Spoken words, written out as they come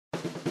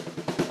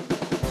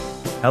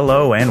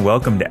Hello and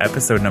welcome to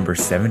episode number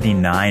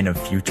 79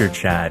 of Future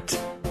Chat.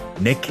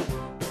 Nick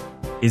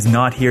is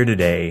not here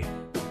today,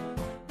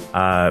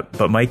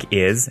 but Mike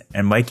is.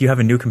 And Mike, you have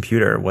a new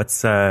computer. Why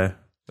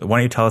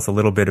don't you tell us a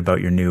little bit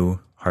about your new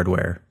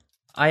hardware?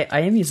 I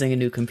am using a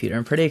new computer.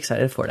 I'm pretty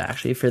excited for it,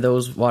 actually. For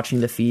those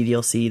watching the feed,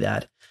 you'll see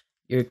that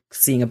you're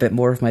seeing a bit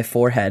more of my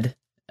forehead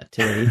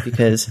today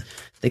because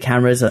the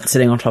camera is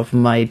sitting on top of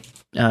my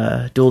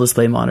dual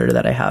display monitor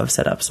that I have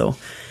set up. So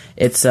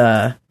it's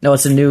a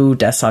new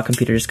desktop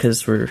computer just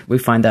because we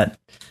find that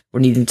we're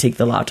needing to take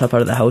the laptop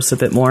out of the house a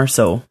bit more.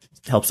 So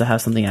it helps to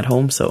have something at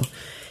home. So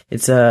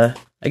it's I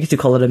guess you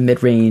call it a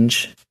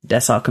mid-range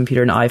desktop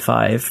computer, an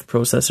i5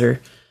 processor.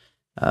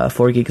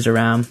 4 gigs of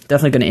RAM.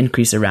 Definitely going to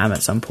increase the RAM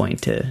at some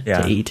point to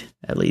 8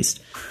 at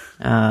least.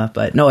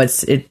 But no,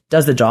 it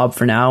does the job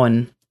for now,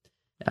 and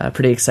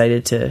pretty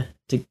excited to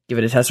give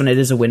it a test. When it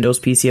is a Windows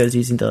PC, I was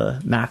using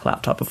the Mac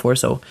laptop before,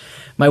 so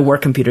my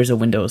work computer is a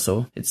Windows,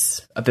 so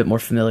it's a bit more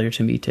familiar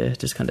to me to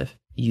just kind of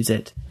use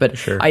it. But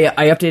sure.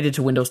 I updated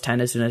to Windows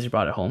 10 as soon as I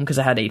brought it home because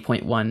I had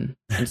 8.1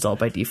 installed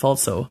by default,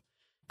 so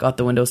got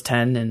the Windows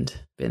 10 and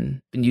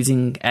been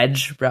using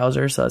Edge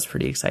browser, so that's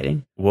pretty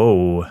exciting.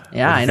 Whoa.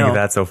 Yeah, I know. Think of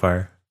that so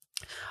far?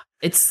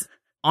 It's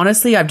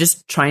honestly, I'm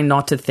just trying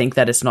not to think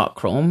that it's not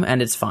Chrome,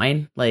 and it's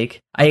fine.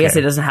 Like, I guess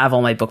it doesn't have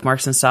all my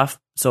bookmarks and stuff,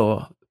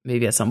 so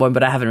maybe at some point,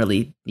 but I haven't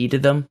really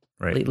needed them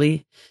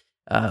lately.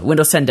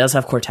 Windows 10 does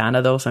have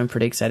Cortana though, so I'm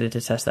pretty excited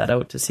to test that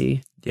out to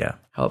see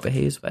how it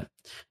behaves. But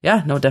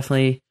yeah, no,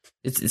 definitely,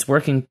 it's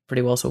working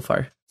pretty well so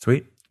far.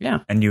 Sweet.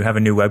 Yeah. And you have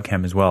a new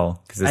webcam as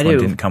well, because this one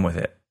didn't come with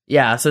it.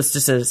 Yeah, so it's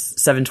just a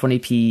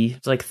 720p.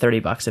 It's like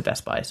 $30 at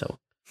Best Buy. So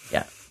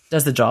yeah,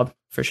 does the job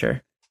for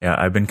sure. Yeah,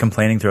 I've been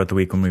complaining throughout the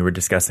week when we were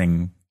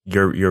discussing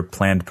your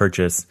planned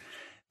purchase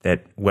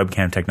that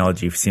webcam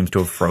technology seems to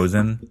have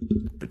frozen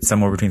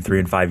somewhere between 3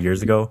 and 5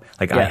 years ago.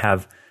 Like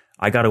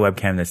I got a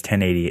webcam that's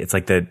 1080. It's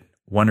like the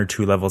 1 or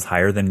 2 levels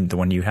higher than the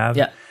one you have.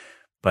 Yeah.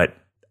 But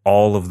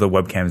all of the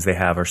webcams they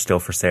have are still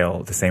for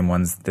sale. The same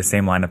ones, the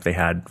same lineup they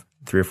had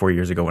 3 or 4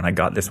 years ago when I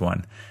got this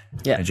one.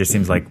 Yeah. And it just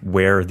seems like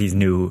where are these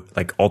new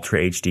like Ultra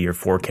HD or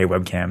 4K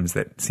webcams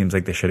that seems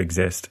like they should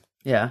exist.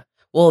 Yeah.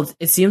 Well,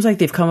 it seems like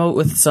they've come out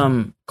with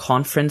some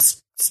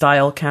conference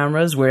style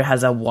cameras where it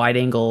has a wide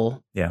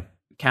angle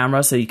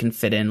camera, so you can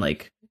fit in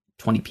like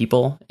 20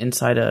 people in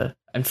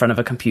front of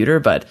a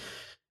computer. But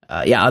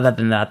other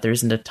than that, there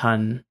isn't a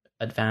ton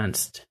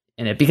advanced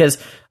in it, because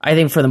I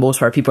think for the most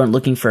part, people aren't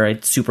looking for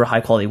a super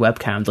high quality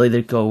webcam. They'll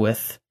either go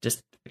with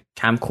just a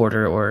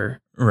camcorder or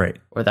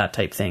that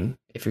type thing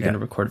if you're going to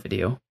record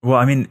video. Well,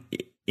 I mean,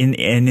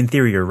 in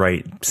theory, you're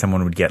right.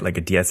 Someone would get like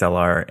a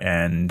DSLR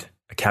and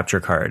a capture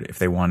card if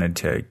they wanted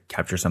to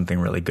capture something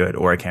really good,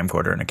 or a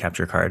camcorder and a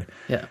capture card.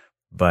 Yeah.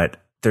 But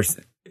there's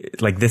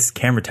like this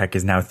camera tech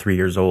is now 3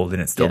 years old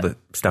and it's still the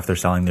stuff they're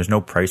selling. There's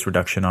no price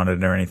reduction on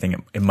it or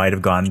anything. It might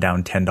have gone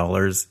down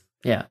 $10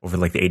 over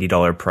like the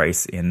 $80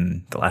 price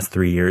in the last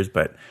 3 years.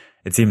 But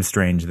it seems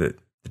strange that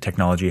the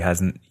technology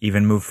hasn't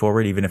even moved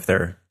forward, even if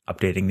they're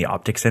updating the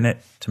optics in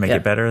it to make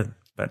it better.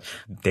 But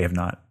they have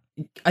not.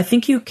 I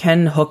think you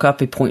can hook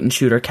up a point and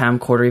shoot or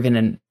camcorder, even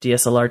in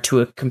DSLR,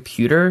 to a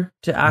computer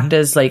to act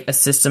as like a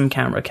system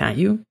camera, can't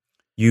you?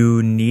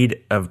 You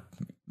need an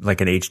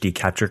HD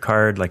capture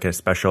card, like a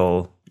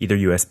special either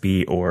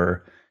USB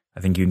or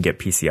I think you can get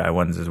PCI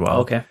ones as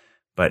well. Okay.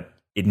 But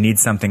it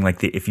needs something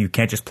like if you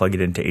can't just plug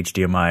it into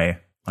HDMI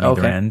on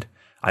either end.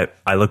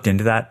 I looked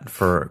into that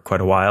for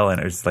quite a while and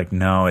it was like,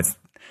 no, this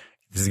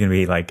is going to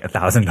be like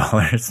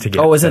 $1,000 to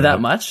get. Oh, is it that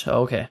much?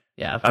 Oh, okay.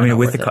 Yeah. I mean,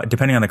 with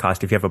depending on the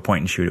cost, if you have a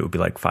point and shoot, it would be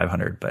like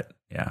 $500, but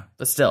yeah.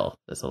 But still,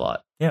 that's a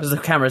lot. Yeah. Because the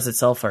cameras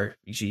itself are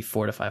usually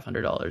 $400 to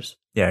 $500.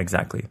 Yeah,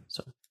 exactly.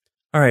 So,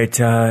 all right.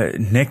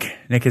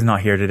 Nick is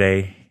not here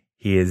today.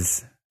 He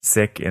is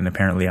sick and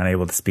apparently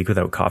unable to speak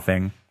without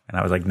coughing. And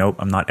I was like, nope,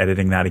 I'm not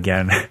editing that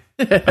again.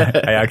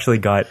 I actually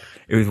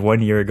it was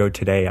 1 year ago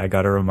today. I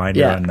got a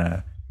reminder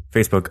on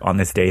Facebook on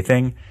this day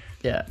thing.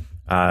 Yeah.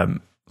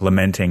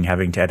 Lamenting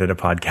having to edit a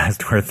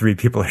podcast where 3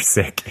 people are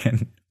sick,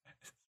 and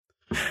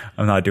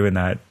I'm not doing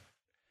that.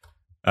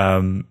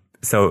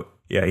 So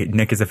yeah,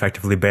 Nick is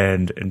effectively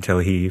banned until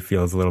he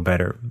feels a little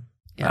better.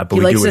 Yeah, but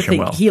we do wish him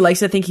well. He likes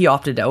to think he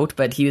opted out,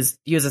 but he was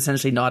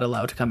essentially not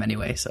allowed to come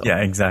anyway. So yeah,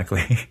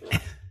 exactly.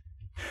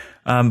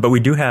 But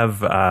we do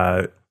have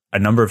a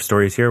number of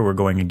stories here. We're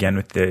going again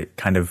with the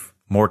kind of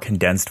more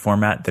condensed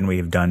format than we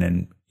have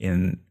done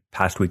in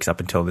past weeks up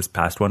until this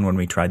past one when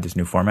we tried this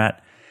new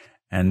format.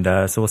 And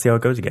so we'll see how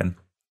it goes again.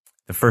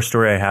 The first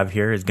story I have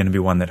here is going to be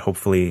one that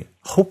hopefully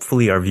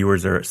our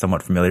viewers are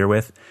somewhat familiar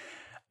with,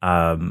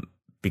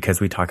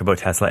 because we talk about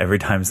Tesla every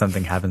time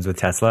something happens with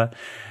Tesla.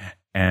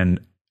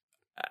 And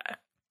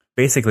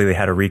basically, they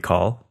had a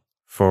recall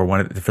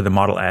for the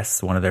Model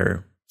S, one of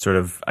their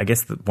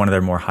one of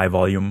their more high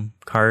volume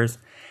cars,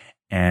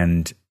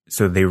 and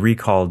so they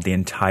recalled the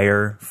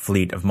entire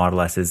fleet of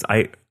Model S's.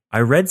 I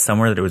read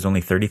somewhere that it was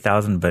only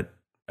 30,000, but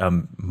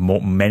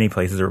many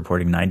places are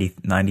reporting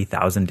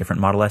 90,000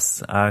 different Model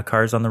S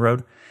cars on the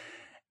road.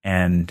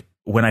 And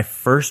when I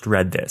first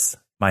read this,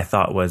 my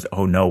thought was,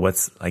 oh no,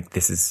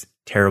 this is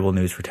terrible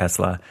news for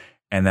Tesla.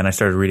 And then I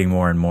started reading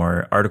more and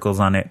more articles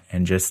on it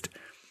and just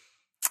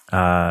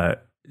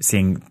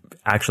seeing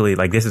actually,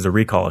 like, this is a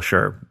recall,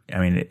 sure. I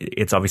mean,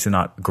 it's obviously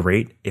not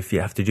great if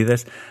you have to do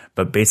this,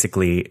 but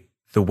basically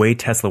the way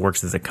Tesla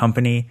works as a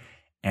company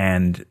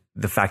and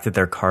the fact that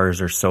their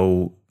cars are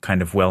so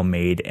kind of well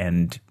made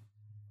and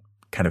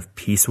kind of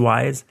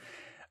piecewise,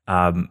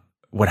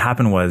 what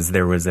happened was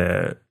there was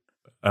a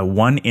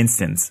one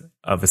instance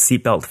of a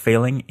seatbelt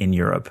failing in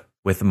Europe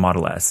with the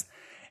Model S,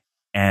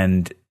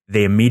 and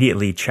they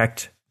immediately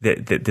checked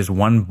that this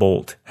one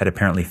bolt had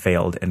apparently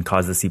failed and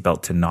caused the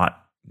seatbelt to not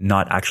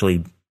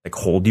actually like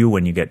hold you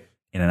when you get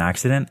in an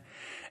accident.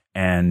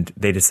 And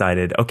they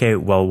decided, okay,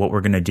 well, what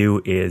we're going to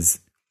do is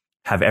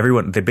have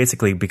everyone, they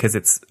basically, because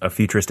it's a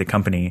futuristic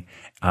company,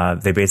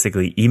 they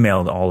basically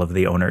emailed all of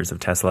the owners of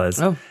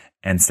Teslas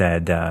and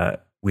said,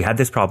 we had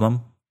this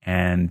problem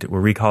and we're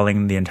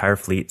recalling the entire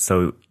fleet.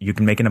 So you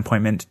can make an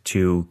appointment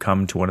to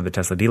come to one of the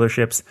Tesla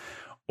dealerships,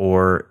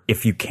 or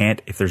if you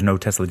can't, if there's no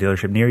Tesla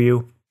dealership near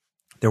you,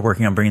 they're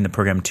working on bringing the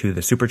program to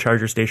the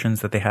supercharger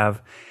stations that they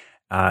have.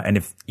 And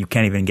if you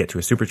can't even get to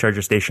a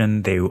supercharger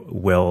station, they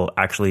will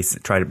actually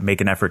try to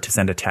make an effort to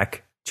send a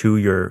tech to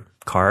your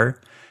car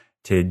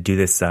to do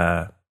this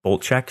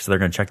bolt check. So they're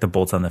going to check the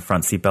bolts on the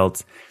front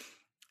seatbelts.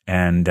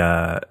 And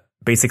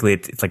basically,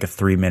 it's like a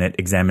 3-minute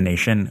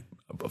examination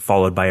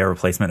followed by a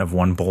replacement of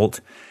one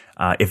bolt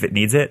if it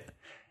needs it.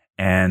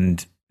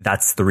 And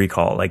that's the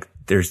recall. Like,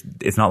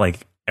 it's not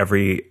like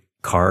every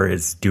car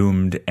is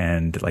doomed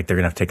and like they're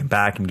going to have to take them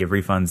back and give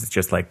refunds. It's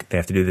just like they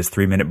have to do this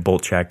 3-minute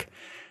bolt check.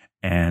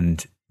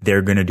 And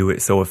they're going to do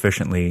it so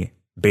efficiently,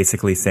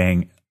 basically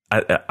saying,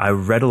 I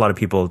read a lot of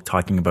people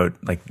talking about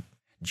like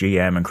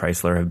GM and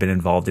Chrysler have been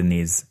involved in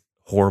these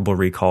horrible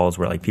recalls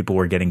where like people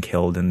were getting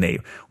killed and they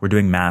were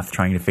doing math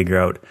trying to figure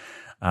out,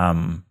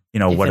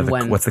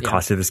 what's the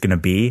cost of this going to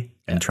be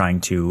and trying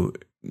to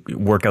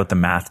work out the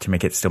math to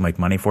make it still make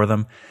money for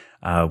them.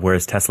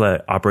 Whereas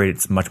Tesla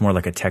operates much more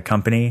like a tech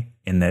company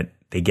in that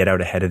they get out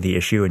ahead of the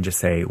issue and just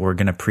say, we're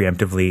going to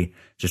preemptively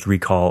just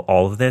recall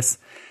all of this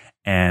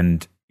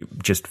and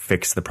just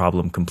fix the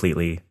problem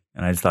completely.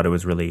 And I just thought it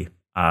was really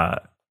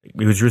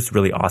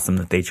awesome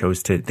that they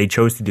chose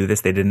to do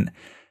this. They didn't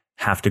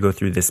have to go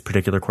through this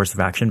particular course of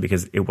action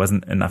because it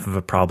wasn't enough of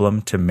a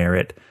problem to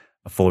merit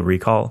a full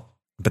recall,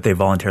 but they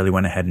voluntarily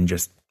went ahead and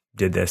just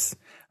did this.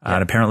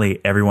 And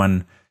apparently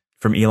everyone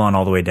from Elon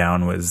all the way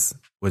down was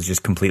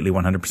just completely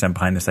 100%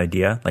 behind this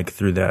idea, like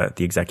through the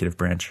executive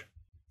branch.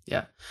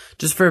 Yeah.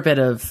 Just for a bit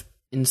of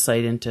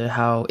insight into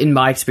how, in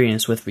my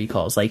experience with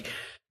recalls, like,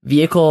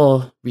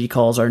 vehicle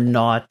recalls are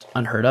not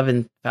unheard of.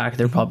 In fact,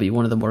 they're probably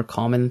one of the more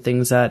common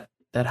things that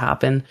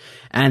happen.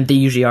 And they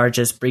usually are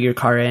just bring your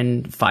car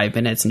in 5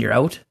 minutes and you're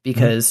out,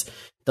 because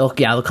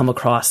they'll come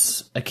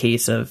across a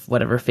case of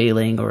whatever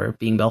failing or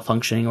being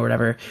malfunctioning or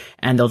whatever.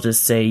 And they'll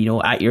just say,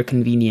 at your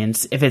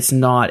convenience, if it's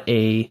not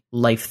a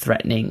life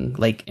threatening,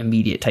 like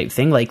immediate type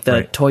thing, like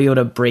the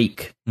Toyota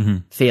brake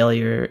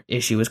failure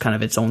issue is kind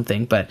of its own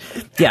thing. But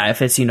yeah,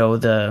 if it's,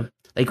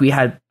 we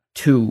had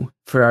 2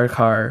 for our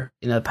car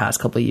in the past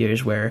couple of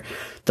years where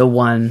the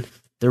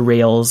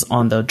rails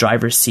on the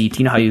driver's seat,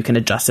 how you can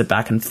adjust it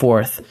back and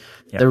forth,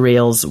 the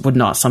rails would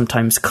not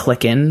sometimes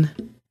click in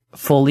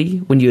fully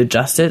when you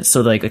adjust it.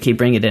 So like, okay,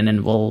 bring it in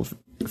and we'll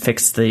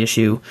fix the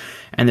issue.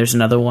 And there's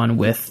another one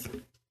with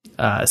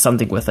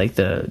something with like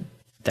the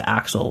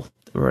axle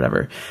or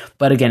whatever.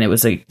 But again, it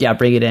was like,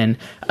 bring it in.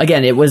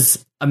 Again, it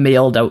was a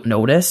mailed out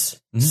notice.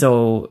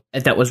 So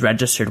that was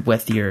registered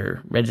with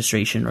your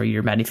registration or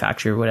your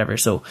manufacturer or whatever.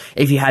 So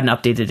if you hadn't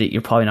updated it,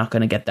 you're probably not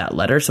going to get that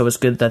letter. So it's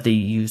good that they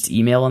used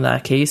email in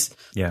that case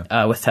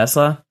with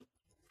Tesla.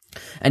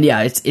 And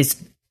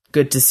it's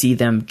good to see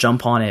them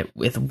jump on it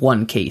with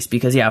one case,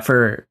 because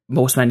for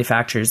most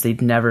manufacturers,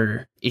 they'd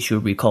never issue a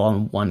recall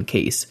on one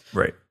case.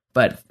 Right.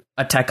 But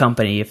a tech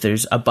company, if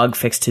there's a bug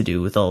fix to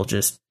do, they'll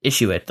just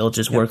issue it. They'll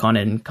just work on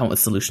it and come up with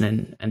a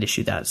solution and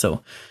issue that.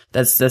 So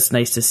that's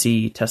nice to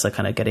see Tesla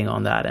kind of getting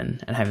on that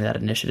and having that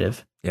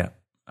initiative. Yeah.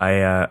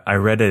 I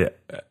read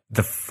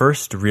the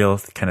first real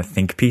kind of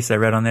think piece I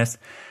read on this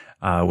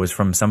was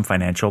from some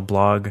financial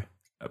blog.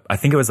 I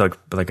think it was like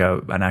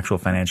an actual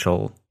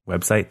financial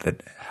website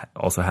that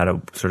also had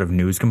a sort of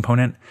news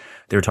component.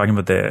 They were talking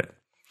about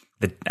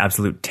the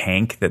absolute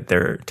tank that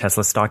their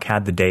Tesla stock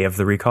had the day of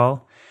the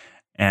recall.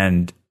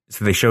 And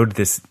so they showed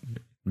this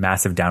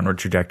massive downward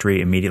trajectory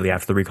immediately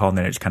after the recall, and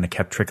then it just kind of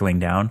kept trickling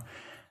down.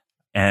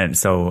 And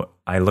so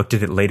I looked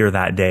at it later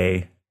that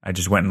day. I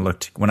just went and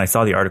looked. When I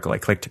saw the article, I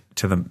clicked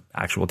to the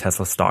actual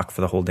Tesla stock for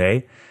the whole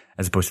day,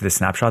 as opposed to the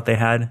snapshot they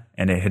had,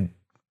 and it had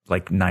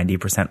like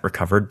 90%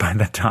 recovered by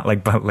that time,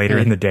 like but later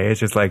in the day. It's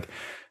just like,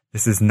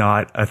 this is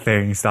not a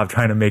thing. Stop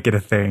trying to make it a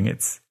thing.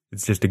 It's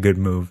just a good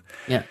move.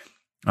 Yeah.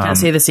 Can't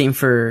say the same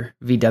for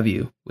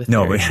VW with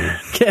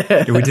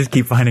we just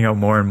keep finding out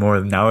more and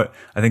more. Now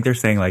I think they're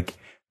saying like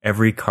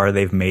every car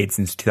they've made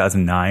since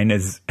 2009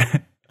 is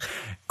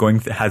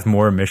has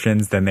more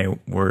emissions than they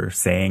were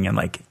saying, and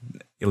like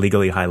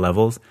illegally high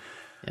levels.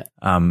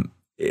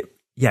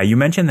 You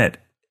mentioned that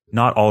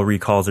not all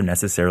recalls are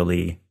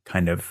necessarily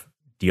kind of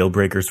deal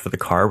breakers for the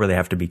car where they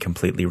have to be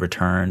completely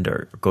returned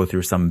or go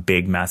through some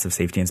big, massive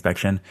safety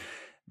inspection.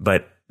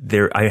 But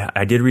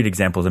I did read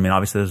examples. I mean,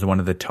 obviously there's one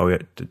of the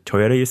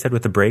Toyota you said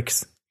with the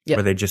brakes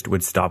where they just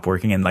would stop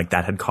working, and like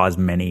that had caused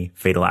many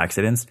fatal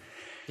accidents.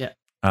 Yeah.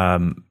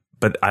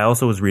 But I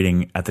also was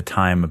reading at the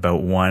time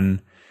about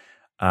one,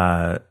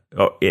 when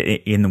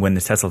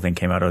the Tesla thing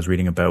came out, I was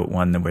reading about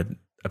one where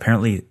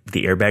apparently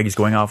the airbags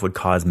going off would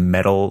cause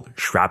metal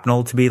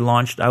shrapnel to be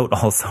launched out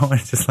also.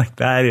 It's just like,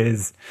 that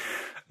is,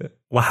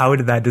 well, how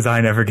did that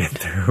design ever get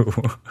through?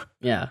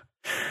 Yeah.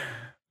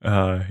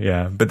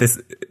 Yeah. But this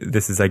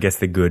is, I guess,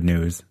 the good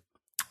news,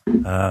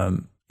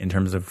 in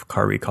terms of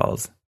car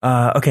recalls.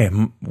 Okay.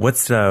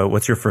 What's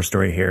your first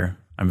story here?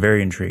 I'm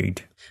very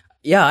intrigued.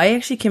 Yeah, I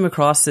actually came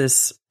across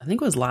this, I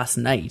think it was last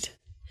night,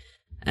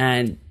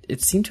 and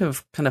it seemed to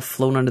have kind of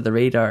flown under the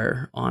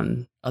radar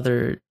on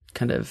other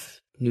kind of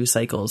news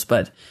cycles,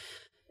 but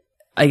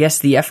I guess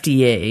the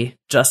FDA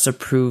just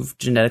approved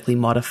genetically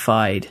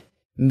modified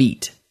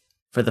meat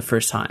for the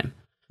first time.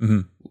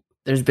 Mm-hmm.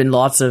 There's been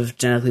lots of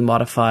genetically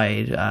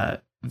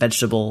modified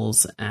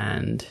vegetables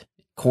and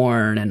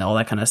corn and all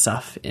that kind of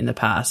stuff in the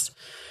past.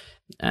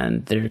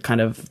 And they're kind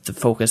of the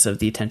focus of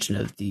the attention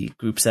of the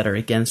groups that are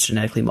against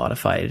genetically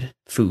modified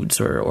foods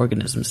or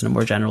organisms in a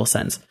more general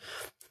sense.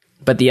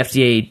 But the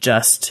FDA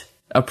just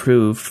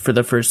approved for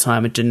the first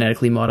time a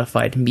genetically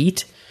modified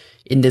meat.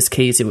 In this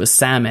case, it was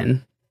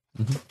salmon.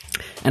 Mm-hmm.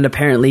 And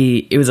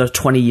apparently it was a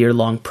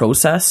 20-year-long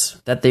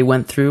process that they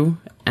went through,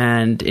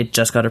 and it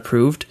just got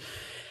approved.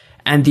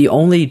 And the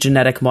only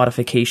genetic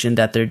modification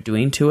that they're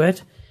doing to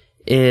it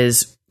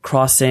is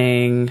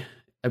crossing,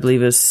 I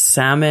believe, is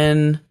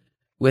salmon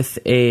with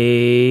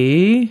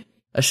a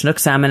Chinook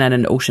salmon and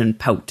an ocean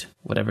pout,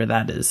 whatever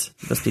that is.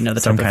 It must be another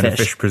some type kind of of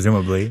fish,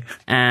 presumably.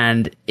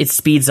 And it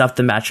speeds up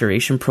the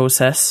maturation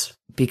process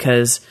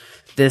because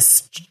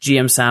this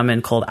GM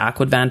salmon called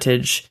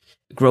Aquadvantage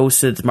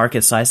grows to the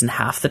market size in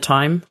half the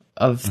time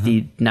of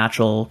the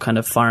natural kind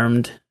of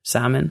farmed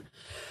salmon.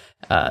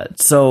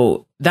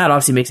 So that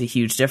obviously makes a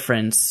huge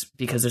difference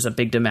because there's a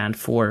big demand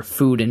for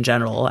food in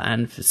general,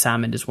 and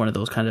salmon is one of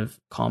those kind of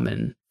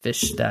common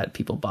fish that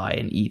people buy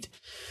and eat.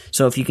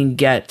 So if you can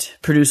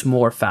produce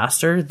more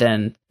faster,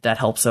 then that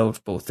helps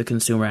out both the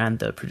consumer and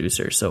the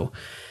producer. So,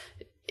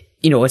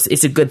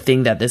 it's a good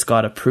thing that this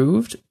got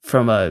approved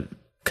from a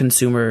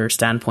consumer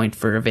standpoint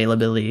for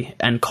availability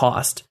and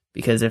cost,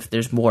 because if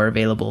there's more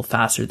available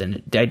faster,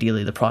 then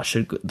ideally the cost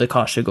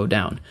should go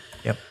down.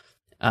 Yep.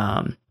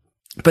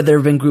 But there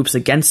have been groups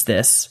against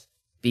this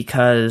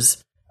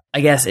because,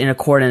 I guess, in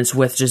accordance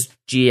with just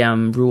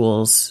GM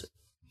rules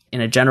in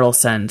a general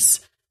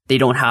sense, they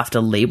don't have to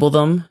label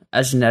them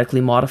as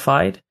genetically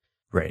modified.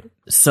 Right.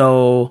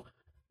 So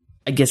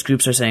I guess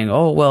groups are saying,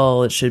 oh,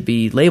 well, it should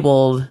be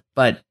labeled,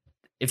 but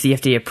if the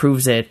FDA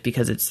approves it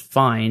because it's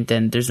fine,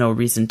 then there's no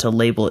reason to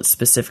label it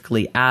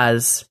specifically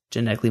as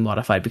genetically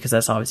modified, because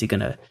that's obviously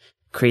going to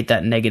create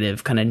that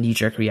negative kind of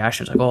knee-jerk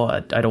reaction. It's like, oh,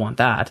 I don't want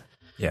that.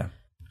 Yeah.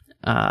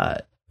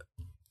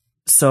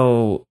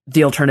 So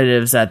the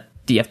alternatives that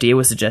the FDA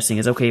was suggesting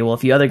is, okay, well,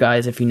 if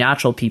you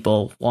natural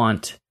people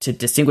want to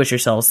distinguish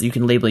yourselves, you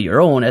can label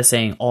your own as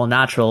saying all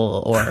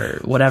natural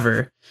or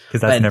whatever.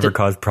 Because that's never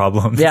caused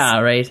problems. Yeah,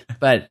 right.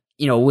 But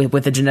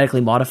with the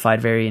genetically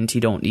modified variant,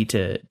 you don't need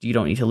to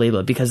label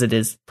it because it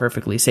is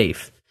perfectly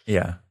safe.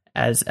 Yeah.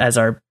 As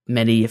are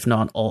many, if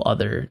not all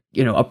other,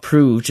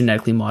 approved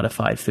genetically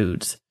modified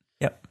foods.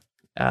 Yep.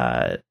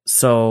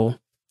 So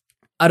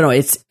I don't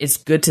know. It's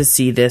good to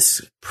see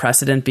this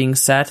precedent being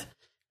set.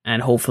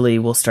 And hopefully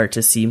we'll start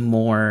to see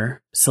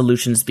more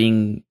solutions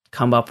being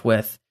come up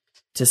with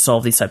to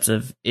solve these types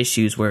of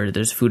issues where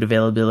there's food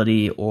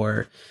availability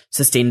or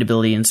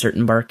sustainability in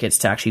certain markets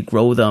to actually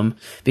grow them.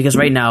 Because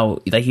right now,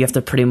 like, you have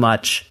to pretty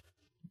much,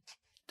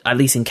 at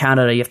least in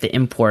Canada, you have to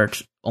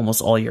import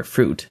almost all your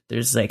fruit.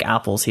 There's like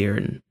apples here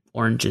and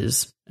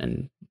oranges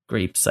and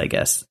grapes, I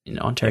guess, in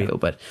Ontario. Yeah.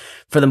 But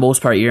for the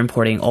most part, you're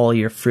importing all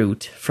your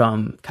fruit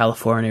from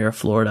California or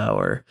Florida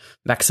or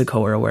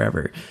Mexico or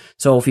wherever.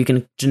 So if you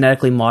can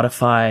genetically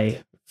modify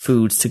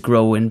foods to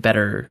grow in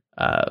better,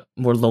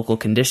 more local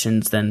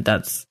conditions, then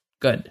that's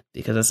good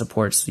because it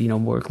supports,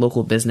 more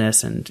local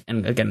business and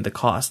again, the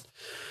cost.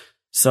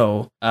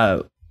 So,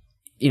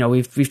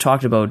 we've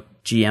talked about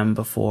GM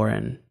before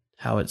and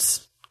how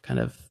it's kind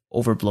of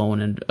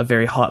overblown and a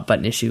very hot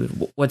button issue.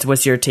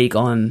 What's your take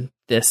on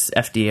this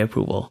FDA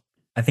approval?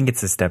 I think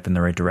it's a step in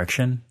the right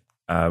direction.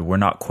 We're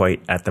not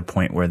quite at the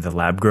point where the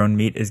lab-grown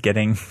meat is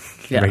getting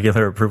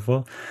regular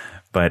approval,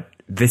 but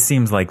this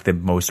seems like the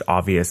most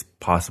obvious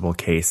possible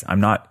case.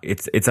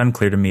 It's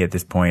unclear to me at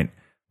this point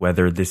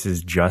whether this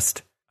is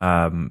just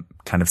kind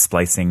of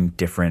splicing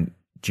different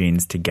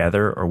genes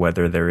together or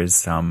whether there is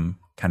some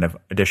kind of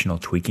additional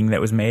tweaking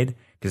that was made.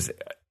 Because,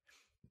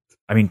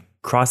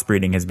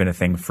 crossbreeding has been a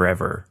thing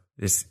forever.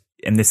 This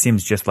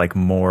seems just like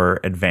more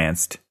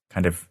advanced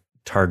kind of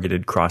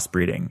targeted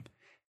crossbreeding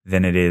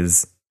than it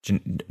is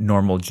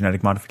normal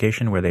genetic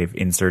modification, where they've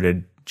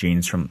inserted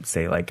genes from,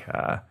 say, like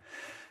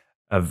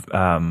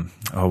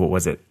what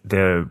was it?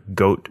 The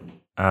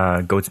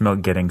goat's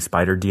milk getting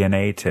spider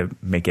DNA to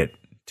make it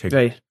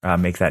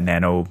make that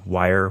nano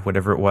wire,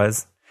 whatever it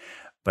was.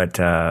 But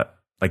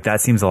like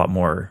that seems a lot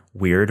more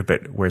weird.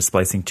 But whereas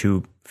splicing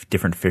two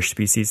different fish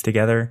species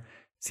together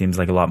seems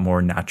like a lot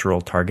more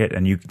natural target,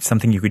 and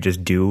something you could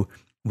just do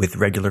with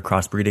regular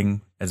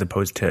crossbreeding, as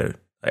opposed to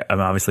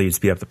obviously you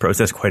speed up the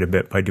process quite a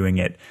bit by doing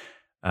it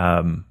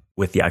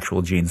with the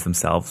actual genes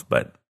themselves.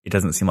 But it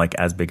doesn't seem like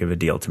as big of a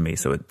deal to me.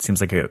 So it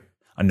seems like a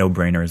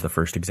no-brainer is the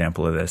first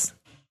example of this.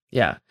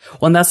 Yeah.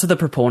 Well, and that's what the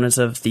proponents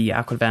of the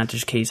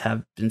AquAdvantage case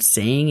have been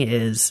saying,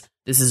 is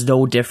this is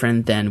no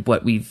different than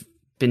what we've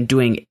been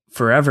doing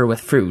forever with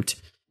fruit.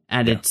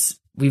 And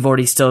we've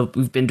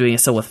been doing it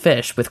still with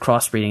fish, with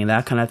crossbreeding and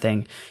that kind of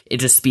thing. It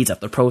just speeds up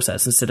the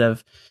process instead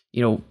of,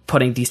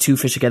 putting these two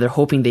fish together,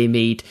 hoping they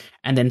mate,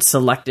 and then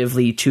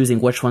selectively choosing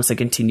which ones to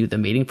continue the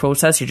mating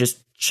process. You're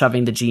just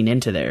shoving the gene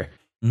into there.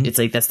 Mm-hmm. It's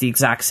like, that's the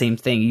exact same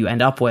thing you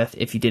end up with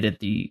if you did it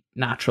the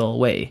natural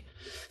way.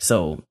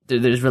 So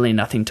there's really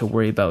nothing to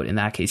worry about in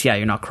that case. Yeah,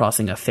 you're not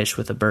crossing a fish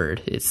with a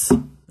bird. It's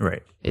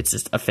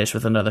just a fish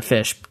with another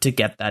fish to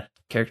get that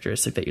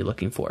characteristic that you're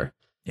looking for.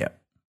 Yeah.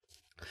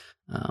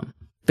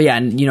 But yeah,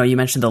 and you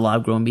mentioned the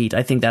lab grown meat.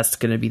 I think that's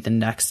going to be the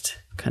next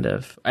kind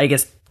of, I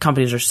guess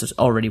companies are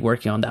already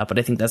working on that, but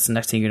I think that's the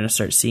next thing you're going to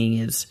start seeing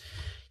is,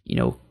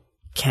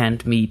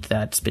 canned meat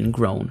that's been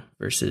grown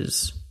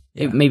versus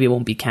maybe it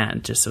won't be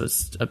canned, just so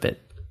it's a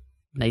bit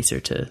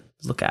nicer to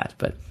look at.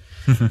 But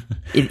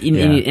in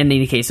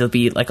any case, it'll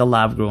be like a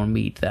lab grown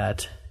meat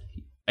that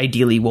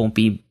ideally won't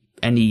be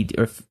any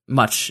or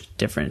much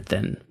different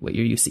than what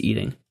you're used to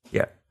eating.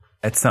 Yeah.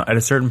 At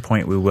a certain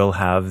point, we will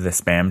have the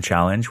spam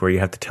challenge where you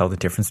have to tell the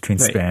difference between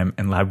spam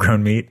and lab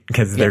grown meat,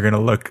 because they're going to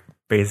look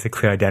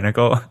basically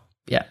identical.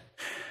 Yeah.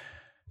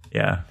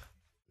 Yeah.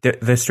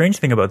 The strange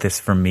thing about this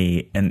for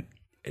me, and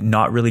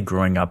not really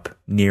growing up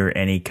near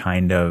any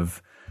kind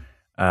of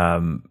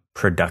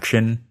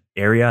production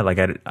area, like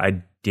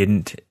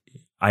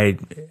I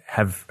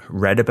have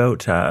read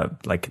about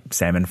like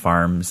salmon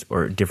farms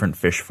or different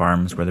fish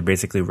farms where they're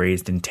basically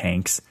raised in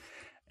tanks,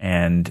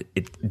 and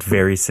it's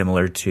very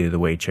similar to the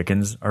way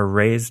chickens are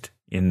raised,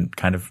 in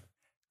kind of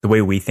the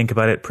way we think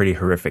about it, pretty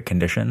horrific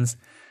conditions.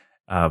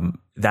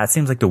 That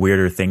seems like the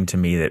weirder thing to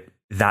me,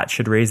 that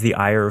should raise the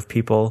ire of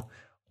people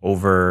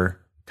over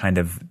kind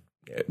of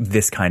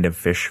this kind of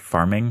fish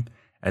farming,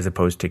 as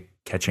opposed to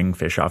catching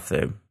fish off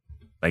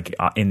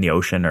in the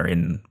ocean or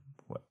in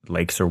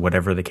lakes or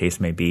whatever the case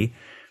may be.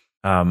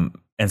 And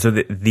so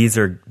this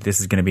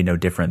is going to be no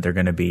different.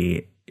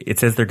 It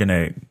says they're going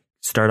to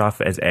start off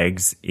as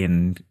eggs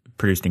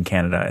produced in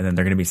Canada, and then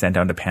they're going to be sent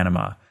down to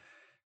Panama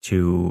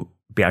to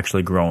be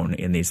actually grown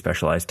in these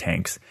specialized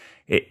tanks.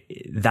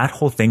 That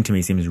whole thing to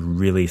me seems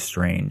really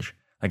strange.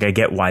 Like, I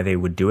get why they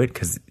would do it,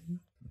 because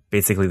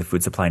basically the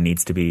food supply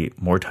needs to be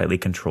more tightly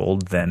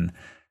controlled than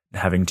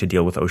having to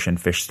deal with ocean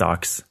fish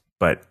stocks.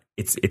 But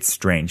it's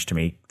strange to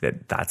me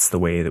that that's the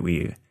way that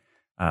we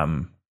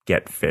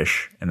get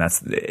fish, and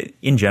that's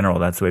in general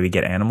that's the way we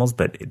get animals.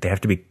 But they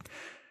have to be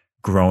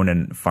grown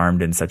and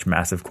farmed in such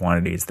massive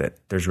quantities that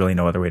there's really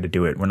no other way to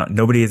do it.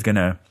 Nobody is going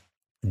to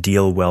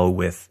deal well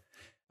with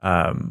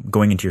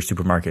going into your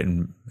supermarket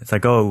and it's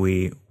like, oh,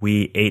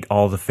 we ate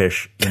all the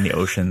fish in the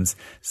oceans,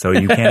 so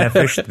you can't have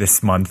fish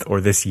this month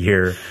or this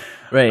year.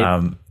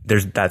 Right.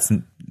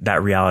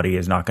 That reality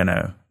is not going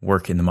to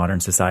work in the modern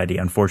society,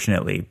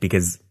 unfortunately,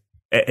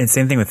 and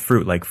same thing with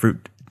fruit. Like,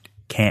 fruit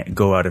can't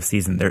go out of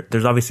season.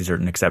 There's obviously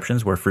certain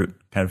exceptions where fruit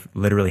kind of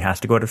literally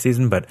has to go out of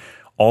season, but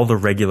all the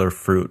regular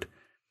fruit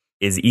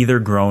is either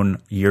grown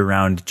year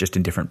round just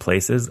in different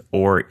places,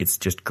 or it's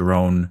just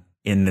grown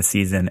in the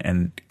season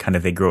and kind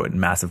of they grow it in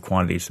massive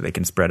quantities so they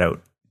can spread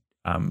out,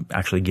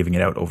 actually giving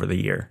it out over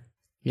the year.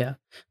 Yeah.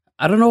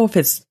 I don't know if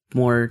it's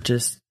more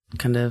just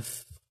kind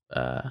of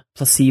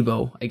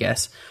placebo, I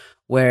guess,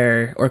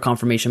 or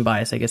confirmation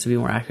bias, I guess, would be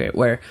more accurate,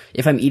 where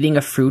if I'm eating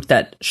a fruit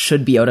that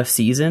should be out of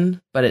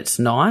season, but it's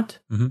not,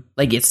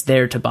 like it's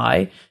there to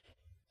buy,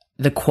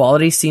 the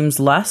quality seems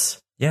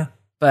less. Yeah.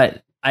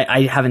 But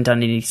I haven't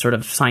done any sort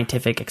of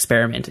scientific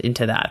experiment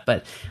into that,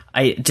 but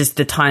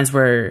the times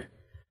where,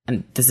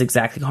 and this is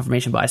exactly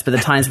confirmation bias, but the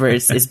times where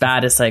it's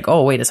bad, it's like,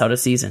 oh wait, it's out of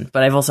season.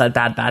 But I've also had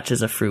bad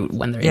batches of fruit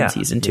when they're in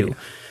season too. Yeah.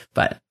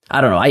 But I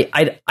don't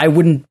know. I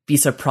wouldn't be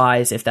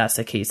surprised if that's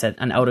the case, that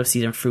an out of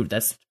season fruit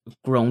that's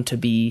grown to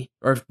be,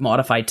 or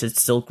modified to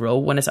still grow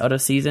when it's out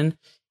of season,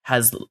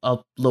 has a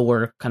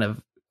lower kind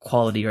of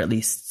quality, or at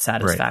least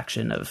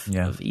satisfaction of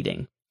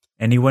eating.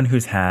 Anyone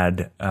who's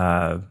had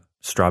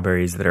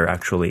strawberries that are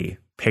actually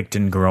picked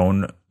and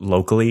grown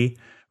locally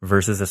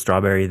versus a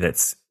strawberry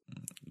that's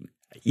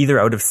either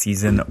out of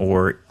season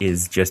or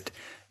is just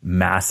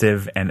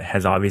massive and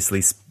has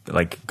obviously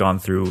gone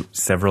through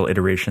several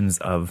iterations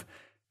of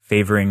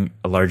favoring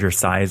a larger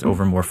size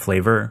over more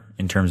flavor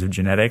in terms of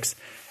genetics,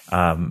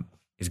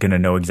 is going to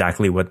know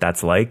exactly what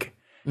that's like.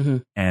 Mm-hmm.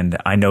 And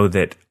I know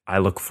that I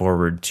look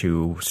forward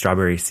to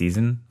strawberry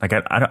season. Like,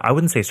 I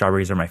wouldn't say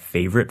strawberries are my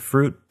favorite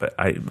fruit, but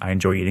I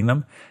enjoy eating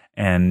them.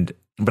 And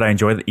but I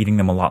enjoy eating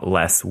them a lot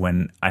less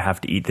when I have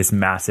to eat this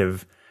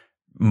massive,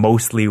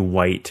 mostly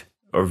white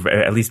or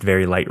at least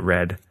very light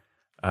red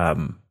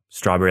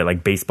strawberry,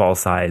 like baseball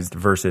sized,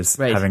 versus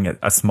having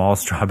a small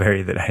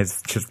strawberry that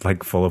is just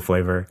like full of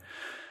flavor.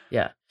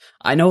 Yeah.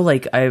 I know,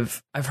 like,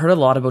 I've heard a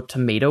lot about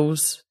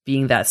tomatoes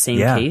being that same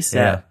case.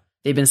 That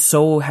they've been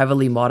so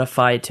heavily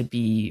modified to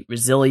be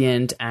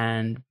resilient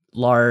and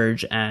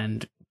large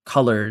and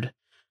colored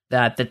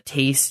that the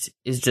taste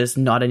is just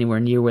not anywhere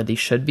near where they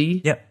should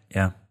be.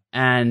 Yeah.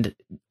 And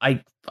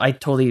I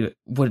totally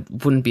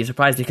wouldn't be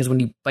surprised, because when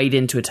you bite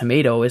into a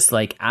tomato, it's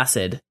like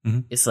acid.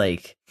 Mm-hmm. It's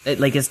like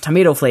it's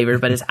tomato flavor,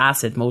 but it's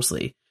acid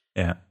mostly.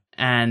 Yeah.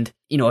 And,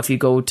 if you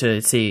go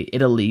to, say,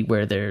 Italy,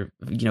 where they're,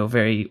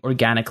 very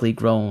organically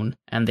grown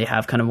and they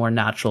have kind of more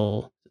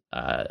natural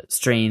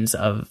strains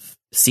of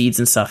seeds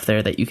and stuff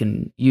there that you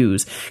can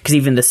use, because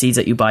even the seeds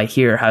that you buy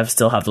here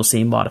still have those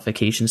same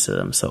modifications to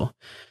them. So,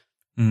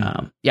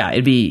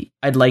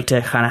 I'd like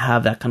to kind of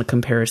have that kind of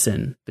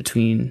comparison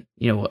between,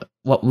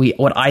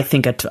 what I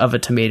think of a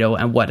tomato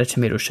and what a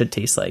tomato should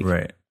taste like.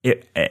 Right.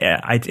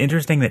 It's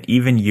interesting that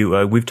even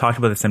you, we've talked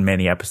about this in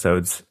many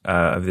episodes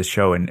of this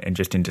show and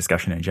just in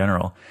discussion in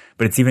general,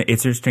 but it's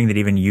interesting that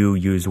even you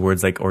use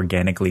words like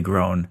organically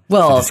grown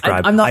to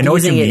describe. I'm not I know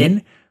what you using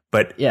mean,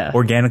 but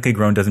organically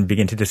grown doesn't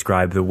begin to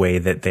describe the way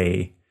that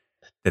they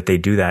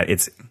do that.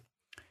 It's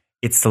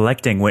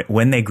selecting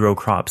when they grow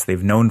crops.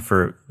 They've known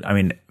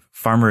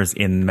farmers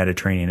in the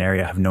Mediterranean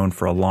area have known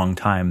for a long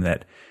time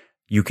that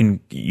you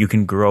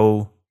can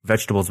grow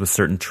vegetables with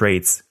certain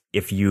traits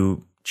if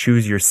you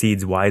choose your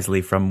seeds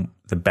wisely from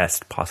the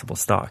best possible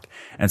stock.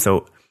 And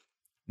so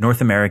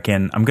North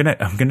American, I'm gonna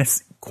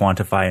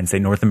quantify and say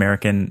North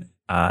American,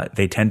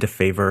 they tend to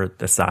favor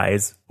the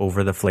size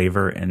over the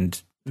flavor and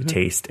the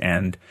taste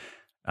and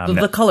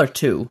the color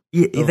too.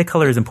 Yeah, the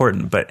color is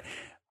important, but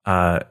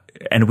and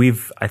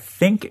I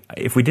think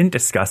if we didn't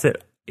discuss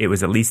it, it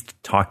was at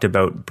least talked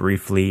about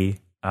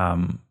briefly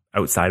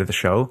outside of the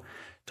show,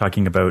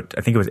 talking about,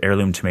 I think it was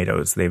heirloom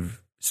tomatoes.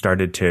 They've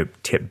started to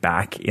tip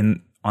back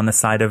on the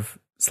side of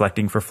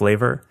selecting for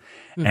flavor,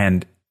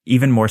 and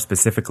even more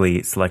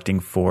specifically selecting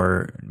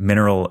for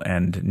mineral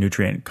and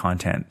nutrient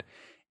content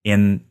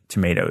in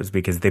tomatoes,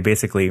 because they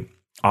basically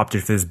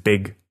opted for this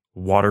big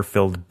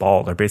water-filled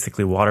ball. They're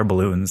basically water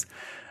balloons,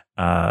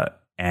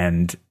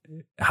 and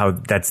how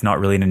that's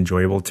not really an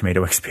enjoyable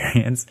tomato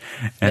experience.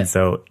 And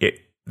so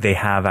they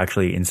have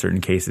actually, in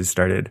certain cases,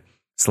 started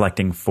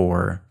selecting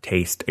for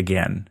taste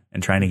again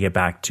and trying to get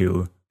back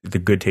to the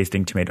good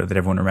tasting tomato that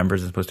everyone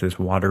remembers, as opposed to this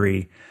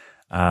watery,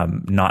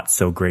 not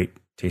so great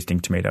tasting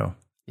tomato.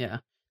 Yeah.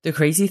 The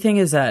crazy thing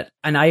is that,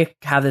 and I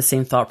have the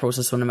same thought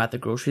process when I'm at the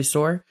grocery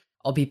store,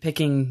 I'll be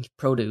picking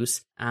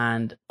produce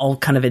and I'll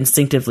kind of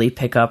instinctively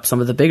pick up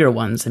some of the bigger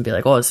ones and be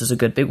like, oh, this is a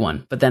good big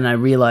one. But then I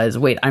realize,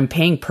 wait, I'm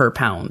paying per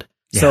pound.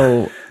 Yeah.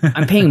 So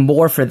I'm paying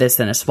more for this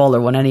than a smaller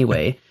one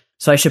anyway.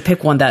 So I should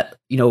pick one that,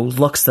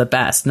 looks the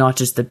best, not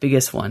just the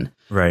biggest one.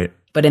 Right.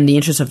 But in the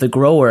interest of the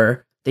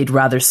grower, they'd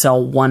rather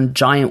sell one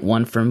giant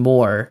one for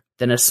more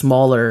than a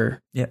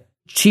smaller,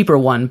 cheaper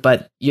one.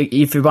 But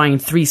if you're buying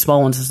 3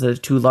 small ones instead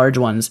of 2 large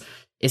ones,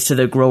 it's to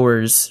the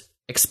grower's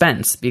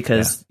expense,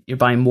 because you're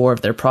buying more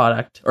of their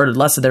product or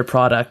less of their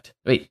product.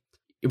 Wait,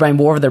 you're buying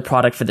more of their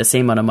product for the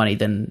same amount of money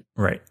than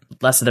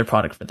less of their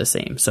product for the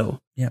same. So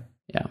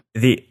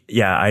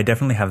I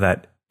definitely have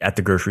that at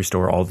the grocery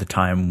store all the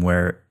time,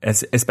 where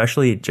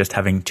especially just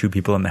having 2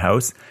 people in the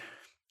house,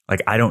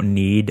 like I don't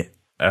need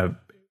a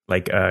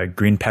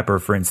green pepper,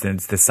 for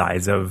instance, the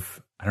size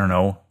of, I don't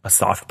know, a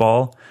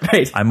softball.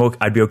 Right.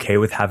 I'd be okay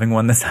with having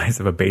one the size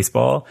of a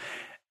baseball,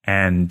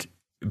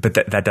 but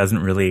that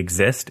doesn't really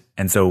exist.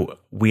 And so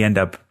I end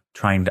up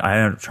trying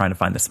to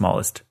find the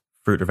smallest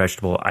fruit or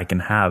vegetable I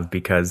can have,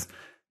 because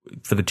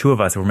for the 2 of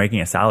us, if we're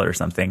making a salad or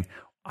something,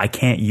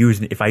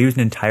 if I use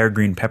an entire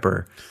green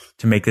pepper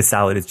to make this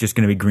salad, it's just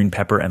going to be green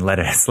pepper and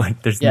lettuce.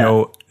 Like there's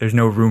no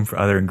room for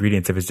other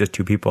ingredients if it's just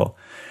 2 people.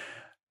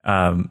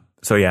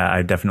 So yeah,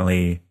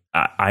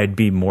 I'd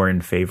be more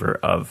in favor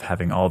of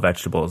having all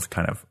vegetables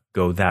kind of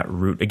go that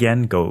route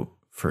again, go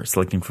for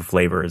selecting for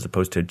flavor as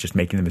opposed to just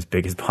making them as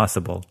big as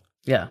possible.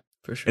 Yeah,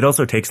 for sure. It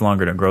also takes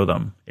longer to grow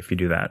them if you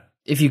do that.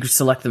 If you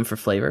select them for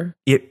flavor?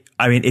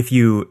 If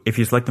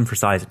you select them for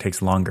size, it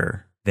takes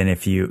longer than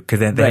because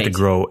then they have to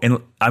grow.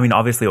 And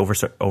obviously over a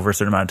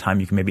certain amount of time,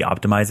 you can maybe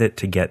optimize it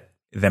to get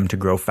them to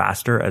grow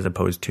faster as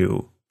opposed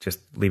to just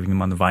leaving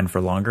them on the vine for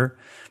longer.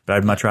 But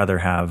I'd much rather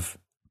have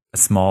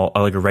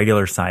a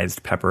regular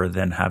sized pepper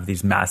than have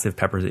these massive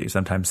peppers that you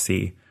sometimes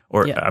see.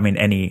 Or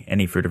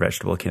any fruit or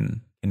vegetable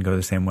can go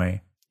the same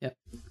way. Yep.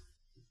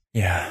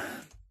 Yeah.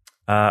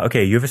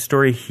 Okay, you have a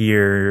story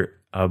here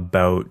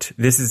about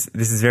this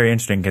is very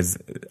interesting, because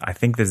I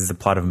think this is a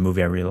plot of a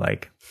movie I really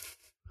like.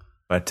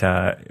 But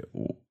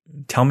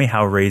tell me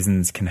how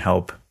raisins can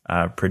help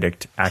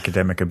predict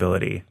academic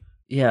ability.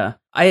 Yeah,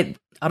 I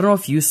don't know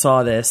if you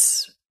saw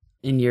this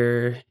in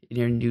your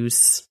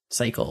news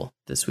cycle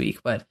this week,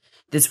 but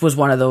this was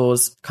one of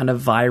those kind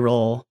of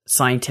viral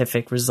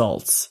scientific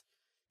results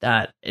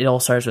that it all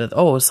starts with,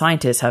 oh,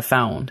 scientists have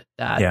found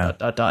that, Yeah. ...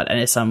 and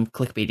it's some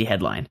clickbaity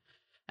headline.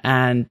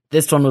 And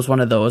this one was one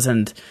of those,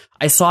 and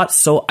I saw it,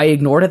 so I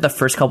ignored it the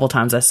first couple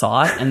times I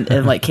saw it,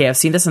 and like, okay, I've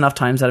seen this enough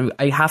times that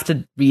I have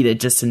to read it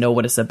just to know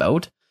what it's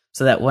about,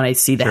 so that when I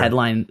see the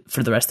headline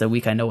for the rest of the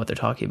week, I know what they're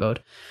talking about.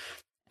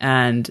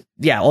 And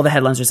yeah, all the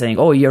headlines are saying,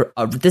 oh,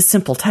 this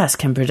simple test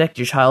can predict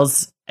your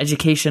child's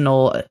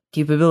educational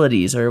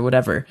capabilities or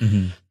whatever.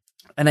 Mm-hmm.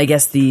 And I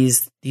guess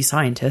these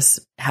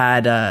scientists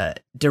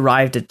had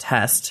derived a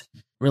test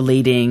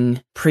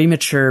relating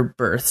premature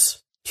births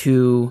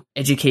to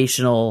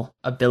educational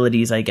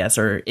abilities, I guess,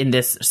 or in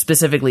this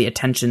specifically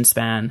attention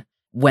span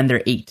when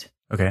they're 8.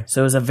 Okay.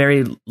 So it was a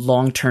very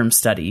long-term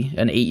study,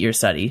 an 8-year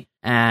study,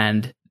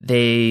 and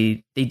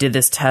they did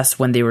this test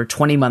when they were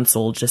 20 months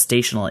old,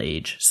 gestational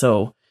age,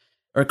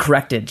 or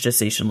corrected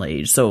gestational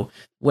age. So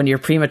when you're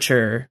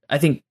premature, I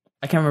can't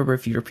remember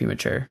if you were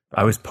premature.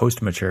 I was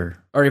post-mature.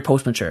 Or you're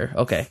post-mature,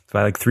 okay.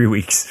 By like 3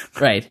 weeks.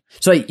 Right.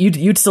 So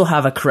you'd still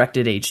have a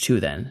corrected age too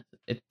then,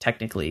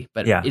 technically,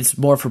 but yeah. It's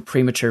more for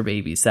premature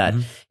babies that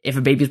if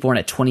a baby's born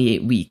at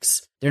 28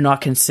 weeks, they're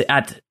not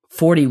at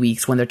 40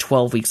 weeks when they're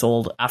 12 weeks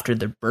old after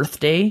their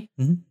birthday,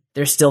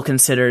 they're still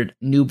considered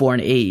newborn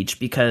age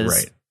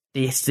because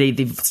they say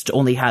they've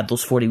only had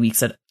those 40 weeks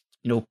that,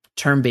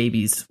 term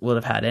babies would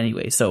have had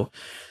anyway. So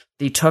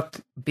they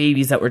took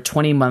babies that were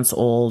 20 months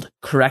old,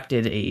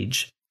 corrected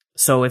age.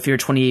 So if you're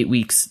 28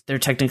 weeks, they're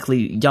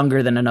technically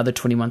younger than another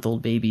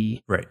 20-month-old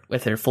baby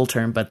with their full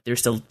term, but they're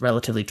still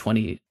relatively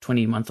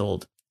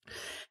 20-month-old.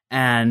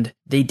 And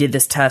they did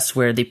this test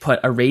where they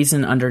put a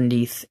raisin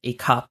underneath a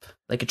cup,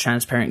 like a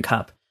transparent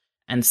cup,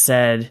 and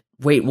said,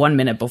 wait 1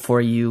 minute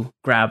before you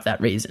grab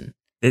that raisin.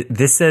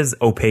 This says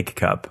opaque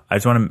cup. I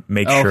just want to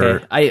make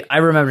sure. Okay. I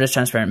remember it as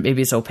transparent.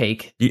 Maybe it's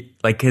opaque.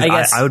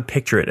 I would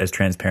picture it as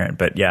transparent,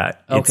 but yeah,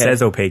 it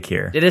says opaque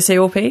here. Did it say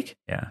opaque?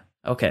 Yeah.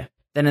 Okay.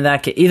 Then in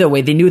that case, either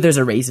way, they knew there's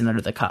a raisin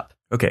under the cup.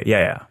 Okay.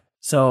 Yeah.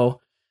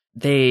 So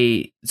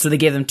they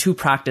gave them 2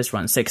 practice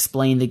runs to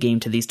explain the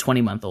game to these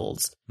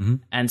 20-month-olds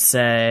and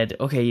said,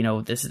 okay,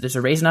 there's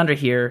a raisin under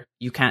here.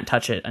 You can't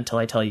touch it until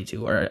I tell you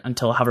to, or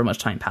until however much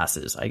time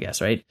passes, I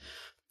guess, right?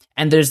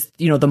 And there's,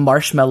 the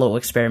marshmallow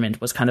experiment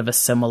was kind of a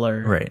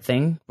similar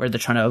thing where they're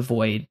trying to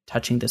avoid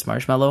touching this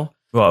marshmallow.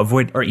 Well,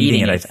 avoid or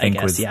eating it, I think.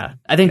 I guess,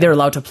 I think they're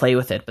allowed to play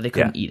with it, but they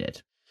couldn't eat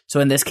it. So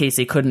in this case,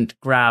 they couldn't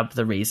grab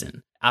the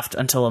raisin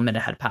until a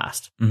minute had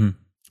passed.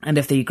 And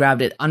if they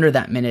grabbed it under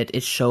that minute,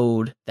 it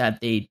showed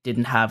that they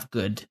didn't have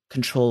good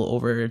control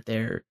over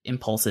their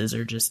impulses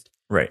or just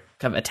kind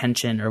of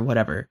attention or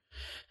whatever.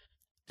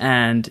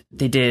 And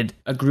they did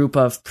a group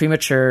of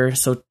premature,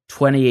 so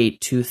 28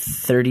 to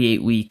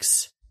 38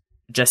 weeks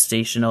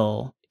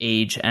gestational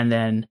age, and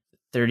then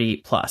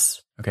 38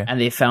 plus. Okay. And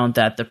they found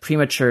that the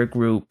premature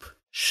group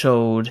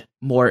showed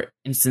more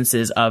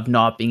instances of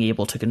not being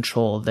able to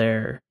control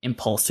their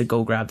impulse to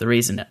go grab the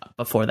raisin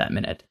before that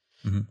minute.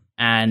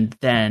 And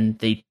then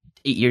 8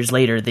 years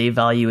later, they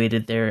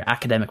evaluated their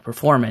academic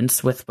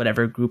performance with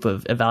whatever group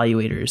of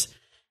evaluators.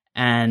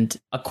 And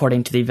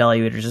according to the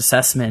evaluators'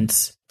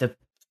 assessments,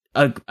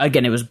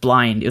 again, it was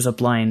blind. It was a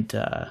blind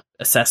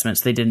assessment,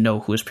 so they didn't know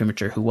who was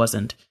premature, who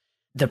wasn't.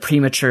 The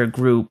premature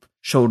group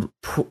showed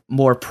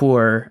more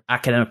poor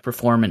academic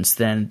performance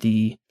than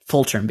the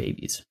full-term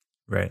babies.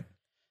 Right.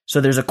 So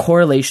there's a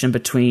correlation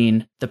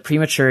between the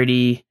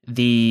prematurity,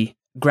 the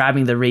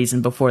grabbing the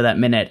raisin before that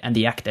minute, and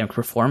the academic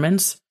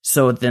performance.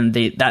 So then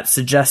that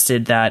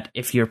suggested that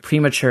if you're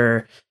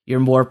premature,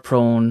 you're more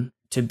prone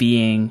to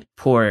being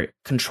poor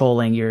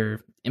controlling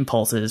your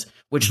impulses,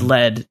 which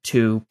led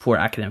to poor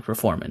academic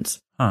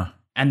performance.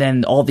 And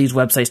then all these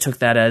websites took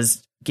that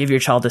as, give your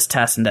child this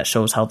test and that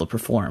shows how they'll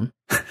perform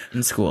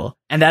in school.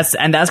 And that's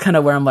kind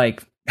of where I'm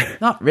like,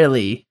 not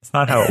really. It's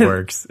not how it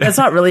works. That's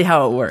not really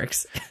how it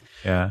works.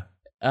 Yeah.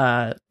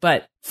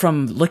 But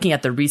from looking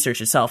at the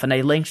research itself, and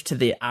I linked to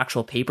the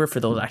actual paper for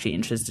those actually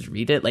interested to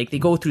read it, like they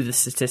go through the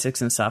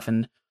statistics and stuff,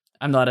 and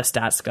I'm not a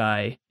stats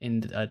guy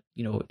in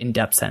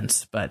in-depth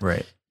sense, but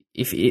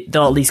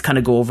they'll at least kind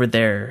of go over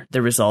their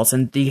results,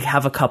 and they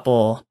have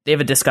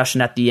a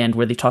discussion at the end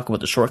where they talk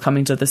about the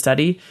shortcomings of the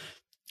study.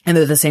 And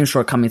they're the same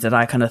shortcomings that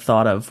I kind of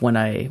thought of when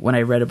I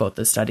read about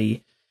the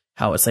study,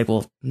 how it's like,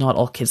 well, not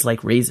all kids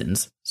like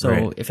raisins.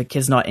 So if a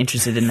kid's not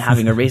interested in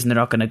having a raisin, they're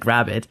not going to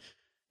grab it.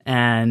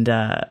 And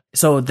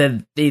so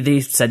then they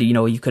said,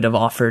 you could have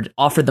offered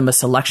them a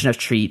selection of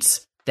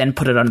treats, then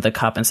put it under the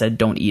cup and said,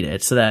 don't eat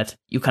it, so that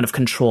you kind of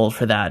controlled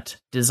for that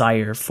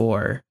desire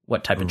for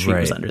what type of treat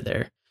was under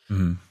there.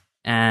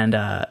 And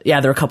there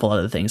are a couple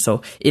other things.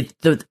 So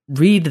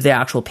read the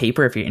actual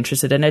paper if you're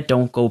interested in it.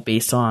 Don't go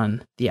based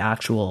on the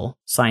actual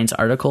science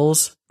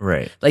articles.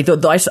 Right. Like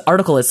the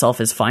article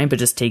itself is fine, but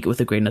just take it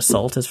with a grain of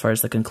salt as far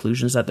as the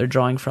conclusions that they're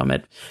drawing from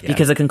it. Yeah.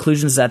 Because the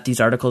conclusions that these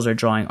articles are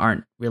drawing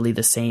aren't really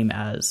the same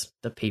as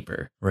the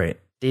paper. Right.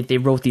 They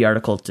wrote the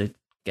article to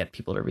get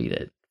people to read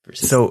it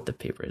versus the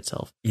paper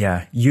itself.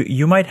 Yeah.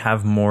 You might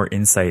have more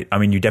insight. I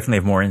mean, you definitely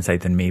have more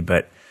insight than me,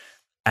 but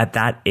at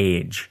that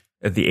age,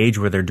 at the age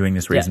where they're doing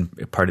this raisin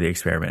part of the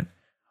experiment,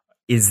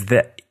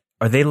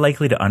 are they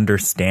likely to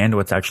understand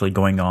what's actually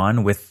going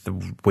on with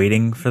the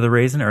waiting for the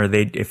raisin, or are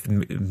they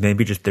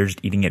maybe they're just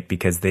eating it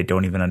because they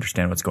don't even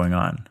understand what's going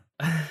on?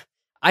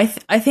 I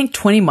think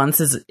 20 months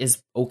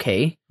is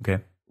okay.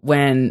 Okay.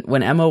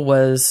 When Emma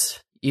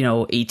was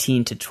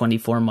 18 to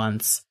 24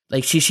 months,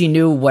 like she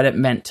knew what it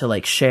meant to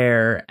like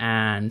share,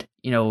 and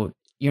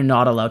you're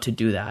not allowed to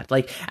do that.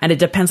 Like, and it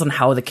depends on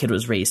how the kid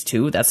was raised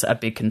too. That's a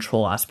big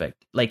control aspect.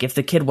 Like if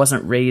the kid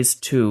wasn't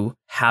raised to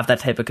have that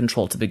type of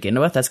control to begin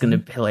with, that's going to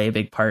play a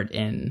big part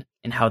in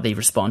how they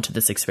respond to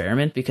this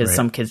experiment, because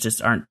some kids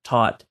just aren't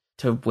taught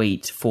to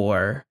wait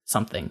for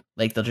something.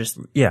 Like they'll just,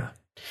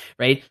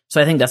 right. So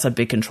I think that's a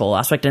big control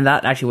aspect. And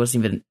that actually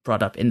wasn't even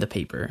brought up in the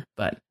paper,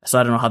 but so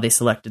I don't know how they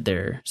selected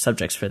their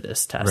subjects for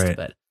this test,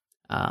 but,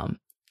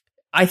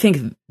 I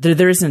think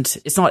there isn't,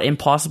 it's not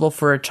impossible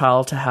for a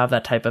child to have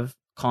that type of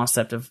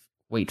concept of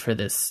wait for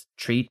this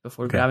treat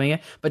before grabbing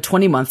it, but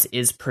 20 months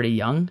is pretty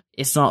young.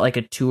 It's not like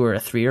a 2 or a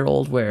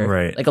 3-year-old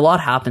where like a lot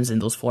happens in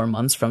those 4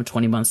 months from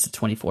 20 months to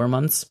 24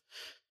 months.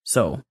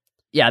 So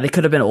yeah, they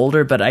could have been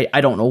older, but I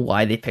don't know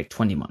why they picked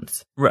 20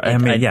 months. Right. Like, I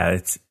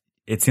mean,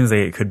 it seems like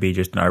it could be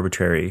just an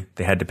arbitrary,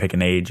 they had to pick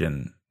an age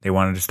and they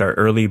wanted to start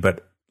early,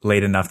 but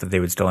late enough that they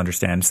would still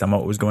understand somewhat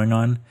what was going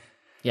on.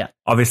 Yeah.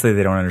 Obviously,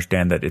 they don't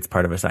understand that it's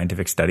part of a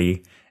scientific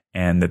study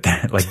and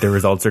that like the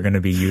results are going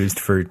to be used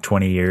for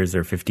 20 years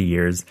or 50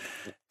 years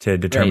to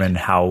determine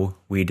how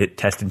we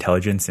test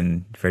intelligence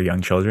in very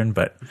young children.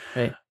 But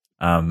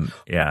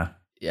yeah.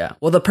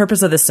 Well, the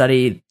purpose of the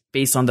study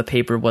based on the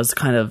paper was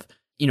kind of,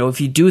 if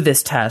you do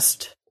this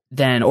test,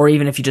 then, or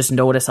even if you just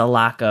notice a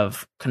lack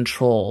of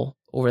control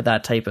over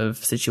that type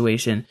of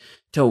situation,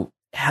 to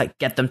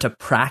get them to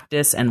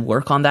practice and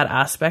work on that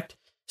aspect,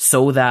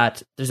 so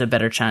that there's a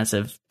better chance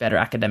of better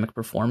academic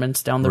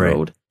performance down the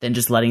road than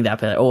just letting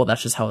that be like, oh,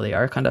 that's just how they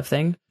are kind of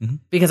thing. Mm-hmm.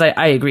 Because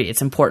I agree,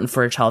 it's important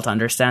for a child to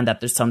understand that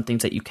there's some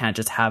things that you can't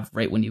just have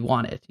right when you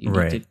want it. You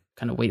need to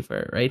kind of wait for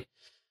it, right?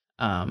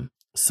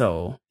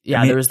 So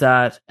yeah, there was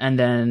that. And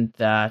then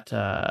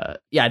that,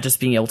 just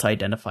being able to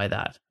identify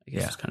that, I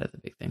guess is kind of the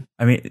big thing.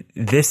 I mean,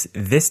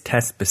 this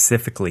test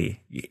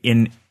specifically,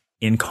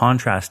 in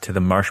contrast to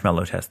the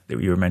marshmallow test that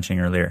you were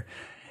mentioning earlier,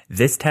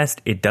 this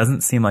test, it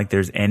doesn't seem like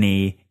there's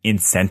any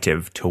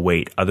incentive to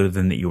wait other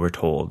than that you were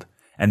told.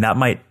 And that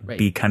might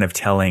be kind of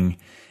telling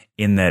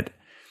in that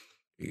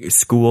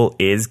school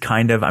is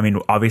kind of, I mean,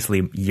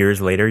 obviously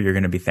years later, you're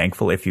going to be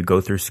thankful if you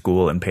go through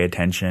school and pay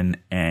attention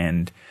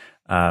and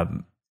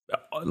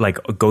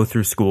go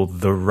through school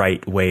the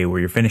right way,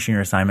 where you're finishing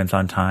your assignments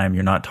on time,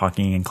 you're not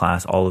talking in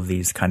class, all of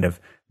these kind of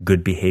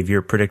good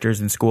behavior predictors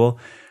in school.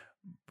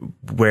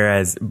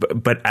 Whereas,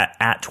 but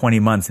at 20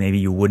 months, maybe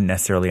you wouldn't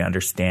necessarily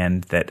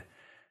understand that,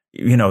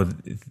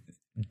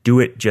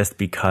 do it just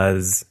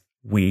because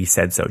we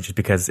said so, just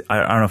because I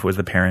don't know if it was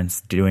the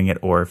parents doing it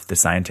or if the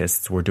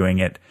scientists were doing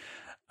it,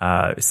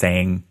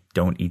 saying,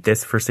 don't eat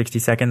this for 60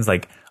 seconds.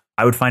 Like,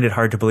 I would find it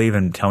hard to believe,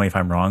 and tell me if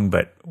I'm wrong,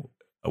 but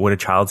would a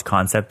child's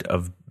concept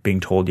of being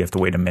told you have to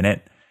wait a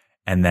minute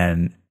and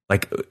then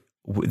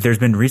there's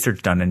been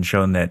research done and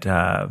shown that,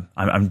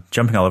 I'm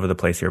jumping all over the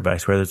place here, but I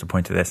swear there's a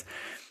point to this.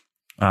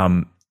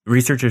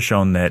 Research has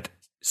shown that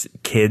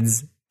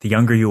kids, the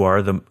younger you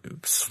are, the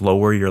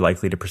slower you're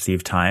likely to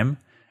perceive time.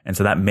 And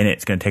so that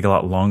minute's going to take a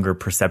lot longer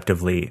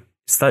perceptively,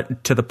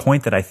 to the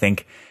point that I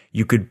think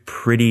you could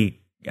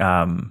pretty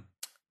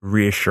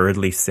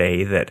reassuredly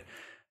say that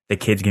the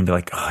kid's going to be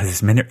like, oh, is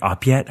this minute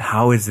up yet?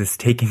 How is this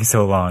taking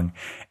so long?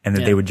 And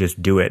that they would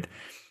just do it.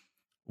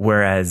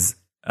 Whereas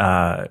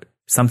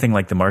something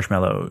like the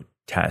marshmallow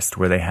test,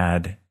 where they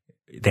had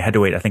to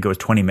wait, I think it was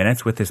 20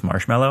 minutes with this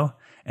marshmallow.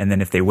 And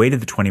then if they waited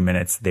the 20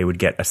 minutes, they would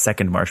get a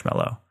second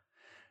marshmallow.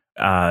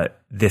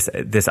 This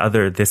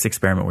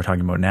experiment we're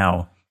talking about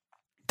now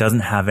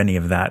doesn't have any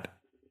of that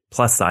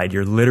plus side.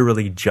 You're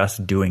literally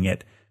just doing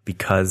it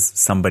because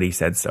somebody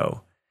said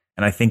so.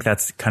 And I think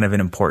that's kind of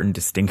an important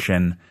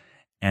distinction.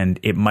 And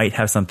it might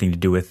have something to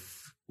do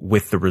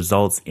with the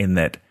results, in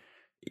that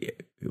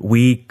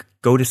we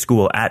go to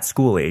school at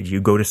school age. You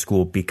go to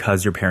school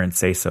because your parents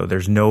say so.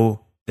 There's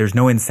no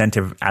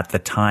incentive at the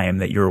time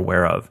that you're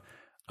aware of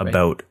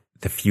about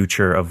the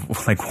future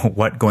of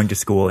what going to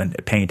school and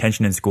paying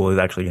attention in school is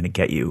actually going to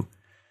get you.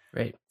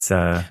 Right. It's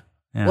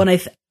Well,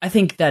 and I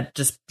think that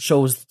just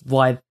shows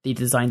why they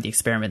designed the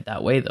experiment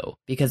that way, though,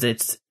 because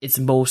it's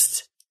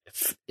most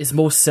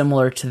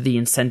similar to the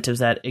incentives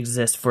that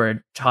exist for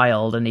a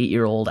child, an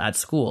 8-year-old at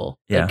school.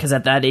 Yeah. Because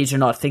at that age, you're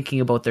not thinking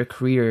about their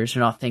careers.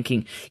 You're not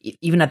thinking,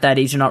 even at that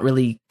age, you're not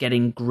really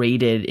getting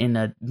graded in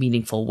a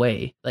meaningful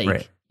way.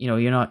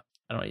 You're not,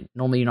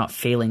 normally you're not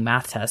failing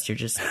math tests. You're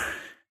just,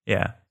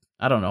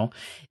 I don't know.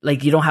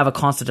 You don't have a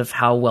concept of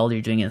how well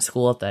you're doing in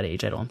school at that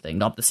age, I don't think.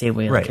 Not the same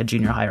way a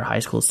junior high or high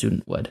school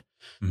student would.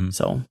 Mm-hmm.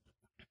 So,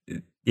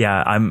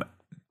 yeah,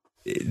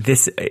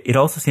 it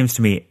also seems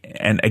to me,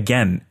 and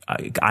again,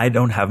 I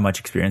don't have much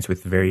experience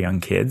with very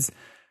young kids,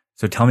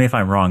 so tell me if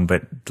I'm wrong,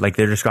 but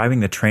they're describing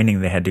the training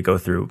they had to go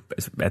through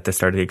at the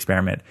start of the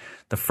experiment.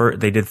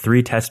 They did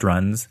 3 test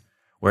runs,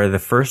 where the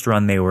first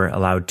run they were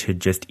allowed to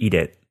just eat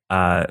it.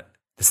 The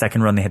the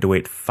second run they had to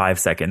wait 5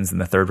 seconds, and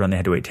the third run they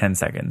had to wait 10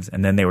 seconds.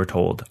 And then they were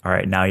told, all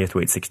right, now you have to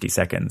wait 60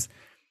 seconds.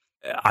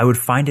 I would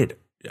find it,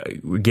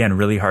 again,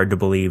 really hard to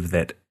believe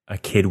that a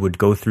kid would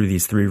go through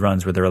these 3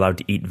 runs where they're allowed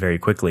to eat very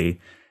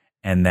quickly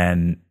and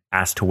then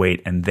asked to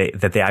wait, and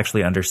that they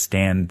actually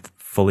understand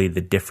fully the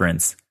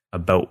difference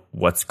about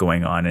what's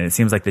going on. And it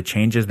seems like the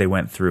changes they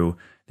went through,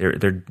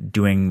 they're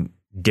doing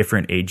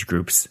different age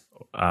groups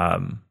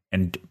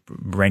and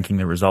ranking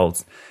the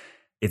results.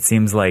 It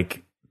seems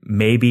like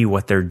maybe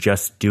what they're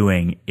just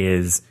doing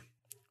is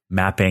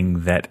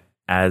mapping that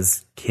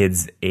as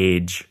kids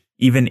age,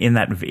 even in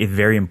that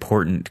very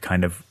important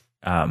kind of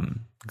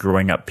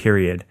growing up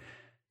period,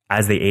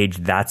 as they age,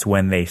 that's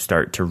when they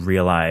start to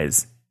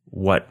realize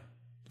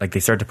they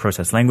start to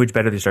process language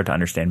better. They start to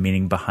understand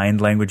meaning behind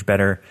language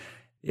better.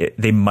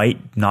 They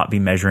might not be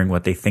measuring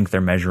what they think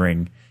they're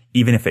measuring,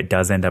 even if it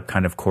does end up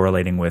kind of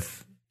correlating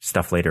with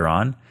stuff later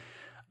on.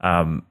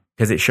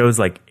 Because it shows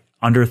like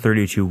under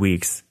 32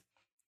 weeks,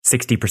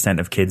 60%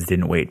 of kids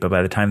didn't wait. But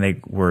by the time they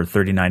were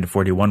 39 to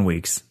 41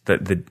 weeks,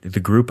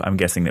 the group, I'm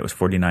guessing that was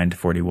 39 to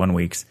 41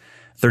 weeks,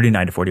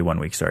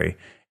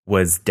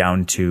 was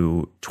down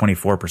to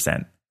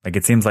 24%. Like,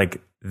 it seems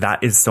like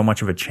that is so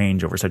much of a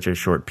change over such a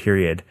short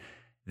period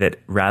that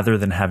rather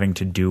than having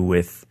to do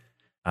with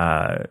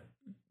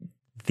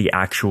the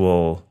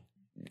actual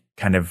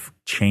kind of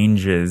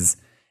changes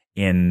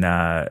in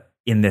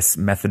this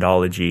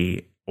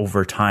methodology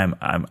over time,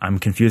 I'm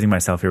confusing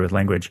myself here with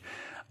language.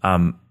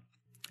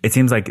 It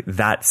seems like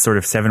that sort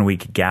of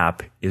 7-week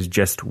gap is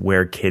just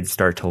where kids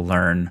start to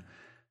learn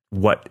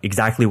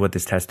exactly what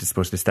this test is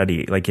supposed to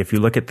study. Like, if you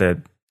look at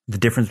the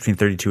difference between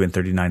 32 and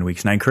 39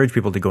 weeks, and I encourage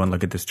people to go and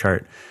look at this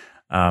chart,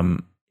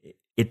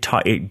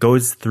 it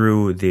goes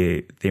through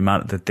the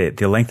amount that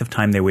the length of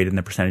time they waited and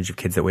the percentage of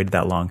kids that waited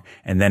that long,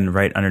 and then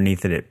right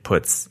underneath it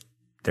puts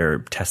their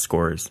test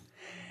scores.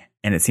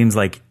 And it seems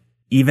like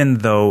even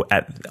though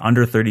at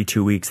under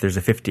 32 weeks there's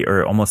a 50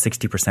 or almost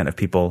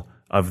 60%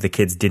 of the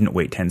kids didn't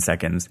wait 10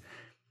 seconds,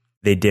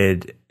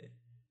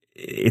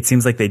 it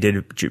seems like they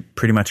did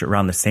pretty much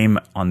around the same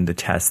on the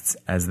tests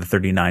as the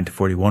 39 to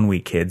 41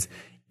 week kids,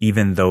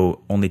 even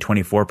though only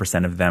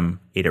 24% of them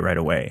ate it right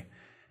away.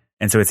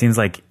 And so it seems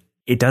like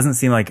it doesn't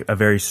seem like a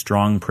very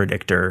strong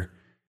predictor.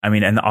 I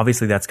mean, and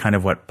obviously that's kind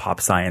of what pop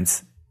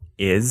science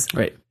is.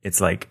 Right.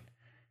 It's like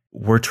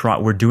we're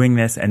doing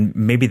this, and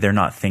maybe they're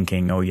not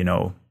thinking,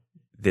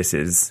 this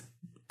is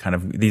kind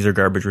of, these are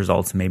garbage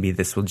results. Maybe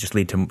this will just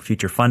lead to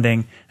future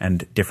funding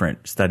and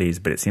different studies.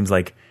 But it seems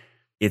like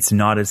it's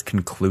not as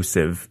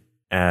conclusive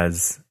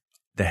as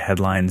the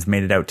headlines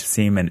made it out to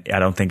seem. And I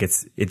don't think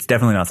it's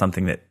definitely not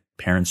something that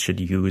parents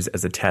should use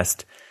as a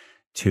test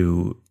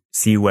to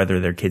see whether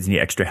their kids need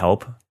extra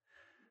help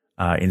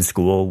in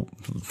school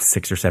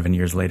 6 or 7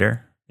 years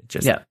later.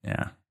 Yeah.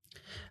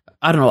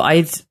 I don't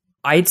know.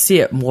 I'd see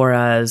it more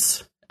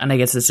as, and I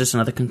guess it's just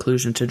another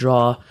conclusion to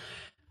draw,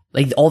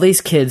 like all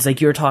these kids,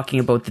 like you're talking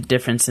about the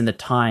difference in the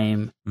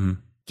time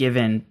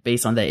given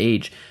based on the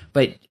age,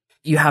 but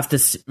you have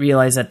to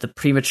realize that the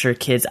premature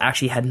kids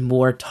actually had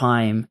more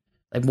time,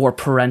 like more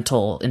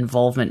parental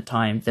involvement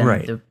time than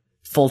the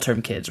full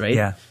term kids, right?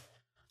 Yeah.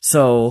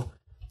 So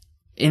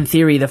in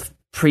theory, the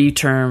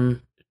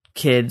preterm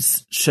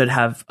kids should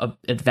have an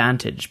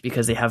advantage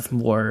because they have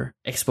more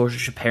exposure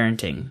to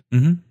parenting,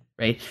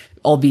 right?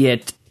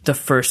 Albeit the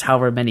first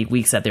however many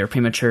weeks that they're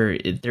premature,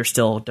 they're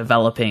still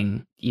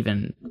developing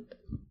even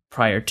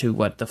prior to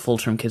what the full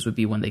term kids would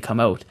be when they come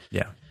out.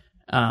 Yeah.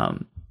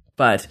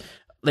 But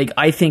like,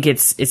 I think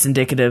it's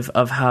indicative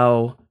of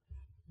how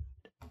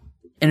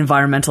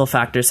environmental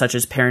factors such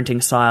as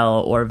parenting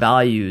style or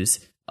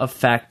values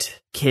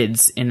affect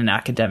kids in an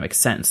academic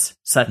sense,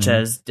 such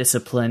as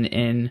discipline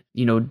in,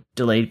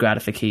 delayed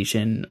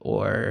gratification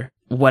or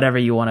whatever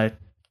you want to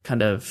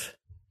kind of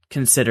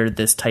consider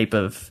this type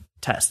of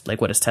test, like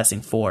what is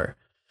testing for.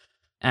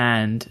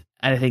 And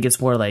I think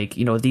it's more like,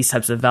 these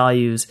types of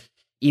values,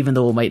 even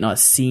though it might not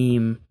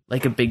seem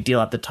like a big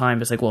deal at the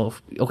time, it's like, well,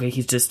 okay,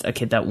 he's just a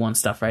kid that wants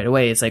stuff right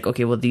away. It's like,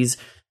 okay, well, these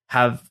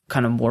have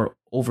kind of more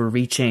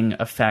overreaching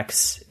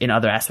effects in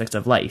other aspects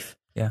of life.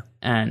 Yeah.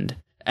 And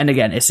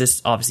again, it's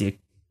just obviously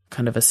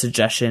kind of a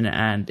suggestion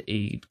and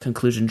a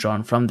conclusion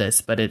drawn from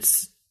this, but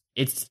it's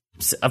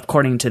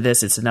according to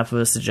this, it's enough of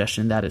a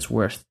suggestion that it's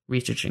worth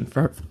researching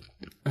further.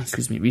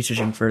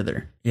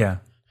 Yeah.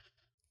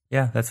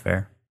 Yeah, that's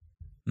fair.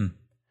 I'm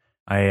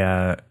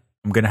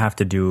going to have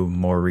to do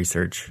more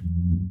research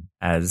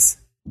as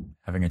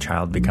having a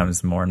child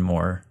becomes more and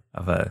more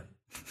of a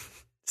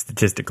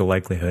statistical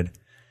likelihood.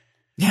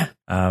 Yeah.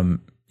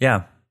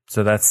 Yeah.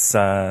 So that's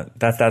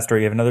that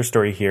story. You have another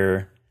story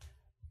here.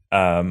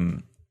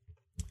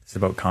 It's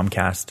about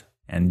Comcast,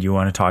 and you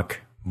want to talk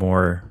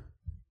more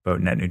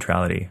about net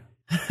neutrality.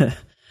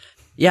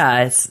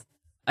 Yeah,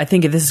 I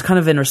think this is kind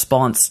of in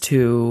response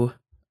to,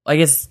 I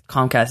guess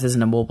Comcast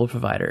isn't a mobile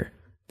provider,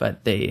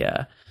 but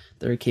they're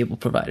a cable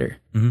provider.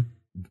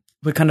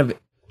 But kind of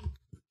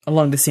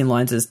along the same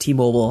lines as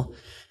T-Mobile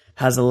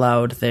has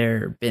allowed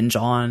their Binge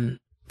On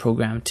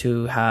program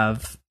to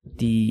have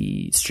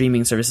the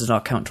streaming service does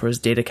not count towards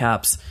data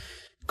caps.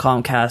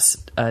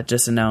 Comcast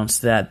just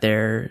announced that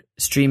their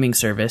streaming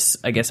service,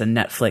 I guess a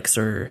Netflix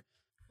or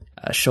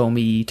a Show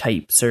Me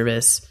type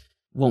service,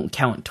 won't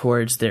count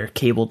towards their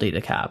cable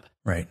data cap.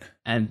 Right.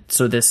 And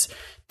so this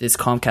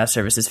Comcast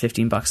service is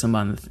 $15 a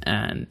month,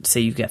 and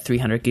say you get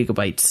 300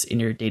 gigabytes in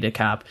your data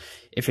cap.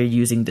 If you're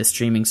using the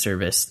streaming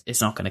service,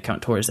 it's not going to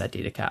count towards that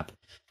data cap.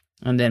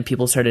 And then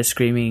people started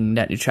screaming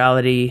net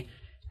neutrality,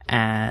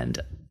 and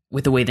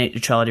with the way net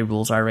neutrality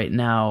rules are right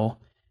now,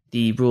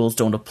 the rules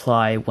don't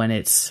apply when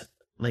it's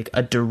like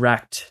a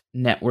direct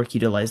network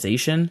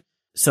utilization.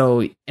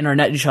 So in our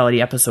net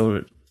neutrality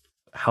episode,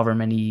 however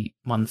many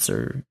months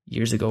or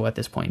years ago at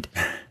this point,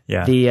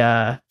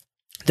 yeah,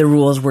 the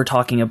rules were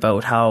talking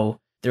about how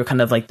they're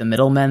kind of like the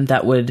middlemen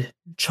that would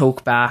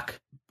choke back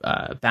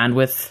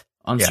bandwidth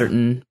on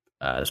certain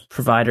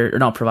provider, or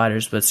not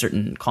providers, but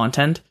certain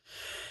content.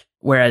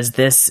 Whereas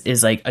this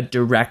is like a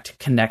direct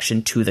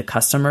connection to the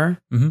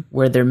customer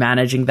where they're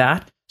managing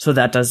that. So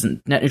that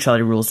net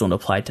neutrality rules don't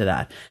apply to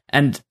that.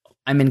 And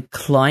I'm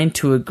inclined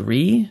to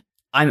agree.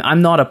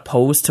 I'm not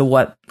opposed to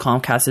what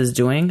Comcast is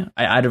doing.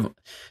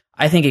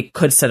 I think it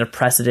could set a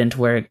precedent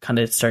where it kind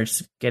of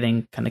starts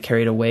getting kind of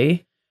carried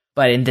away.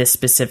 But in this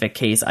specific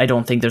case, I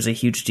don't think there's a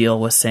huge deal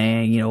with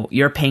saying,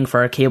 you're paying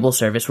for our cable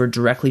service. We're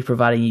directly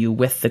providing you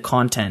with the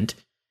content.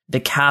 The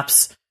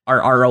caps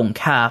are our own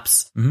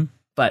caps.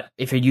 But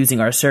if you're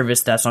using our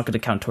service, that's not going to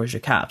count towards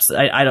your caps.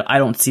 I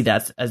don't see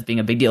that as being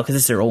a big deal because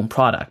it's their own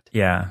product.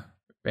 Yeah.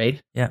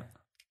 Right? Yeah.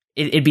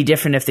 It'd be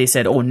different if they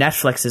said, oh,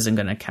 Netflix isn't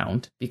going to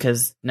count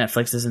because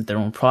Netflix isn't their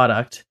own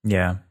product.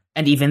 Yeah.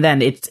 And even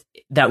then,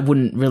 that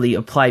wouldn't really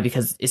apply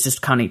because it's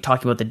just kind of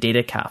talking about the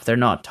data cap. They're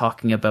not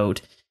talking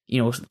about,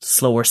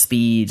 slower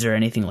speeds or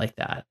anything like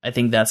that. I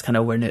think that's kind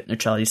of where net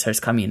neutrality starts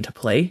coming into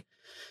play.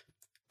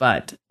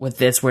 But with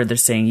this, where they're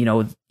saying,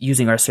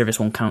 using our service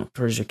won't count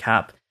towards your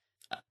cap,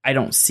 I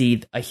don't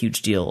see a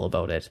huge deal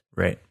about it.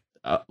 Right.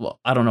 Well,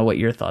 I don't know what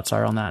your thoughts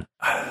are on that.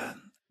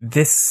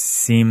 This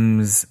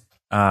seems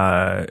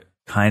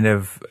kind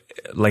of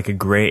like a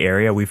gray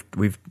area.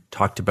 We've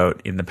talked about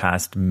in the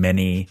past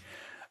many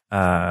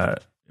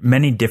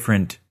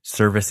different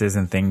services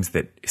and things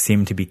that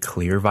seem to be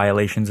clear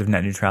violations of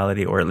net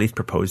neutrality, or at least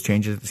proposed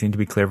changes that seem to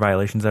be clear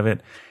violations of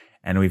it.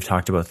 And we've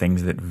talked about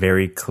things that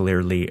very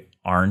clearly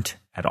aren't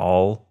at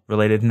all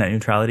related to net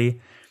neutrality.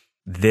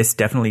 This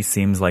definitely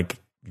seems like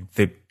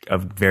a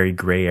very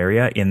gray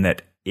area, in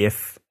that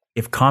if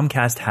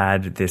Comcast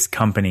had this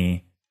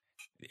company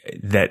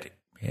that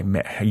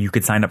you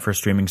could sign up for a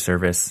streaming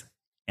service,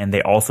 and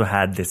they also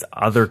had this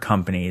other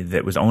company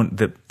that was owned,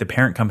 the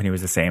parent company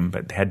was the same,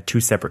 but they had two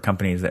separate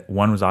companies, that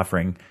one was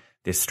offering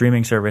this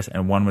streaming service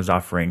and one was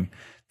offering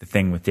the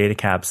thing with data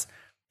caps,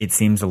 it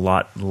seems a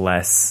lot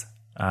less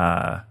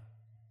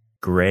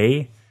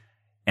gray.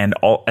 And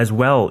as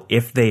well,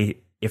 if they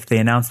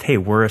announced, hey,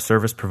 we're a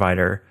service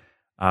provider,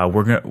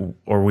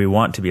 we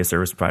want to be a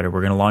service provider,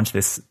 we're going to launch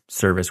this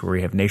service where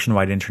we have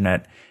nationwide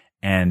internet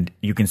and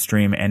you can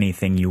stream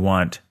anything you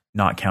want,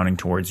 not counting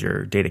towards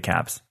your data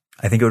caps.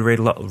 I think it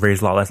would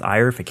raise a lot less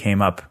ire if it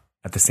came up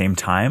at the same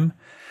time.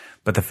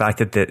 But the fact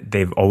that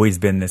they've always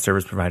been the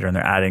service provider and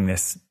they're adding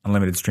this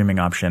unlimited streaming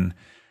option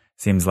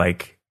seems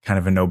like kind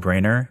of a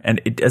no-brainer.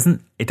 And it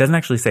doesn't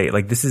actually say,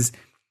 like,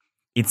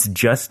 it's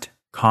just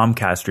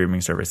Comcast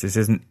streaming service. This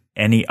isn't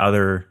any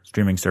other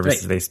streaming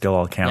services. Right. They still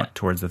all count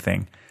towards the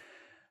thing.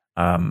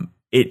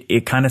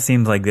 It kind of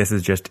seems like this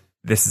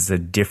is a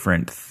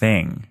different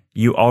thing.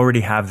 You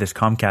already have this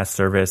Comcast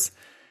service.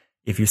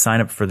 If you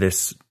sign up for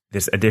this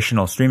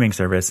additional streaming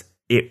service,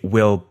 it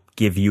will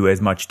give you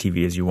as much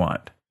TV as you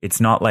want. It's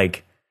not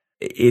like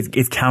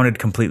it's counted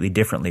completely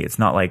differently. It's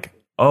not like,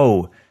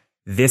 oh,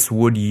 this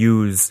would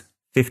use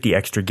 50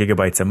 extra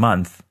gigabytes a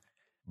month,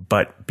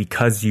 but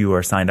because you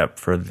are signed up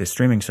for the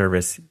streaming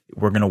service,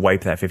 we're going to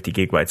wipe that 50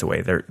 gigabytes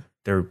away.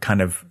 They're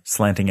kind of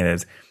slanting it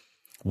as,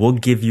 we'll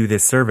give you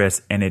this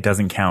service and it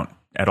doesn't count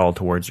at all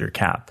towards your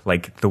cap.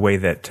 Like the way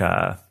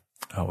that,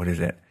 what is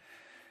it?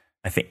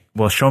 I think,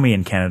 Show Me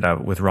in Canada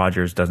with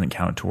Rogers doesn't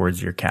count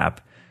towards your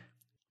cap.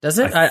 Does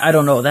it? I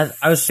don't know.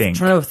 I was trying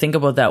to think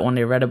about that when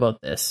I read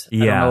about this.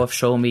 Yeah. I don't know if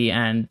Show Me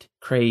and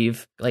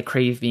Crave, like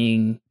Crave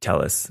being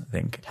TELUS, I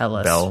think.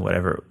 TELUS. Bell,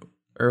 whatever.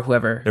 Or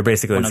whoever. They're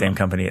basically the same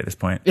company at this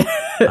point.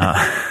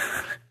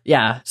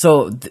 Yeah.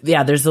 So,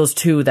 there's those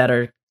two that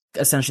are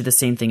essentially the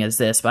same thing as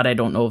this, but I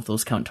don't know if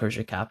those count towards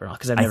your cap or not,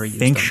 because I've never used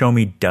them. I think Show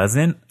Me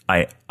doesn't.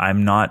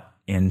 I'm not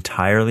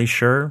entirely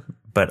sure,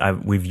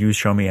 but we've used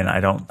Show Me and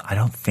I don't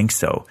think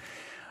so.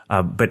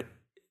 But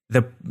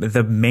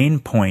the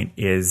main point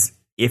is,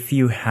 if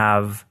you've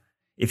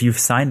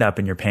signed up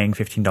and you're paying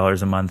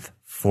 $15 a month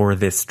for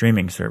this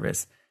streaming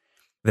service,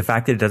 the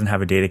fact that it doesn't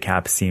have a data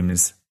cap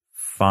seems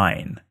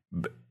fine.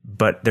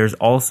 But there's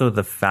also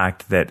the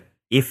fact that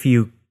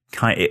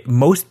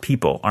most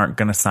people aren't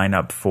going to sign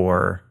up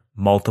for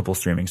multiple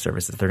streaming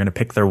services. They're going to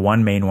pick their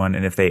one main one.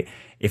 And if they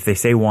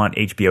say want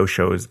HBO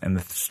shows and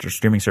the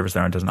streaming service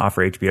they're on doesn't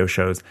offer HBO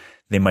shows,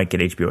 they might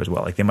get HBO as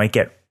well. Like they might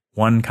get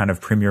one kind of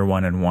premier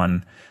one and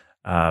one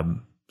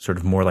sort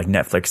of more like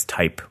Netflix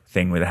type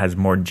thing where it has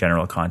more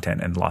general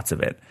content and lots of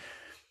it.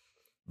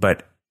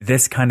 But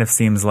this kind of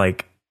seems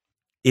like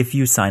if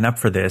you sign up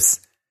for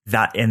this,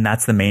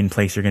 that's the main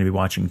place you're going to be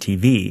watching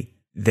TV,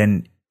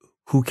 then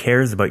who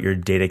cares about your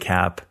data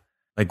cap?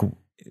 Like,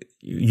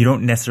 you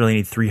don't necessarily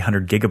need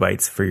 300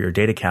 gigabytes for your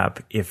data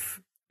cap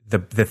if the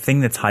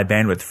thing that's high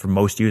bandwidth for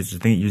most users, the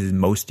thing that uses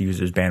most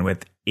users'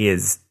 bandwidth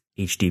is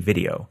HD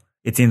video.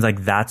 It seems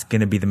like that's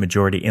going to be the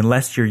majority,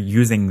 unless you're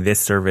using this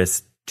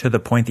service to the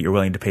point that you're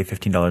willing to pay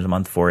 $15 a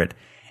month for it,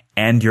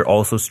 and you're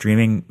also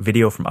streaming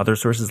video from other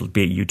sources,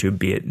 be it YouTube,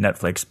 be it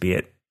Netflix, be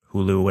it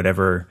Hulu,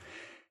 whatever.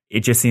 It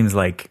just seems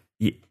like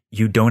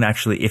you don't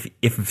actually,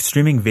 if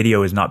streaming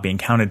video is not being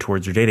counted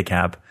towards your data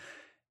cap,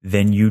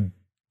 then you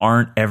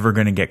aren't ever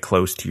going to get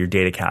close to your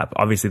data cap.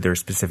 Obviously, there are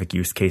specific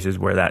use cases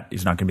where that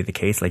is not going to be the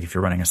case, like if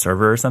you're running a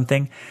server or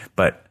something.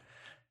 But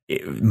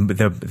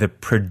the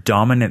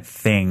predominant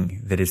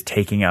thing that is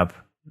taking up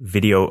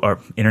video or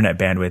internet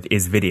bandwidth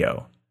is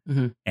video.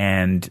 Mm-hmm.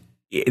 And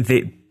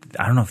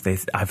I don't know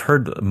if I've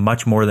heard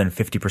much more than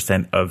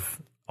 50%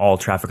 of all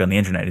traffic on the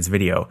internet is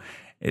video.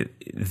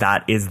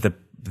 That is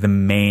the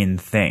main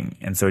thing.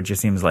 And so it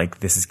just seems like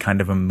this is kind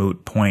of a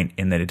moot point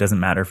in that it doesn't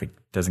matter if it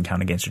doesn't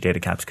count against your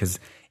data caps, because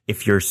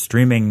if you're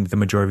streaming the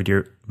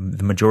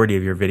majority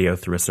of your video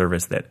through a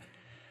service that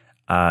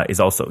is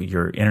also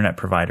your internet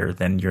provider,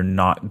 then you're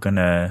not going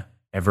to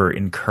ever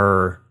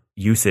incur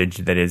usage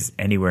that is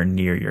anywhere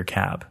near your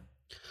cap.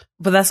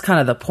 But that's kind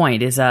of the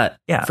point, is that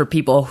for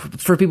people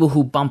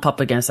who bump up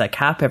against that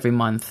cap every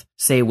month,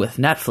 say with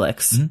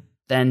Netflix, mm-hmm.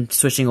 then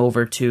switching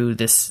over to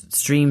this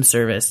stream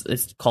service,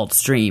 it's called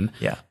Stream.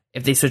 Yeah.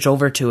 If they switch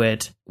over to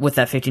it with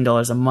that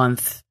 $15 a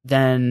month,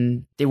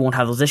 then they won't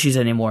have those issues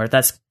anymore.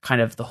 That's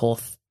kind of the whole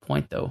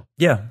point, though.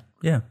 Yeah.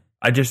 Yeah.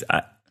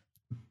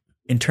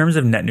 In terms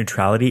of net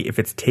neutrality, if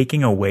it's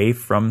taking away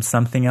from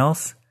something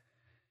else,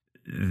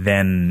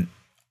 then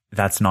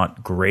that's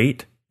not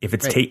great. If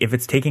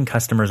it's taking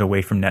customers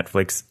away from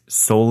Netflix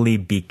solely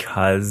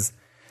because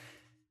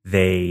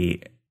they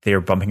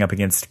are bumping up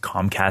against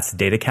Comcast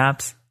data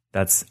caps,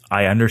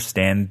 I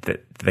understand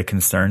the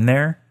concern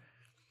there,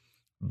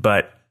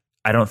 but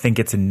I don't think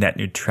it's a net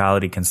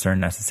neutrality concern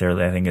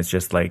necessarily. I think it's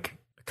just like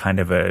kind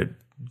of a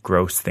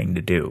gross thing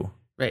to do.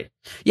 Right.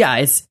 Yeah,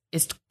 it's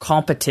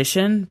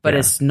competition, but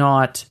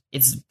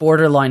it's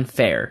borderline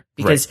fair,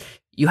 because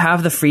you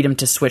have the freedom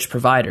to switch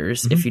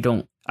providers mm-hmm. if you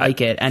don't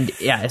like it. And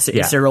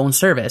it's their own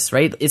service,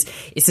 right?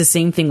 It's the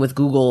same thing with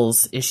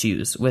Google's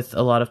issues with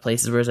a lot of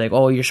places where it's like,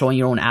 oh, you're showing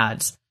your own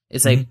ads.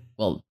 It's like,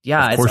 well,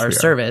 yeah, it's our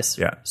service.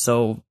 Yeah.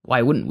 So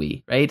why wouldn't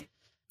we, right?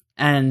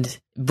 And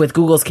with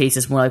Google's case,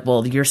 it's more like,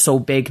 well, you're so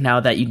big now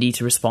that you need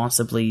to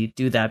responsibly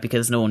do that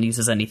because no one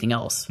uses anything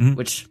else, mm-hmm.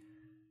 which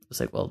is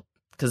like, well,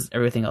 because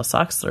everything else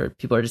sucks or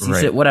people are just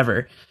used to it,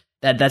 whatever.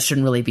 That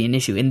shouldn't really be an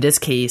issue. In this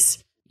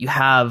case, you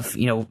have,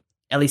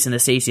 at least in the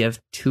States, you have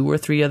 2 or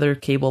 3 other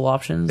cable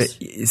options.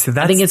 So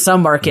I think in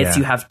some markets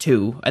you have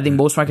 2. I think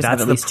most markets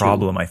have at least 2. That's the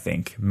problem, I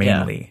think,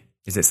 mainly.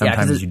 Is that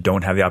sometimes you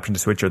don't have the option to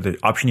switch, or the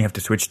option you have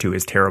to switch to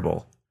is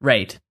terrible.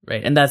 Right.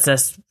 And that's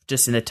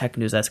just in the tech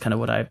news. That's kind of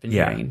what I've been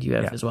hearing you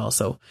have as well.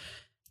 So,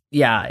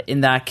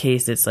 in that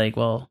case, it's like,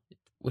 well,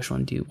 which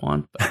one do you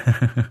want?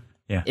 But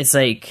it's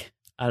like,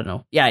 I don't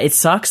know. Yeah, it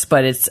sucks,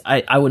 but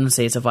I wouldn't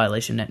say it's a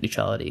violation of net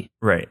neutrality.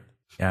 Right.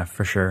 Yeah,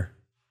 for sure.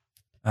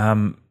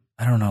 I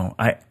don't know.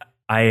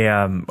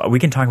 We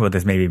can talk about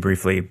this maybe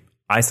briefly.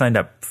 I signed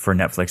up for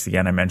Netflix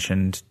again. I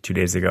mentioned 2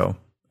 days ago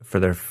for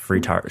their free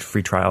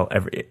trial.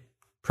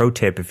 Pro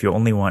tip: if you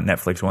only want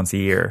Netflix once a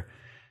year,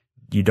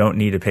 you don't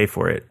need to pay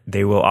for it.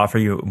 They will offer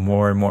you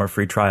more and more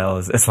free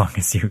trials as long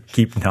as you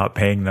keep not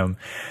paying them.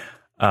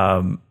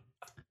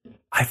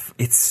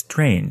 It's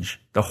strange.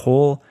 The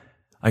whole,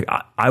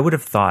 I would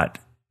have thought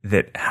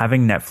that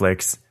having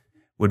Netflix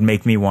would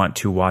make me want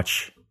to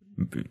watch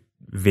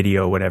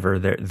video, whatever,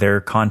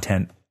 their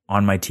content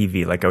on my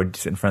TV. Like I would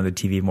sit in front of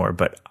the TV more.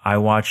 But I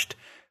watched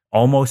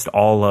almost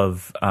all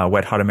of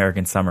Wet Hot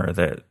American Summer,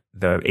 the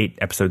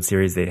 8-episode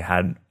series they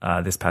had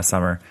this past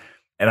summer,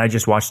 and I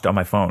just watched it on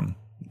my phone,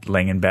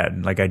 laying in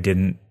bed. Like I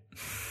didn't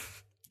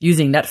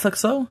using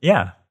Netflix though.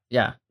 Yeah.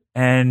 Yeah.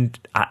 And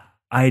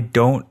I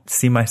don't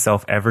see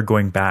myself ever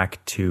going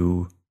back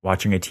to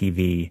watching a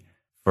TV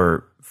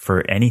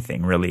for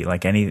anything really,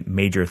 like any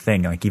major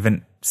thing. Like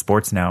even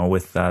sports now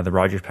with the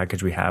Rogers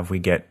package we have, we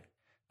get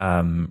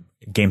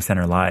Game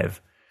Center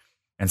Live,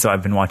 and so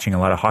I've been watching a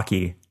lot of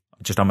hockey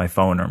just on my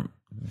phone or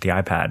the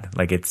iPad.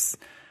 Like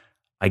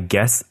I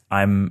guess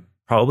I'm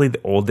probably the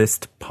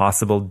oldest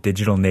possible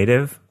digital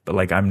native, but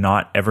like I'm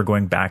not ever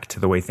going back to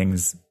the way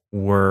things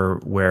were,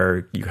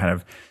 where you kind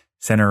of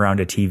center around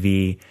a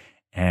TV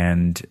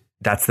and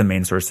that's the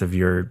main source of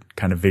your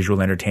kind of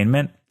visual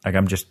entertainment. Like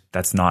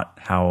that's not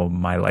how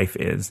my life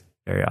is.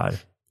 Very odd.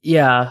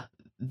 Yeah.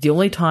 The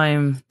only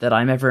time that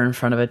I'm ever in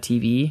front of a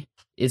TV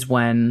is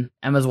when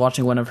Emma's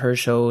watching one of her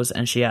shows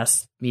and she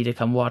asks me to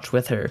come watch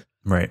with her.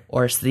 Right.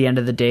 Or it's the end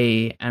of the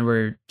day and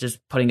we're just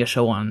putting a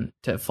show on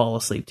to fall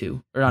asleep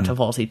to. Or not to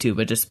fall asleep to,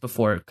 but just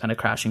before kind of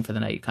crashing for the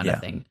night kind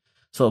of thing.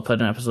 So I'll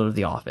put an episode of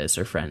The Office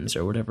or Friends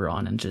or whatever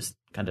on and just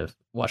kind of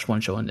watch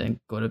one show and then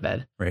go to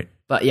bed. Right.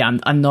 But yeah,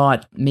 I'm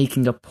not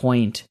making a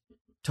point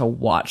to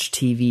watch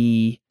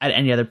TV at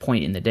any other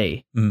point in the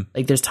day.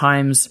 Like there's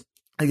times,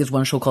 I think there's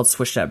one show called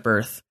Switched at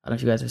Birth. I don't know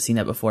if you guys have seen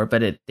that before,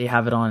 but they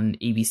have it on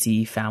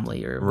ABC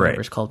Family or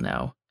whatever it's called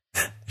now.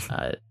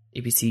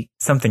 ABC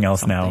something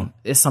else now.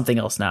 It's something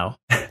else now.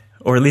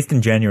 Or at least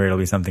in January it'll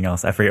be something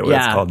else. I forget what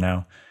it's called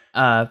now.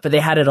 But they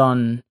had it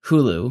on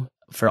Hulu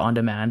for on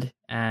demand,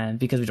 and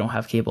because we don't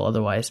have cable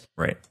otherwise.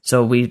 Right.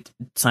 So we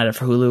signed up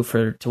for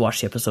Hulu to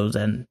watch the episodes,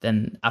 and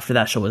then after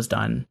that show was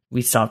done,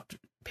 we stopped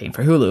paying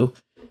for Hulu.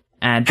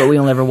 But we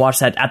only ever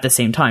watched that at the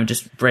same time,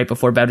 just right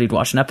before bed we'd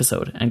watch an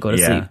episode and go to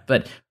sleep.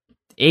 But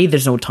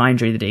there's no time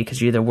during the day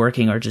because you're either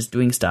working or just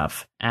doing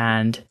stuff,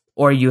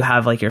 or you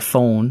have like your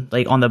phone,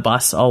 like on the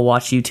bus. I'll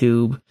watch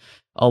YouTube.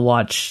 I'll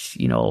watch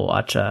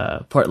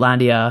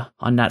Portlandia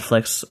on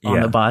Netflix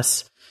on the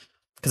bus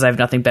because I have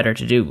nothing better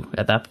to do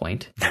at that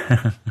point.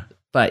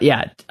 But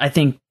yeah, I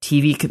think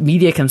TV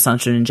media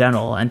consumption in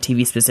general and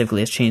TV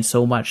specifically has changed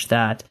so much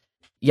that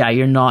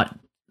you're not.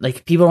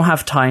 Like, people don't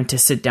have time to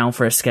sit down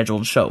for a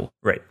scheduled show.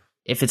 Right.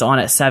 If it's on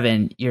at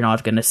 7, you're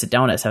not going to sit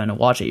down at 7 and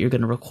watch it. You're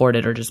going to record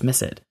it or just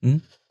miss it.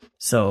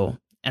 So,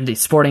 and the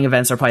sporting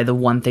events are probably the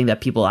one thing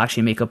that people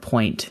actually make a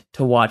point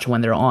to watch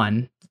when they're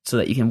on so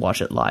that you can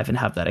watch it live and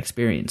have that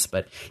experience.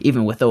 But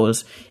even with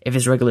those, if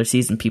it's regular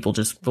season, people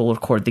just will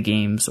record the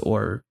games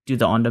or do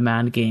the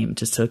on-demand game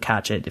just to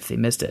catch it if they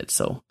missed it.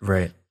 So,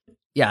 right.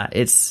 Yeah,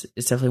 it's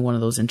definitely one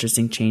of those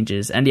interesting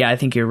changes. And yeah, I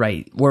think you're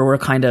right. Where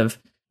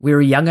we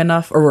were young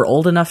enough or we're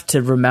old enough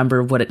to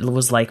remember what it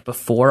was like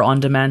before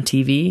on-demand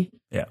TV.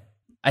 Yeah.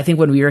 I think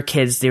when we were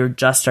kids, they were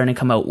just starting to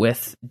come out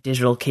with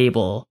digital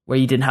cable where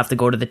you didn't have to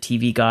go to the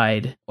TV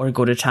guide or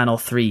go to channel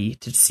 3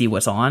 to see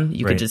what's on.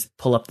 You could just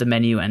pull up the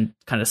menu and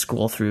kind of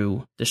scroll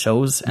through the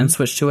shows and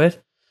switch to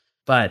it.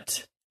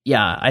 But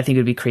yeah, I think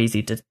it'd be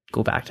crazy to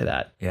go back to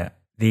that. Yeah.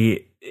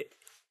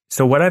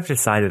 So what I've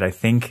decided, I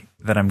think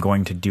that I'm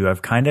going to do,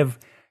 I've kind of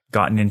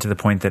gotten into the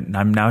point that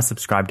I'm now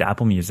subscribed to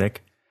Apple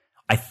Music.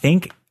 I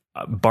think,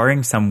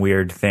 barring some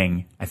weird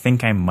thing, I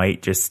think I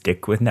might just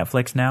stick with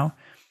Netflix now.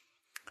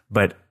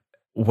 But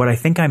what I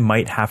think I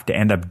might have to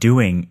end up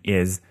doing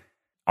is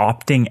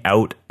opting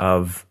out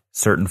of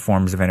certain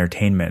forms of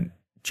entertainment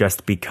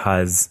just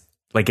because,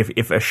 like,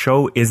 if a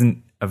show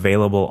isn't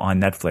available on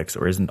Netflix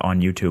or isn't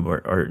on YouTube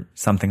or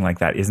something like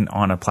that, isn't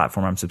on a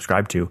platform I'm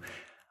subscribed to,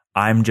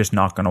 I'm just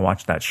not going to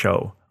watch that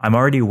show. I'm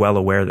already well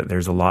aware that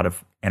there's a lot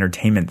of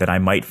entertainment that I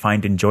might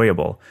find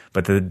enjoyable,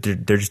 but there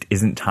just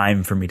isn't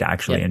time for me to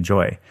actually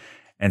enjoy.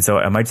 And so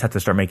I might just have to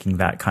start making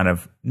that kind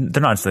of,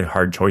 they're not necessarily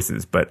hard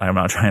choices, but I'm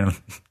not trying to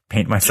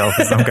paint myself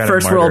as some kind of martyr.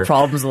 First world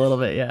problems a little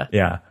bit, yeah.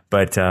 Yeah,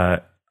 but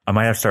I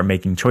might have to start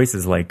making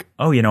choices like,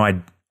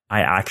 I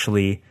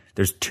actually,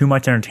 there's too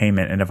much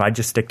entertainment, and if I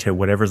just stick to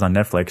whatever's on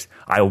Netflix,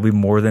 I will be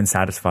more than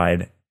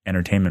satisfied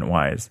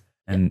entertainment-wise,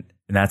 and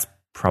that's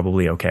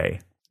probably okay.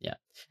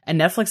 And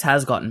Netflix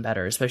has gotten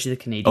better, especially the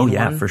Canadian one. Oh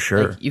yeah, for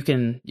sure. Like, you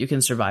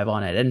can survive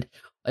on it. And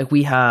like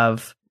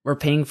we're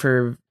paying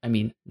for,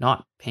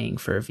 not paying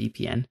for a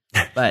VPN,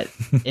 but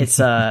it's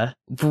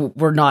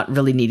we're not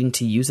really needing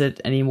to use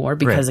it anymore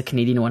because the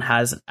Canadian one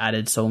has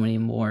added so many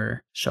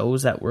more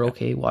shows that we're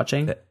okay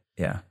watching.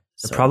 Yeah.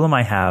 The problem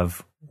I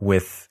have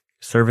with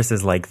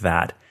services like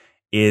that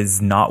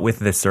is not with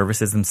the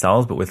services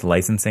themselves, but with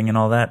licensing and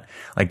all that.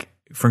 Like,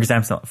 for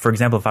example,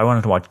 if I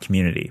wanted to watch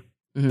Community,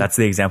 that's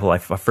the example. I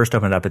first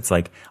opened it up. It's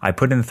like I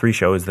put in 3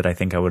 shows that I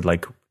think I would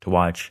like to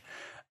watch,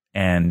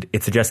 and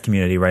it suggests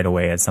Community right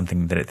away as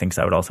something that it thinks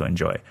I would also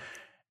enjoy.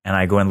 And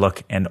I go and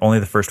look, and only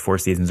the first 4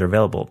 seasons are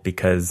available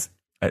because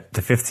the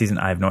 5th season,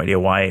 I have no idea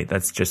why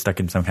that's just stuck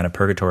in some kind of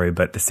purgatory,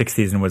 but the 6th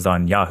season was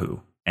on Yahoo.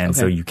 And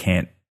so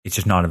it's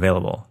just not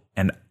available.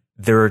 And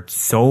there are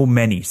so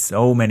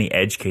many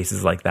edge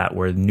cases like that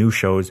where new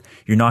shows,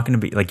 you're not going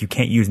to be like, you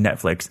can't use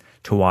Netflix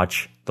to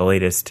watch the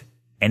latest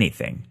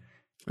anything.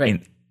 Right.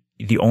 And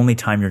the only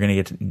time you're going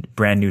to get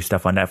brand new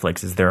stuff on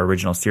Netflix is their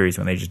original series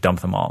when they just dump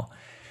them all.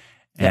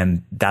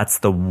 And that's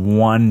the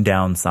one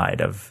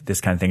downside of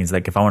this kind of thing is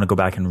like, if I want to go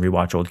back and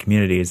rewatch old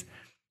Communities,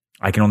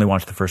 I can only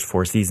watch the first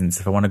 4 seasons.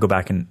 If I want to go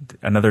back, and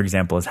another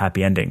example is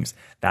Happy Endings.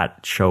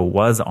 That show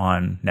was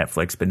on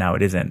Netflix, but now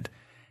it isn't.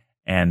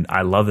 And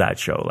I love that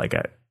show. Like,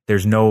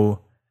 there's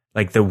no,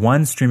 like, the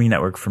one streaming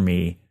network for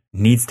me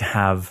needs to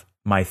have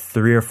my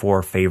 3 or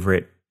 4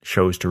 favorite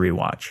shows to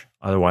rewatch.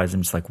 Otherwise,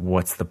 I'm just like,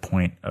 what's the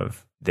point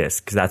of this?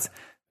 Because that's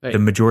the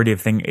majority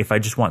of thing. If I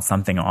just want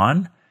something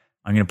on,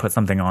 I'm going to put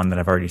something on that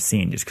I've already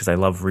seen just because I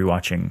love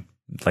rewatching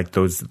like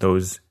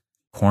those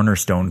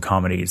cornerstone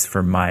comedies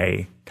for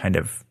my kind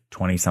of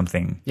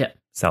 20-something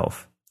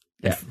self.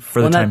 Yeah.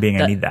 For the time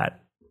being, I need that.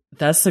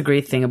 That's the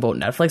great thing about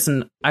Netflix.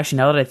 And actually,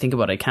 now that I think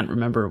about it, I can't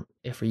remember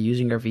if we're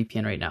using our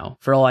VPN right now.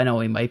 For all I know,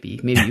 we might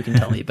be. Maybe you can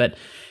tell me. But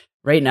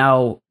right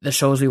now, the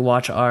shows we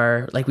watch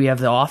are, like, we have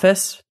The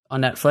Office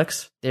on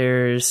Netflix.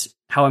 There's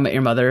How I Met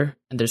Your Mother,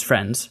 and there's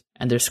Friends.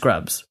 and there's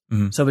Scrubs.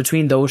 Mhm. So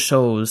between those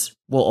shows,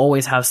 we'll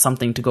always have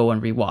something to go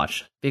and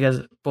rewatch because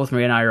both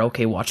Maria and I are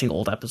okay watching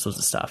old episodes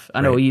of stuff.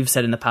 I know Right. you've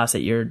said in the past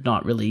that you're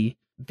not really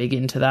big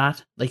into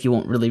that. Like you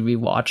won't really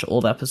rewatch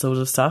old episodes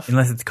of stuff.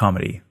 Unless it's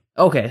comedy.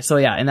 Okay, so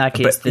yeah, in that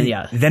case, But then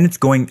yeah. then it's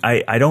going.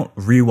 I don't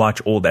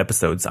rewatch old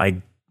episodes.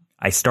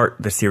 I start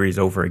the series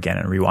over again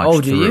and rewatch. Oh,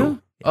 do through.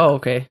 you? Oh,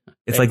 okay.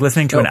 It's like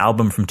listening to No. an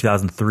album from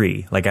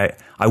 2003. Like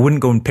I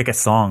wouldn't go and pick a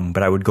song,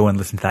 but I would go and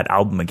listen to that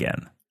album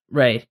again.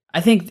 Right.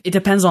 I think it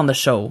depends on the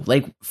show.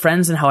 Like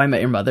Friends and How I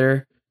Met Your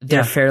Mother, they're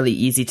Yeah. fairly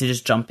easy to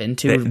just jump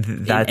into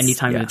That's- any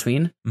time in yeah.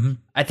 between. Mhm.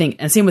 I think,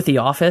 and same with The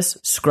Office.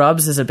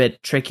 Scrubs is a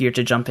bit trickier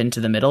to jump into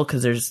the middle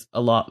because there's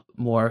a lot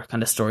more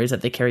kind of stories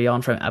that they carry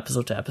on from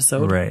episode to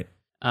episode. Right.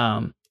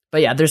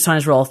 But yeah, there's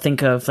times where I'll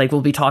think of like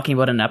we'll be talking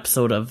about an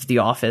episode of The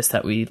Office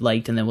that we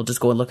liked, and then we'll just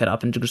go and look it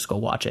up and just go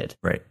watch it.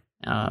 Right.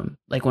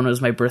 Like when it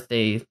was my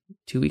birthday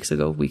 2 weeks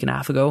ago, week and a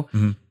half ago,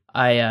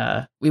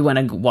 Mhm. we went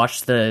and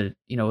watched the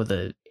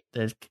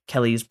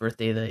Kelly's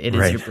birthday, It Is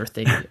Right. Your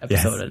Birthday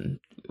episode, and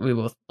we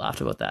both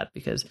laughed about that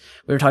because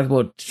we were talking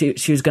about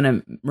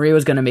Maria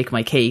was gonna make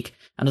my cake,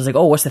 and I was like,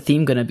 oh, what's the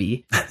theme gonna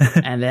be?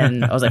 And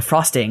then I was like,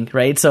 frosting,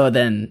 right? So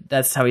then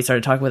that's how we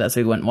started talking about that.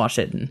 So we went and watched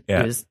it, and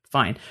Yeah. it was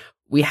fine.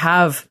 We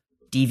have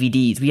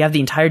DVDs. We have the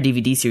entire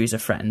DVD series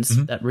of Friends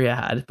Mm-hmm. that Maria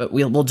had, but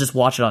we'll just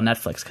watch it on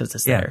Netflix because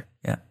it's Yeah. there.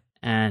 Yeah.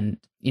 And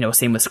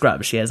same with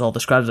Scrubs. She has all the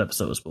Scrubs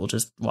episodes, but we'll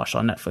just watch it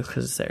on Netflix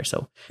because it's there.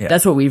 So Yeah.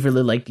 that's what we've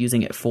really liked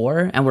using it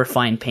for, and we're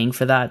fine paying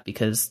for that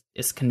because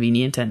it's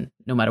convenient, and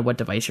no matter what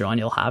device you're on,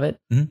 you'll have it.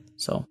 Mhm.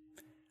 So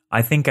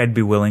I think I'd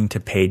be willing to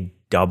pay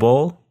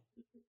double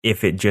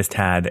if it just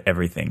had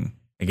everything.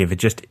 Like if it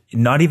just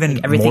not even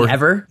Like everything more,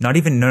 ever? not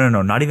even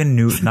not even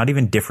new, not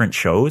even different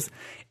shows.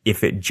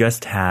 If it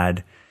just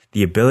had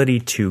the ability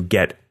to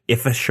get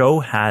if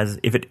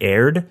it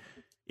aired,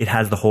 it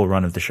has the whole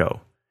run of the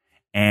show,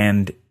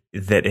 and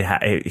that it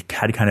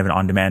had kind of an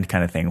on-demand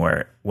kind of thing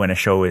where when a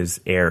show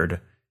is aired,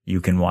 you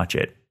can watch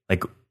it.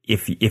 Like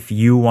if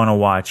you want to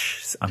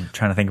watch, I'm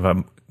trying to think of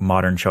a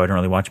modern show. I don't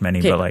really watch many,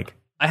 Okay. but like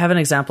I have an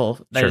example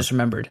that Sure. I just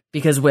remembered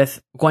because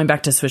with going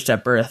back to Switched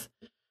at Birth,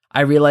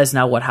 I realized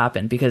now what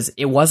happened because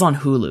it was on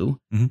Hulu.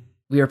 Mhm.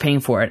 We were paying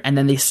for it, and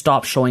then they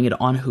stopped showing it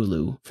on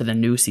Hulu for the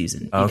new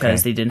season because Okay.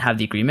 they didn't have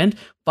the agreement.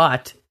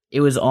 But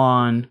it was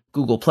on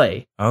Google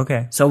Play,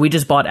 okay, so we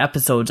just bought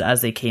episodes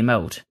as they came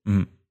out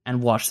Mhm.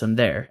 and watched them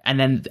there. And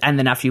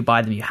then after you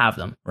buy them, you have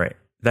them. right.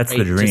 That's the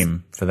Right,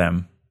 dream for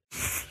them.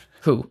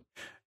 Who?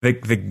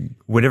 The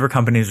whatever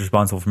company is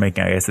responsible for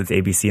making, I guess it's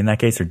ABC in that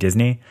case or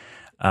Disney.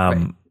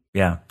 Right.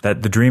 Yeah,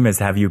 that the dream is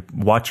to have you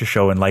watch a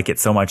show and like it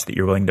so much that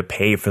you're willing to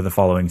pay for the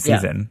following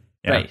season.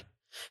 Yeah. Right.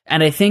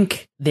 And I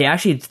think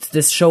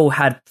this show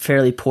had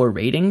fairly poor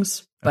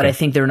ratings, but Okay. I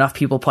think there were enough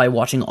people probably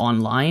watching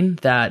online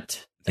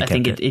that They I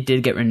think kept it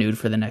did get renewed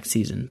for the next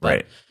season. But,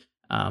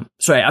 Right.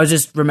 Sorry, I was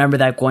just remember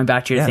that going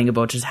back to your Yeah. thing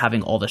about just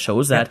having all the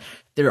shows that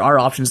there are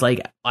options like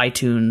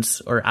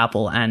iTunes or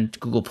Apple and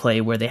Google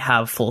Play where they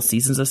have full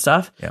seasons of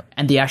stuff, Yeah.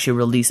 and they actually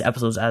release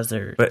episodes as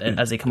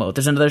they come out.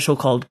 There's another show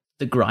called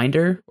The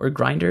Grinder or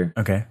Grinder,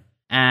 Okay.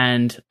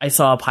 and I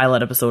saw a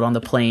pilot episode on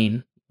the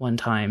plane one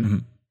time, Mm-hmm.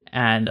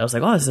 and I was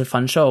like, "Oh, this is a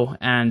fun show."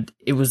 And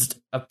it was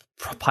a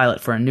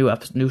pilot for a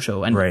new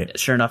show, and Right.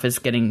 sure enough, it's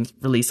getting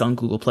released on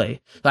Google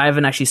Play. So I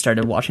haven't actually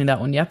started watching that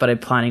one yet, but I'm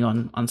planning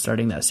on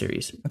starting that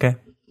series. Okay.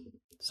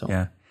 So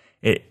Yeah.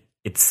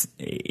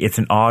 It's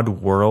an odd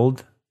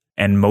world,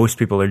 and most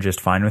people are just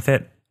fine with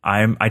it.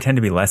 I tend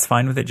to be less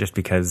fine with it just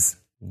because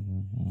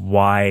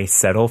why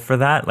settle for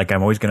that? Like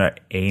I'm always going to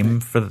aim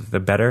for the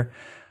better.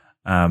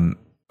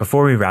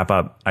 Before we wrap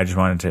up, I just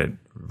wanted to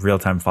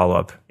real-time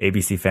follow-up.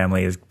 ABC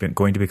Family is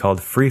going to be called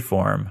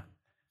Freeform,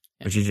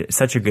 which is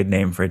such a good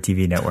name for a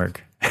TV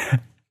network.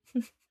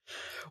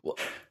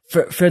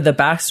 for the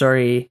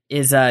backstory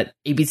is that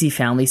ABC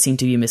Family seemed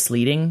to be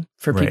misleading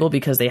for Right. people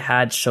because they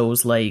had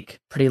shows like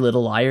Pretty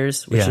Little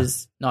Liars, which Yeah.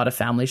 is not a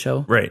family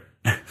show. Right.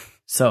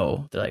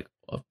 So they're like,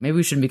 well, maybe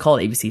we shouldn't be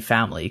called ABC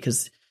Family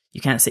because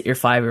you can't sit your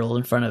 5-year-old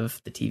in front of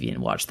the TV and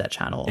watch that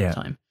channel all Yeah. the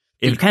time.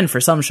 If- You can for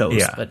some shows,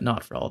 Yeah. but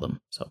not for all of them.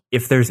 So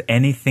If there's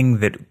anything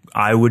that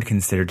I would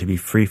consider to be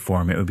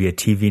freeform, it would be a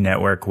TV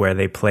network where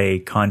they play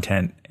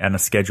content on a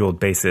scheduled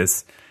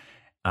basis.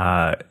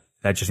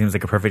 That just seems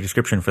like a perfect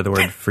description for the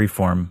word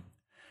freeform.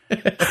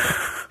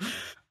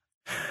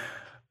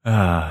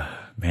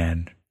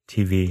 Man,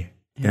 TV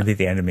gonna be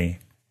the enemy.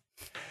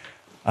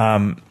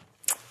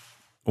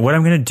 What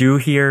I'm gonna do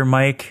here,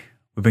 Mike,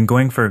 we've been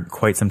going for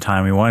quite some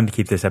time. We wanted to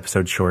keep this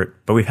episode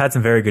short, but we've had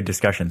some very good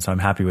discussion, so I'm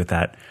happy with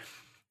that.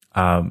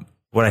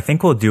 What I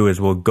think we'll do is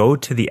we'll go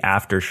to the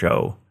after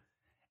show,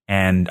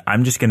 and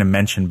I'm just going to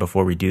mention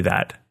before we do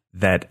that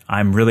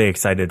I'm really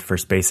excited for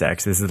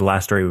SpaceX. This is the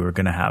last story we were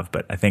going to have,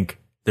 but I think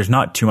there's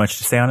not too much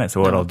to say on it. So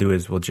what I'll do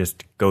is we'll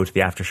just go to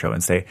the after show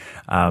and say,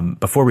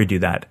 before we do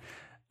that,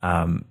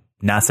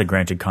 NASA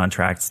granted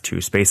contracts to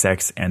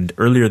SpaceX and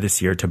earlier this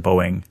year to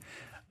Boeing,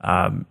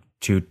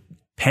 to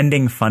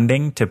pending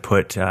funding to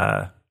put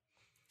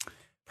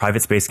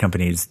private space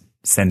companies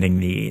sending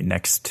the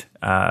next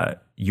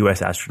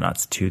U.S.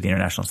 astronauts to the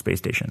International Space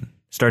Station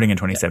starting in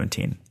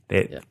 2017.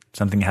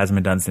 Something hasn't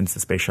been done since the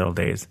space shuttle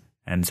days.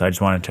 And so I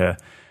just wanted to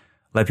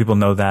let people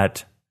know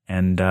that.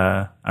 And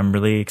I'm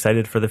really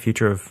excited for the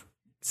future of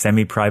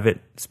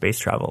semi-private space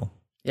travel.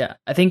 Yeah,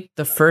 I think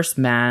the first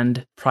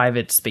manned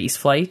private space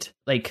flight,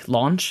 like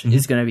launch,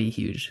 is going to be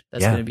huge.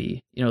 That's going to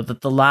be, you know,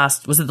 the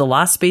last, was it the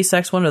last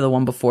SpaceX one or the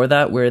one before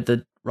that where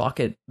the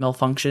rocket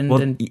malfunctioned?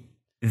 Well,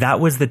 that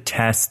was the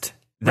test.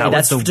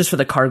 That's just for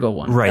the cargo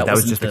one. Right, that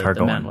was just the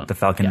cargo one, the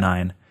Falcon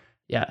 9.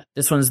 Yeah,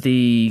 this one's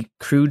the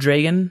Crew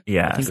Dragon.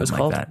 Yeah, I think it was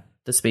called. Like that.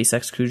 The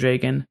SpaceX Crew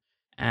Dragon.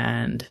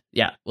 And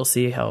yeah, we'll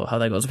see how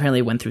that goes. Apparently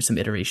it went through some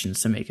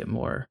iterations to make it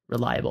more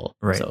reliable.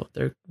 Right. So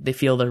they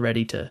feel they're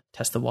ready to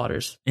test the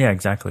waters. Yeah,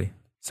 exactly.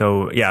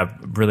 So yeah,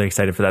 really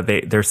excited for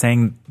that. They're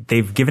saying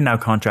they've given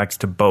out contracts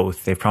to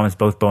both. They've promised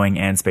both Boeing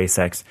and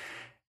SpaceX.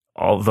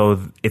 Although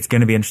it's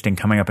going to be interesting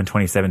coming up in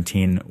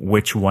 2017,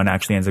 which one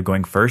actually ends up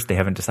going first. They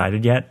haven't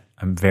decided yet.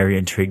 I'm very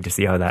intrigued to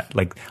see how that,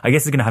 like, I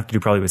guess it's going to have to do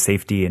probably with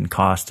safety and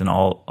cost and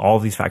all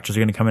of these factors are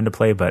going to come into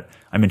play, but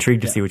I'm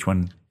intrigued to see which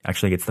one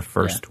actually gets the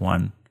first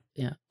one.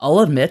 Yeah.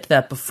 I'll admit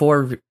that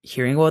before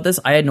hearing about this,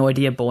 I had no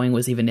idea Boeing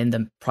was even in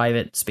the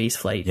private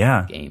spaceflight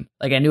game.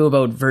 Like I knew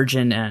about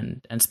Virgin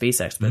and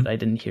SpaceX, but I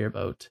didn't hear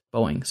about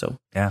Boeing. So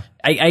yeah,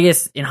 I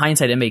guess in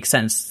hindsight, it makes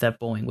sense that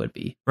Boeing would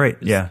be. Right.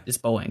 It's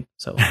Boeing.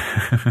 So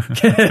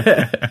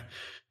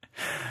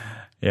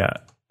yeah.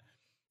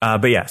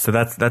 But yeah, so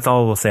that's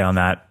all we'll say on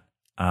that.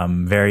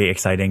 Very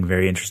exciting,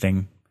 very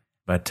interesting.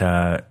 But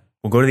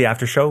we'll go to the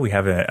after show. We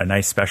have a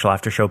nice special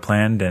after show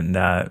planned.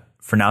 And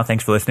for now,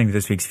 thanks for listening to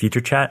this week's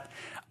Future Chat.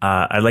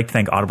 I'd like to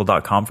thank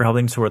Audible.com for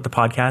helping support the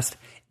podcast.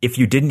 If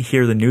you didn't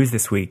hear the news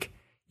this week,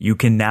 you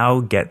can now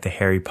get the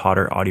Harry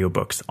Potter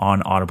audiobooks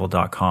on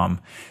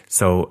Audible.com.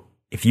 So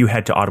if you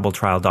head to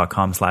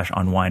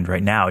audibletrial.com/unwind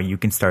right now, you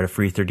can start a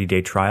free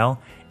 30-day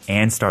trial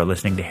and start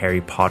listening to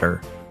Harry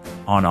Potter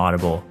on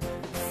Audible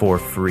for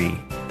free.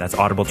 That's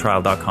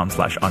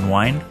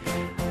audibletrial.com/unwind.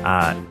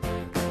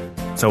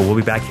 So we'll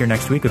be back here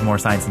next week with more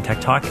science and tech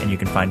talk, and you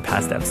can find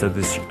past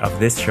episodes of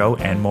this show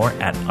and more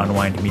at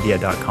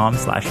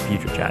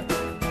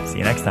unwindmedia.com/futurechat. See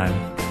you next time.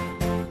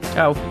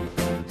 Ciao.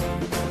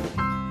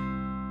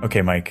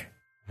 Okay, Mike,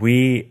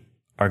 we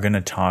are going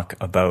to talk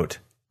about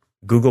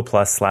Google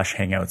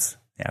Plus/Hangouts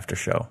after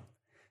show.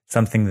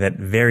 Something that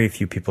very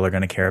few people are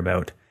going to care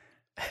about,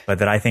 but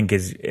that I think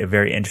is a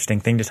very interesting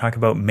thing to talk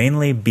about,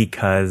 mainly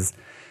because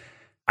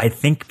I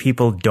think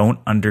people don't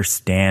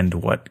understand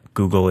what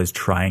Google is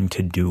trying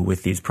to do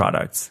with these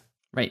products.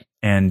 Right.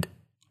 And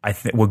I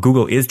think what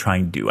Google is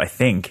trying to do, I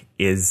think,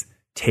 is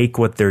take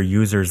what their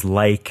users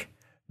like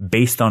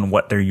based on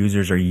what their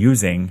users are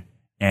using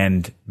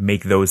and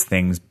make those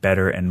things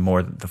better and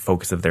more the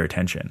focus of their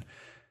attention.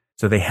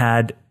 So they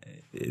had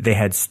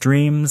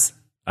Streams,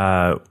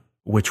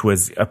 which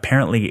was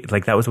apparently,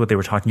 like, that was what they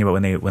were talking about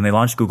when they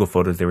launched Google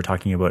Photos. They were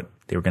talking about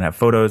they were going to have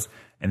photos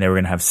and they were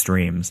going to have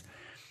streams.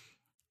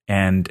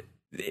 And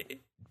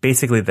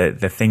basically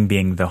the thing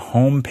being the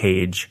home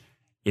page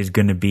is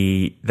going to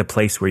be the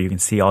place where you can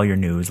see all your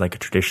news, like a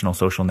traditional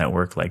social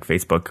network like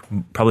Facebook,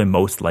 probably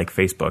most like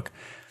Facebook.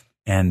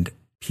 And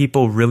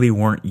people really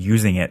weren't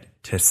using it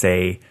to,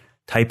 say,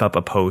 type up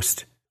a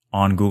post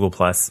on Google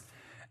Plus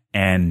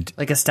and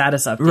like a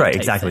status update. Right,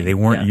 exactly. They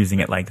weren't using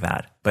it like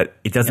that. But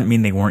it doesn't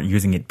mean they weren't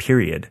using it,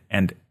 period.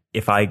 And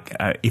if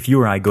you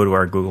or I go to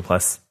our Google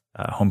Plus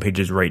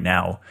homepages right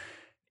now,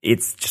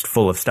 it's just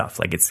full of stuff.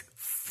 Like, it's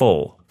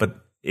full, but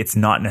it's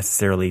not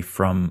necessarily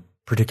from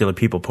particular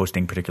people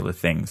posting particular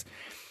things.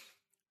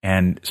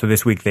 And so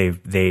this week they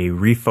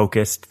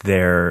refocused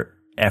their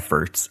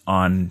efforts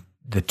on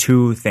the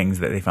two things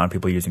that they found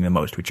people using the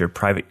most, which are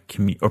private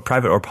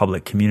or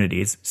public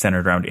communities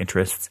centered around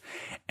interests,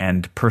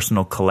 and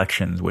personal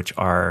collections, which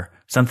are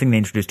something they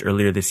introduced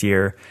earlier this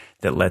year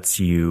that lets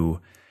you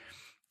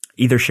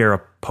either share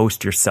a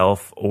post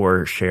yourself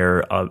or share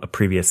a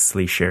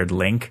previously shared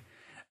link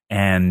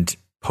and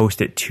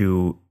post it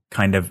to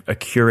kind of a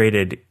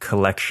curated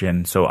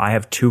collection. So I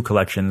have two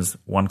collections,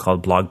 one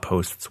called blog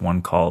posts,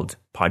 one called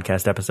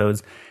podcast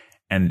episodes.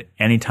 And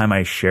anytime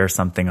I share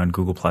something on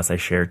Google Plus, I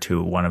share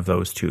to one of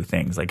those two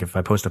things. Like if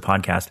I post a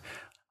podcast,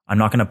 I'm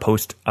not going to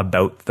post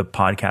about the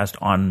podcast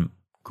on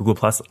Google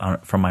Plus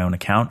from my own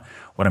account.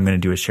 What I'm going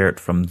to do is share it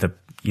from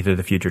either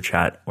the Future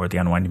Chat or the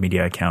Unwind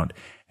Media account.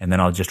 And then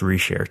I'll just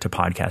reshare to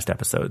podcast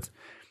episodes.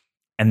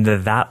 And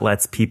that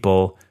lets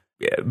people,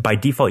 by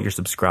default, you're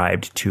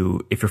subscribed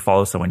to, if you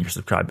follow someone, you're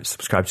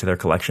subscribed to their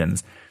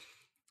collections.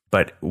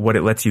 But what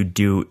it lets you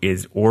do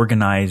is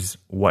organize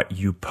what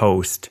you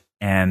post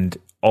and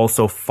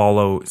also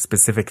follow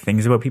specific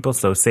things about people.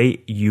 So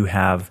say you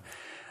have,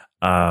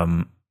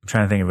 I'm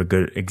trying to think of a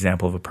good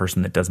example of a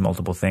person that does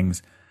multiple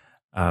things,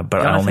 but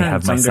Jonathan I only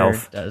have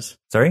myself. Does.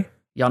 Sorry?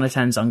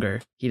 Jonathan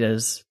Zunger. He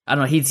does. I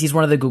don't know. He's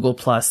one of the Google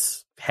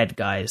Plus head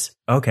guys.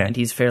 Okay. And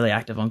he's fairly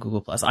active on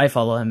Google Plus. I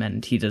follow him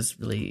and he does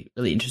really,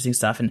 really interesting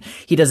stuff. And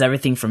he does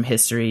everything from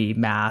history,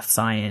 math,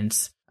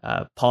 science,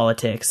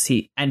 politics.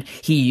 He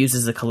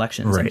uses the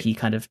collections, and he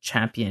kind of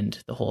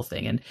championed the whole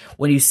thing. And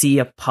when you see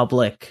a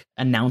public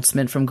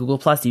announcement from Google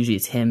Plus, usually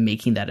it's him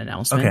making that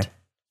announcement. Okay.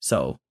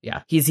 So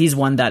yeah, he's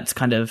one that's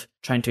kind of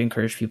trying to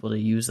encourage people to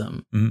use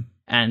them. Mm-hmm.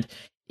 And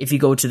if you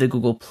go to the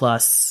Google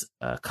Plus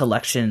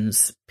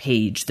collections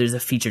page, there's a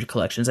featured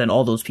collections, and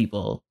all those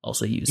people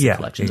also use the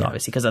collections,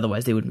 obviously, because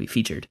otherwise they wouldn't be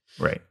featured.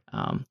 Right.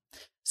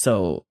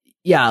 So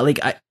yeah, like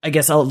I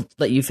guess I'll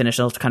let you finish.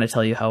 I'll kind of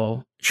tell you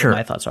how sure.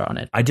 my thoughts are on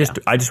it. I just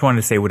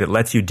wanted to say what it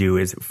lets you do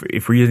is,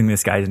 if we're using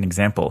this guy as an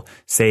example,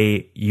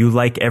 say you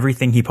like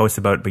everything he posts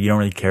about, but you don't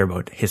really care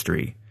about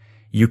history.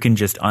 You can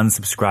just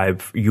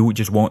unsubscribe. You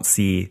just won't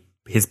see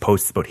his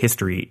posts about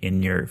history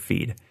in your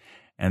feed.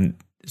 And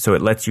so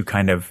it lets you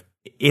kind of,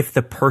 if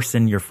the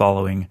person you're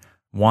following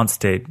wants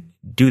to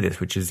do this,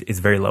 which is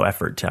very low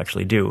effort to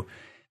actually do,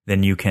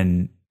 then you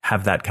can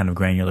have that kind of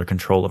granular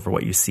control over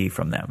what you see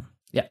from them.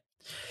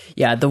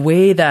 Yeah, the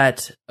way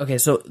that, okay,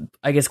 so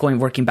I guess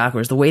working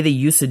backwards, the way they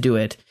used to do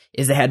it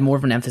is they had more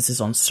of an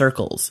emphasis on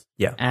circles.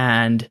 Yeah.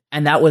 And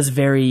that was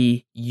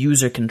very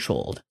user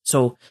controlled.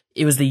 So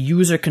it was the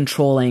user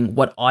controlling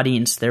what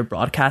audience they're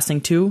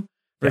broadcasting to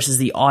versus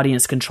the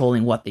audience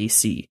controlling what they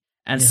see.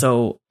 And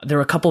so there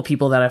were a couple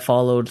people that I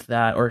followed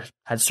that, or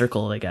had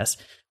circled, I guess,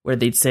 where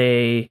they'd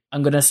say,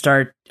 I'm going to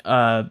start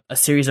a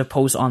series of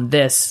posts on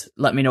this.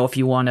 Let me know if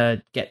you want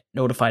to get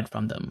notified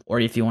from them, or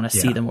if you want to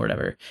see them or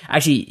whatever.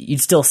 Actually,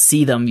 you'd still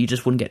see them. You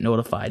just wouldn't get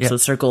notified. So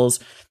circles,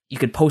 you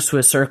could post to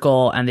a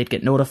circle and they'd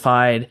get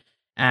notified,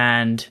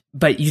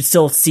 but you'd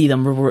still see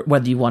them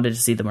whether you wanted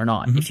to see them or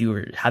not, if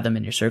you had them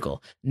in your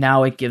circle.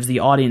 Now it gives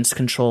the audience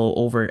control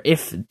over,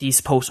 if these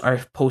posts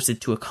are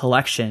posted to a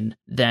collection,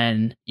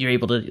 then you're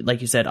able to, like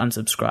you said,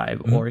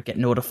 unsubscribe or get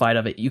notified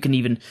of it. You can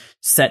even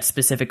set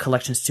specific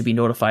collections to be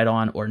notified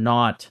on or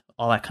not,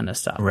 all that kind of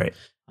stuff. Right.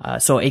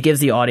 So it gives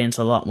the audience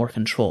a lot more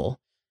control.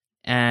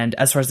 And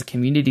as far as the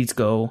communities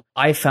go,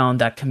 I found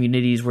that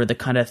communities were the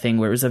kind of thing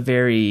where it was a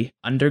very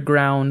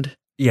underground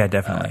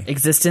definitely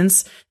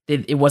existence.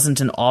 It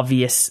wasn't an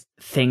obvious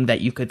thing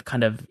that you could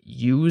kind of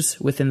use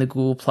within the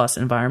Google Plus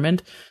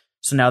environment.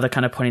 So now they're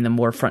kind of putting them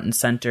more front and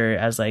center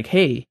as like,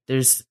 hey,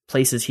 there's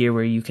places here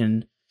where you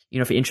can,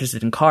 if you're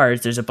interested in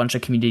cars, there's a bunch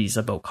of communities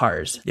about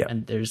cars. Yeah.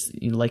 And there's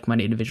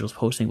like-minded individuals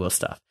posting about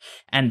stuff.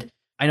 And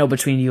I know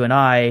between you and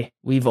I,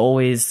 we've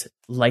always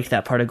liked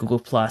that part of Google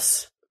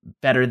Plus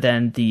better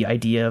than the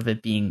idea of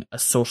it being a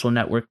social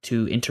network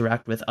to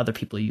interact with other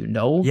people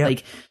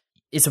Like,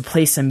 it's a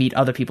place to meet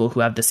other people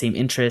who have the same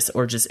interests,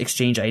 or just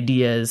exchange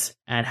ideas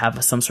and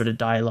have some sort of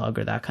dialogue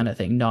or that kind of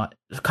thing. Not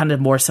kind of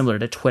more similar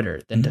to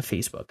Twitter than to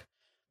Facebook.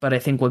 But I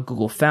think what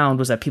Google found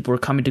was that people were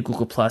coming to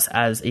Google Plus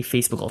as a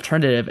Facebook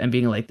alternative and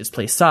being like, this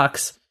place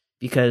sucks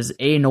because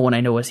no one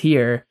I know is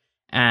here,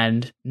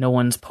 and no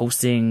one's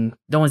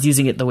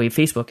using it the way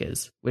Facebook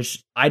is,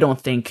 which I don't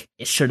think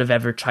it should have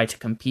ever tried to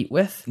compete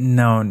with.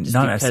 No,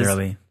 not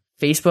necessarily.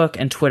 Facebook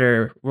and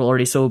Twitter were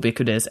already so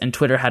ubiquitous, and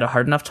Twitter had a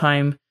hard enough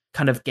time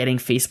kind of getting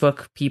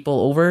Facebook people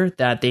over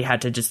that they had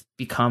to just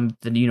become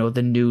the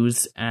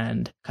news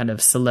and kind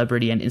of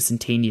celebrity and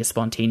instantaneous,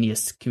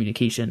 spontaneous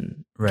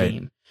communication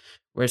game.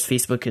 Whereas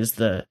Facebook is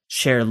the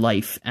share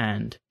life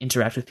and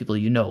interact with people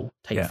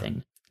type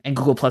thing. And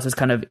Google Plus is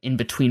kind of in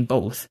between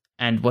both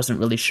and wasn't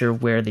really sure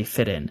where they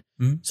fit in.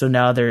 So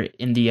now they're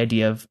in the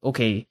idea of,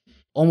 okay,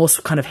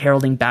 almost kind of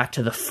heralding back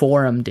to the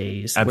forum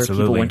days where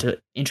people went to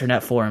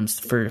internet forums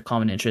for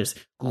common interests.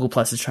 Google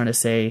Plus is trying to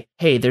say,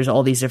 hey, there's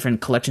all these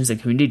different collections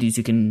and communities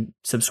you can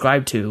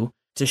subscribe to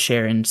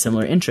share in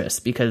similar interests,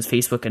 because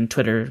Facebook and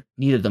Twitter,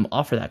 neither of them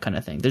offer that kind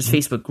of thing. There's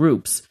Facebook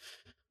groups,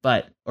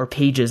 or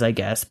pages, I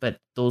guess, but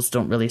those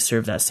don't really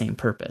serve that same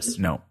purpose.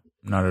 No,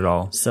 not at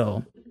all.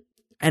 So,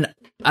 and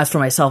as for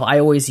myself, I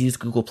always use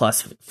Google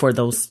Plus for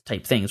those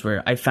type things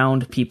where I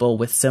found people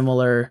with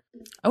similar,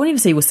 I wouldn't even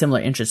say with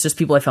similar interests, just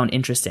people I found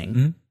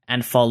interesting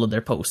and followed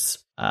their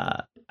posts.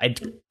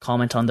 I'd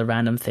comment on the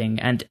random thing,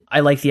 and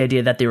I like the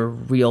idea that they were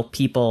real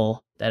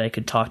people that I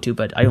could talk to,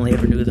 but I only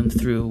ever knew them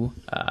through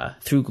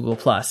Google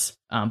Plus.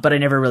 But I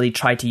never really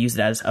tried to use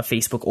it as a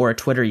Facebook or a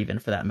Twitter, even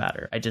for that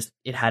matter.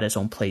 It had its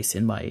own place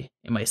in my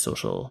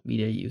social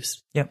media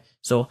use. Yep.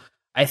 So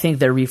I think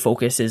their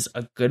refocus is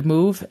a good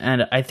move,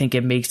 and I think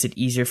it makes it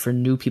easier for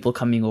new people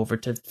coming over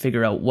to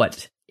figure out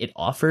what it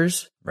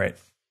offers. Right.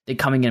 They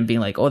coming in and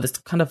being like, oh, this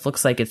kind of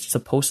looks like it's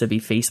supposed to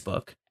be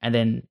Facebook, and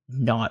then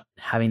not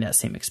having that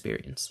same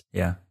experience.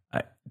 Yeah.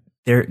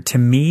 To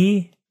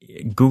me,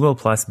 Google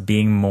Plus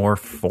being more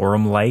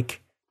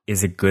forum-like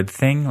is a good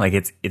thing. Like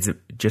it's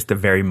just a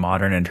very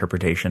modern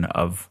interpretation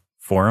of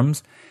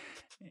forums.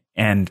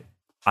 And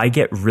I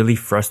get really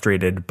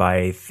frustrated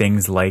by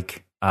things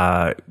like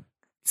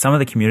some of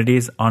the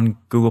communities on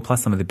Google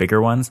Plus, some of the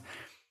bigger ones.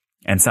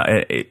 And so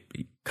it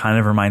kind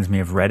of reminds me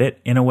of Reddit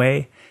in a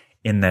way,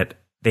 in that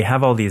they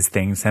have all these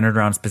things centered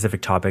around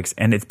specific topics.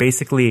 And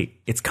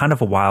it's kind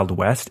of a Wild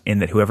West in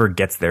that whoever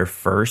gets there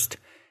first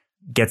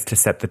gets to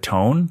set the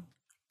tone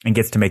and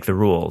gets to make the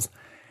rules.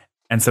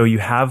 And so you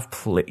have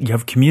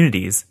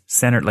communities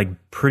centered, like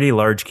pretty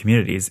large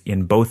communities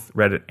in both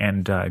Reddit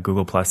and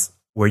Google Plus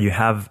where you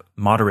have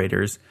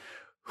moderators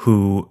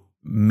who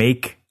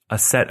make a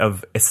set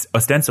of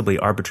ostensibly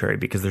arbitrary,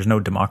 because there's no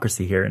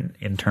democracy here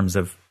in terms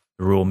of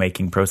the rule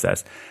making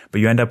process, but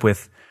you end up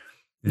with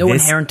no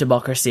inherent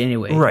democracy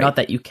anyway. Right. Not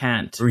that you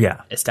can't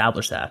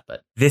establish that,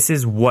 but this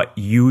is what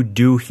you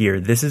do here.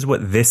 This is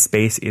what this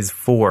space is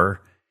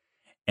for.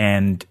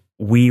 And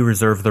we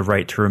reserve the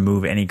right to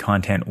remove any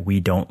content we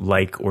don't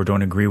like or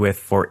don't agree with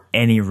for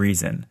any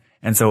reason.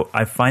 And so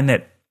I find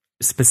that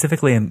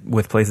specifically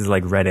with places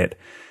like Reddit,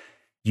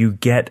 you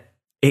get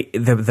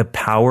the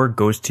power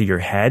goes to your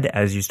head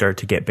as you start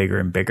to get bigger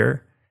and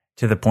bigger,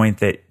 to the point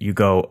that you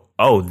go,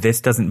 oh,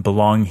 this doesn't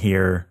belong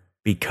here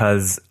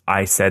because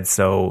I said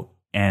so.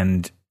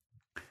 And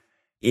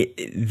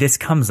this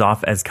comes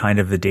off as kind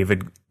of the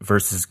David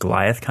versus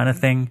Goliath kind of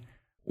thing,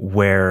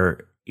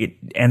 where it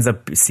ends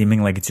up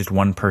seeming like it's just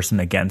one person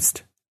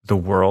against the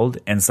world.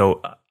 And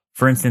so,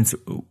 for instance,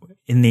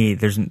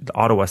 there's the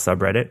Ottawa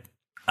subreddit.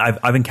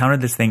 I've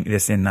encountered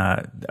this in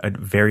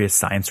various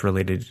science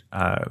related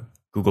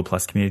Google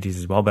Plus communities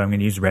as well, but I'm going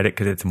to use Reddit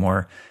because it's a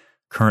more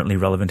currently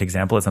relevant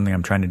example. It's something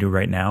I'm trying to do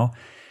right now.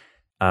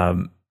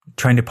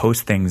 Trying to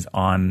post things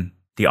on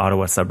the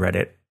Ottawa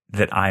subreddit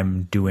that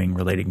I'm doing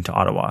relating to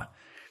Ottawa.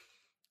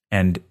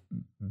 And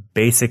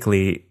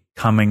basically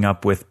coming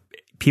up with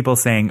people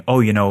saying,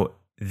 oh,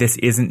 this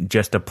isn't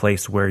just a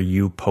place where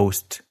you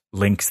post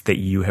links that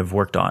you have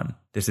worked on.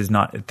 This is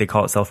not, they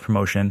call it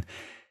self-promotion.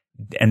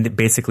 And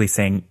basically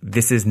saying,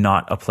 this is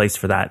not a place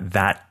for that.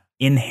 That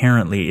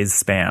inherently is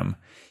spam.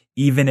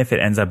 Even if it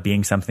ends up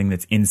being something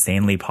that's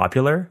insanely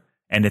popular,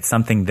 and it's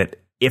something that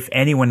if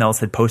anyone else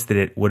had posted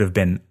it would have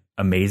been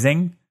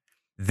amazing,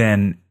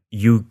 then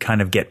you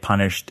kind of get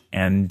punished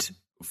and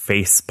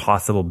face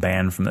possible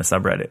ban from the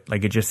subreddit.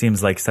 Like, it just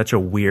seems like such a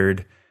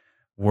weird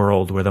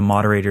world where the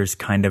moderators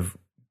kind of,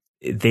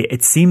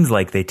 it seems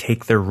like they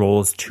take their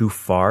roles too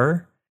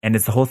far. And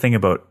it's the whole thing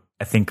about,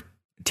 I think,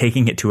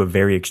 taking it to a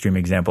very extreme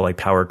example, like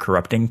power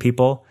corrupting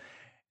people.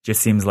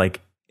 Just seems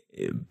like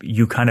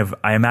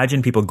I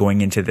imagine people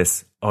going into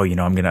this, oh,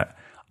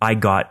 I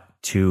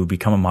got to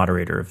become a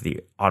moderator of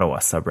the Ottawa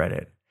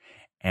subreddit,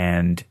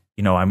 and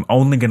I'm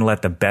only going to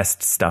let the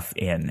best stuff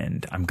in,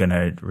 and I'm going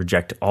to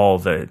reject all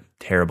the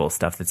terrible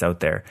stuff that's out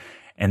there.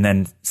 And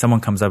then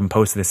someone comes up and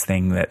posts this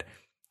thing that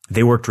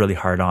they worked really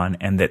hard on,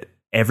 and that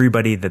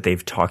everybody that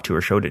they've talked to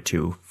or showed it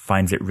to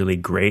finds it really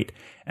great,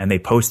 and they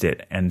post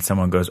it, and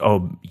someone goes,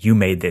 oh, you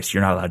made this,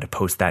 you're not allowed to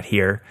post that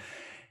here.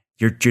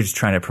 You're just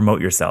trying to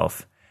promote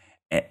yourself.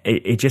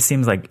 It just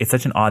seems like it's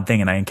such an odd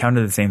thing. And I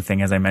encountered the same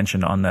thing, as I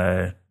mentioned, on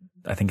I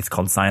think it's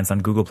called Science on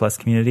Google Plus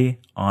community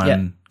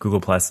on Google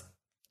Plus.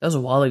 That was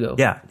a while ago.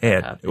 Yeah.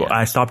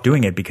 I stopped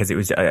doing it because it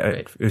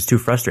was too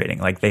frustrating.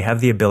 Like, they have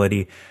the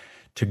ability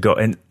to go,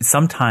 and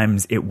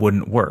sometimes it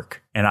wouldn't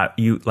work. And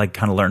you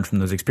kind of learned from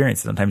those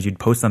experiences. Sometimes you'd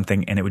post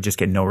something and it would just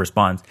get no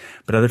response.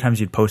 But other times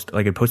you'd post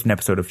an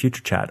episode of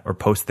Future Chat, or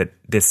post that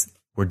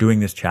we're doing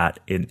this chat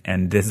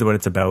and this is what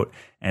it's about,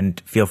 and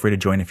feel free to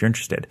join if you're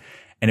interested.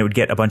 And it would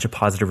get a bunch of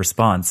positive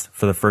response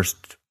for the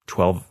first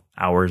 12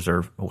 hours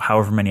or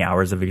however many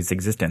hours of its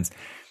existence.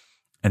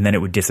 And then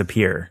it would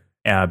disappear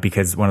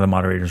because one of the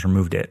moderators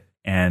removed it.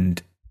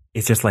 And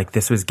it's just like,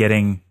 this was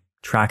getting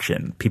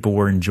traction. People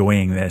were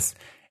enjoying this,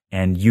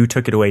 and you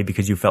took it away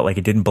because you felt like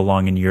it didn't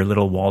belong in your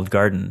little walled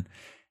garden.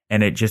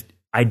 And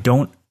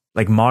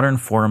modern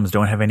forums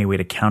don't have any way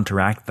to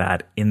counteract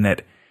that, in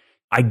that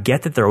I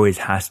get that there always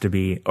has to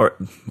be, or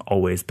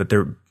always, but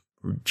there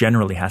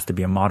generally has to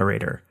be a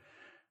moderator.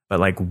 But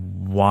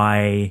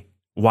why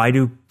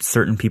do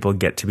certain people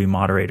get to be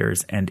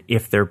moderators? And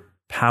if their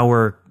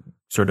power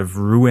sort of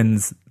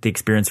ruins the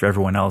experience for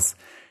everyone else,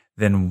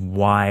 then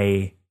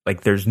why,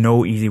 there's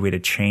no easy way to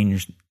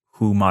change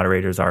who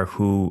moderators are,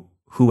 who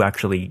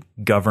actually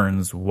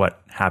governs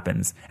what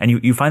happens.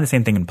 And you find the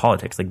same thing in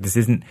politics. This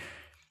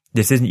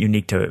isn't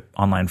unique to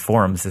online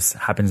forums. This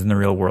happens in the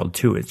real world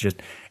too. It's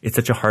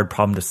such a hard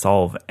problem to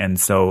solve. And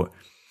so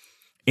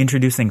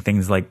introducing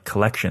things like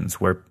collections,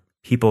 where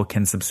people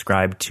can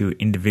subscribe to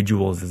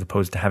individuals as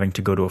opposed to having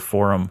to go to a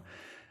forum,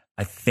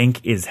 I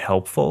think is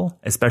helpful,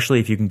 especially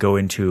if you can go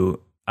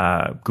into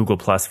Google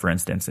Plus, for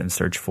instance, and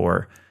search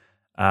for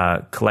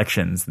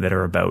collections that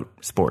are about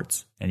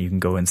sports. And you can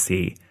go and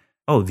see,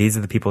 oh, these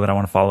are the people that I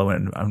want to follow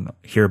and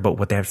hear about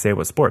what they have to say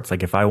about sports.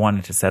 Like, if I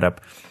wanted to set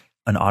up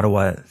an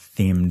Ottawa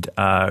themed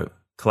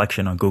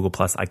collection on Google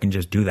Plus, I can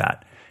just do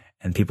that.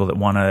 And people that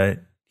want to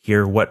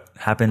hear what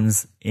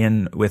happens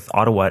with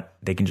Ottawa,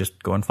 they can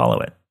just go and follow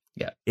it.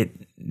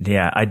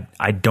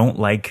 I don't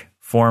like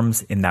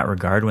forums in that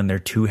regard when they're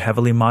too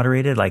heavily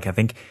moderated. I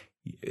think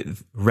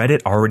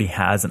Reddit already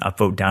has an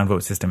upvote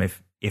downvote system.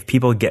 If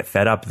people get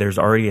fed up, there's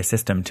already a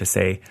system to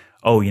say,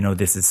 oh,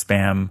 this is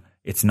spam,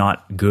 it's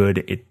not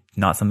good, it's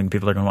not something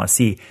people are going to want to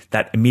see.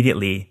 That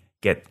immediately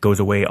goes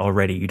away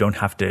already. You don't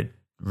have to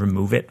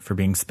remove it for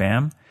being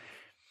spam.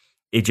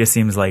 It just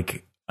seems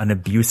like an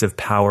abuse of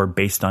power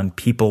based on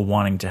people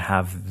wanting to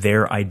have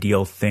their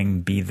ideal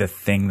thing be the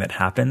thing that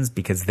happens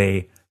because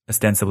they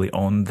ostensibly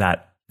own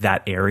that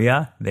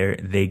area.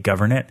 They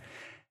govern it.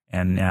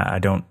 And I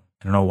don't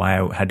don't know why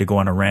I had to go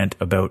on a rant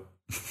about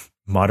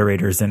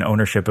moderators and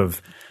ownership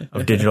of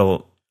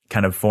digital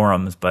kind of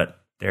forums, but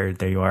there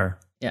you are.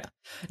 Yeah.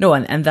 No,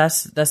 and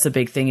that's the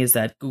big thing, is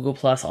that Google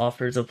Plus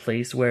offers a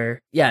place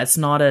where, it's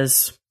not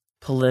as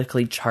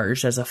politically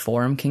charged as a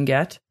forum can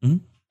get,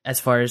 as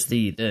far as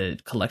the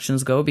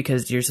collections go,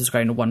 because you're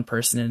subscribing to one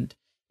person, and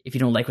if you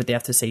don't like what they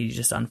have to say, you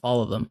just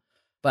unfollow them.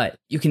 But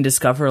you can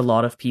discover a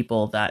lot of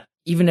people that,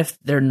 even if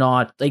they're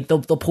not, like,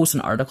 they'll post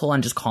an article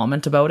and just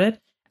comment about it,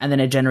 and then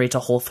it generates a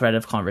whole thread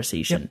of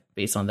conversation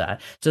based on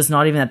that. So it's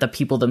not even that the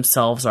people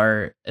themselves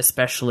are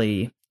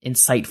especially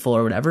insightful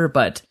or whatever,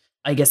 but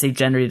I guess they've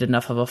generated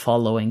enough of a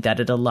following that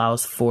it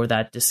allows for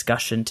that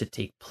discussion to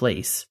take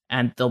place,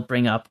 and they'll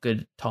bring up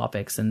good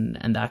topics and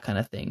that kind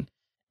of thing.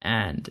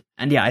 And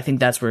yeah, I think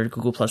that's where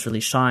Google Plus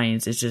really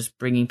shines, is just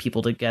bringing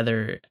people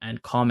together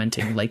and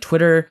commenting. Like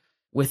Twitter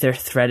with their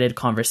threaded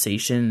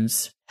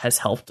conversations has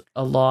helped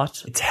a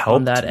lot. It's helped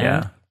on that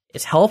end.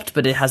 It's helped,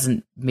 but it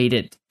hasn't made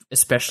it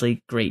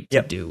especially great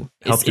to do.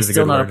 It's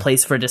still not a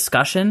place for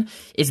discussion.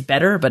 It's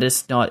better, but it's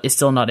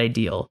still not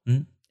ideal.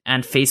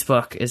 And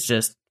Facebook is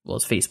just,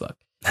 it's Facebook.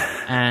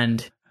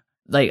 And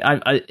like,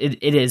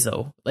 it is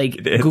though.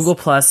 Like Google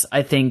Plus,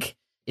 I think,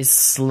 is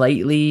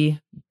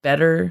slightly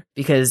better,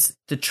 because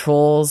the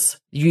trolls,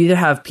 you either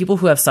have people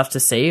who have stuff to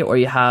say, or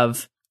you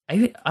have,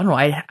 I don't know,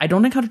 I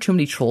don't encounter too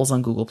many trolls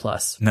on Google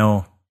Plus.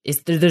 No.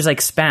 There's like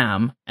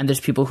spam, and there's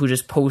people who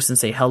just post and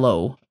say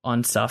hello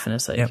on stuff, and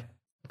it's like,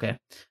 okay.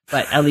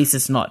 But at least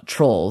it's not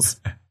trolls.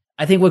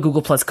 I think what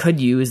Google Plus could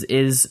use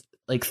is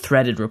like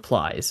threaded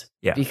replies.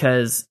 Yeah.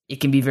 Because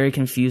it can be very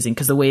confusing,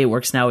 because the way it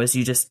works now is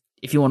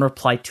if you want to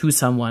reply to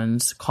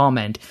someone's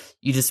comment,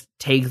 you just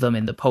tag them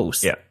in the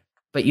post. Yeah.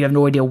 But you have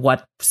no idea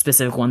what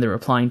specific one they're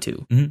replying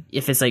to.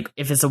 If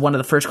it's one of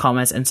the first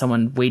comments and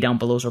someone way down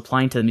below is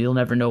replying to them, you'll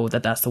never know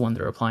that that's the one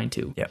they're replying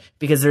to. Yeah.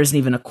 Because there isn't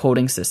even a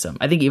quoting system.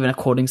 I think even a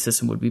quoting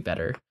system would be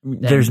better.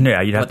 You'd have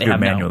to do it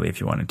manually if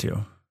you wanted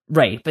to.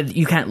 Right, but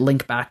you can't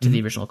link back to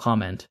the original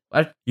comment.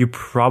 You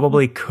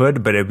probably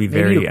could, but it'd be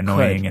very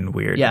annoying and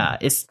weird. Yeah,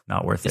 it's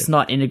not worth it. It's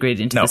not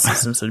integrated into the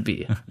system, so it'd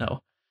be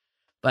no.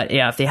 But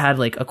yeah, if they had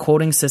like a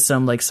quoting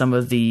system, like some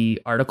of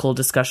the article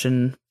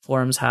discussion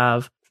forums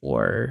have,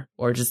 or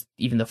just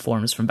even the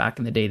forums from back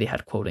in the day, they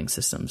had quoting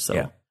systems.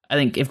 So I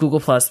think if Google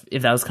Plus,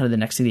 if that was kind of the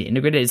next thing they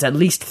integrated, it's at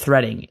least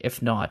threading,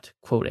 if not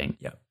quoting.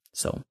 Yeah.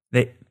 So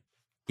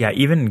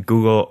even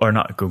Google, or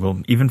not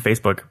Google, even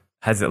Facebook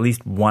has at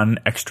least one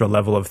extra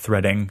level of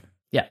threading.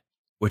 Yeah.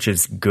 Which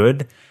is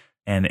good.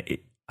 And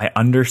I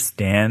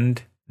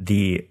understand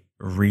the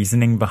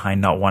reasoning behind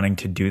not wanting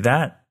to do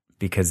that,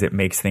 because it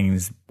makes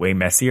things way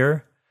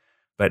messier.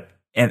 But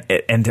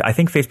and I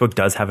think Facebook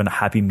does have a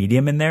happy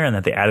medium in there, and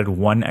that they added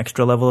one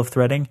extra level of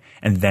threading,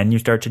 and then you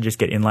start to just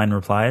get inline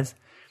replies.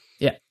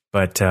 Yeah.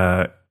 But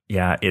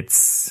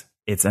it's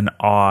an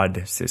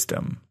odd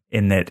system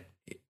in that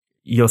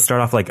you'll start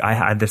off, like I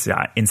had this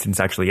instance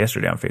actually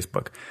yesterday on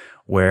Facebook,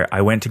 where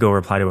I went to go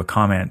reply to a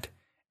comment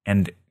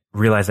and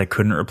realized I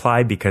couldn't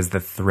reply because the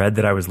thread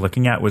that I was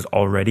looking at was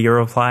already a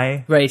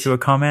reply to a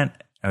comment.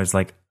 I was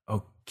like,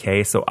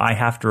 okay, so I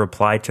have to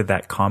reply to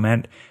that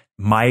comment.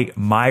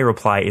 My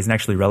reply isn't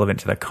actually relevant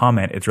to the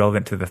comment. It's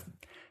relevant to the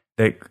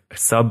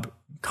sub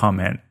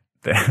comment.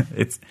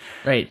 It's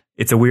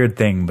a weird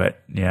thing,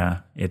 but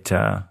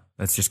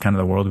that's just kind of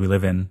the world we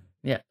live in.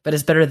 Yeah, but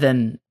it's better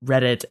than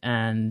Reddit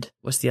and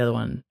what's the other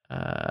one?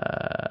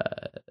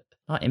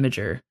 Not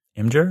Imgur.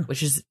 Imgur?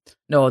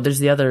 There's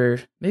the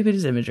other, maybe it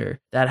is Imgur,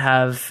 that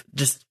have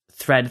just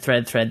thread,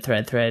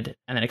 and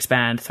then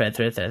expand,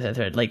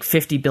 thread, like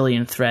 50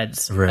 billion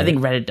threads. Right. I think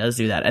Reddit does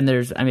do that, and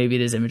maybe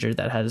it is Imgur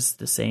that has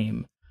the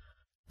same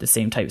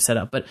type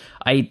setup, but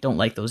I don't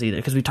like those either,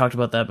 because we talked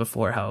about that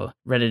before, how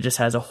Reddit just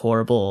has a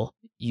horrible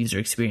user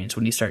experience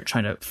when you start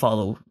trying to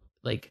follow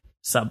like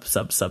sub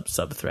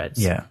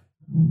threads. Yeah.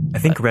 I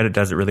think Reddit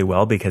does it really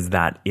well, because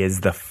that is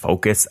the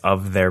focus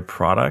of their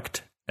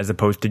product, as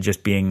opposed to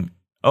just being,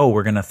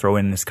 we're going to throw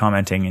in this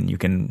commenting and you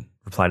can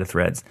reply to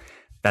threads.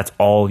 That's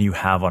all you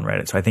have on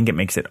Reddit. So I think it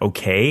makes it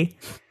okay.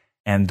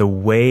 And the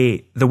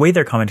way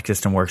their commenting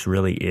system works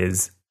really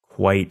is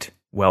quite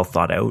well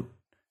thought out.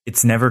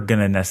 It's never going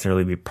to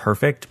necessarily be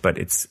perfect, but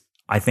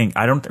I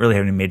don't really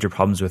have any major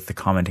problems with the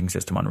commenting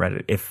system on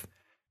Reddit. If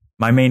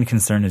my main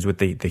concern is with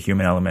the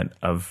human element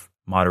of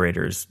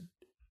moderators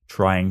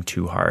trying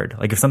too hard.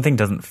 Like if something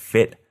doesn't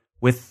fit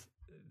with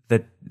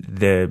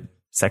the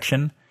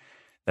section,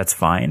 that's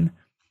fine.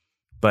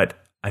 But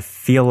I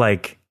feel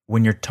like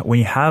when you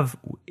have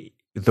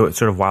the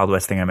sort of Wild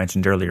West thing I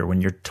mentioned earlier,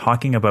 when you're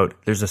talking about,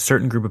 there's a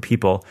certain group of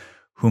people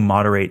who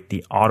moderate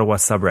the Ottawa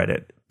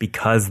subreddit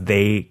because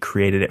they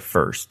created it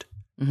first.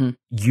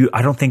 Mm-hmm.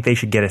 I don't think they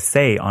should get a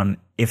say on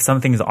if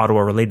something is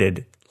Ottawa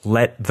related.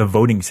 Let the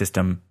voting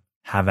system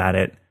have at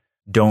it.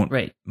 Don't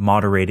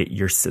moderate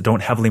it.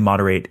 Don't heavily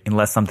moderate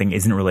unless something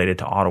isn't related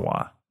to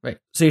Ottawa. Right.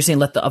 So you're saying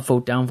let the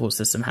upvote downvote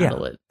system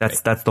handle it.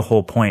 That's the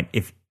whole point.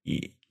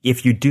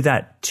 If you do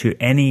that to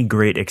any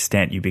great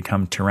extent, you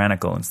become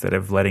tyrannical instead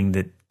of letting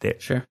the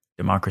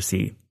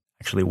democracy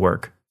actually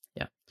work.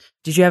 Yeah.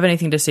 Did you have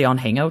anything to say on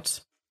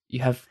Hangouts?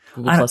 You have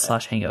Google Plus /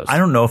 Hangouts. I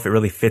don't know if it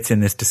really fits in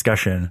this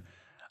discussion.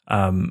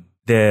 I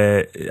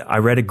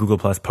read a Google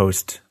Plus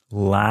post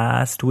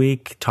last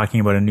week talking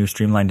about a new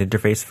streamlined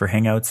interface for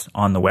Hangouts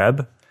on the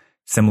web.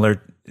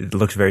 It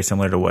looks very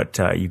similar to what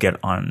you get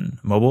on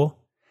mobile.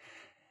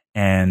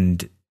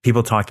 And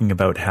people talking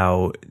about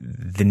how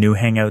the new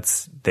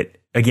Hangouts that,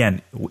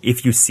 again,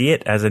 if you see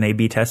it as an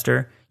A/B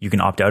tester, you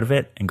can opt out of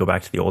it and go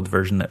back to the old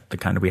version that the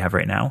kind of we have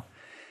right now.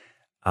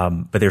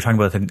 But they were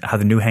talking about how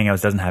the new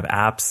Hangouts doesn't have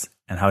apps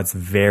and how it's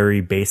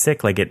very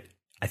basic. Like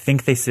I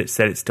think they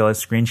said it still has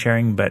screen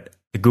sharing, but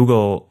the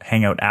Google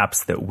Hangout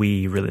apps that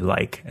we really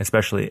like,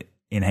 especially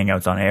in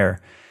Hangouts on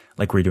Air,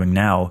 like we're doing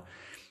now,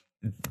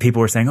 people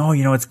were saying, oh,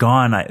 it's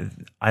gone.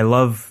 I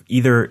love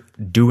either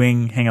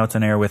doing Hangouts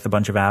on Air with a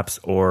bunch of apps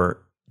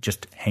or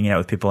just hanging out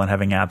with people and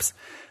having apps.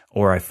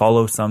 Or I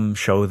follow some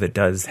show that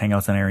does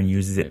Hangouts on Air and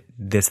uses it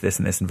this,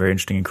 and this in very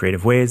interesting and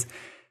creative ways.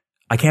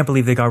 I can't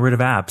believe they got rid of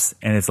apps.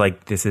 And it's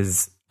like, this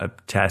is a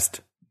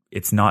test.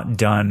 It's not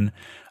done.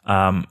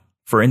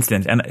 For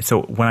instance, and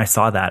so when I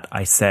saw that,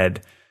 I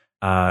said,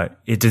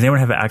 does anyone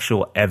have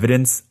actual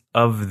evidence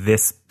of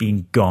this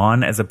being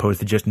gone as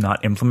opposed to just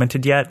not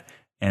implemented yet?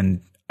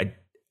 And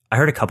I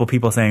heard a couple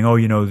people saying, oh,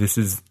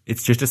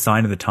 it's just a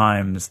sign of the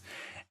times.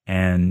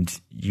 And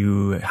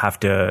you have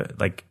to,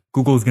 like,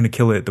 Google's going to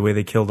kill it the way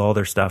they killed all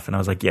their stuff. And I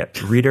was like, yeah,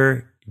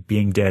 Reader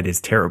being dead is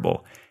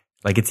terrible.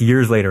 Like, it's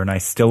years later and I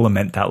still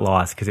lament that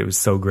loss because it was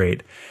so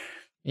great.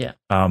 Yeah.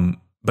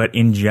 But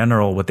in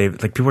general,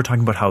 people were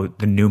talking about how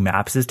the new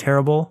Maps is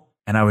terrible.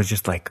 And I was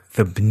just like,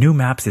 the new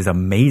Maps is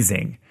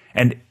amazing.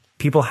 And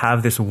people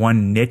have this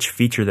one niche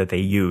feature that they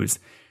use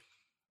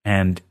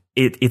and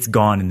it's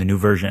gone in the new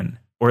version,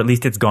 or at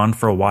least it's gone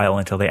for a while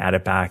until they add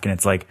it back. And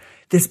it's like,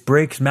 this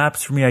breaks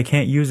Maps for me. I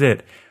can't use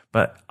it.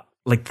 But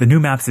like, the new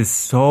Maps is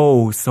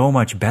so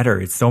much better.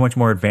 It's so much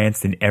more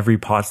advanced in every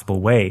possible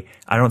way.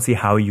 I don't see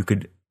how you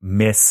could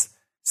miss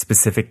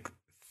specific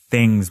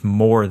things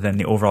more than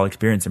the overall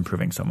experience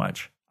improving so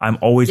much. I'm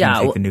always going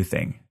to take the new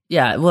thing.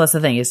 Yeah, well, that's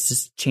the thing. It's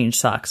just change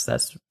sucks.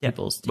 That's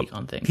people's take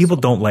on things. People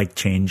don't like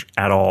change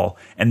at all.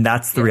 And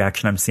that's the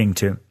reaction I'm seeing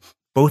to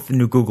both the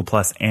new Google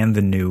Plus and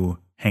the new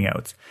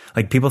Hangouts.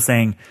 Like, people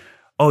saying,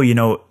 oh,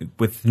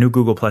 with new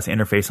Google Plus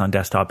interface on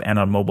desktop and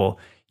on mobile,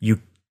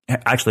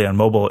 actually on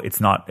mobile, it's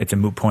a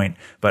moot point.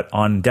 But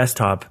on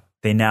desktop,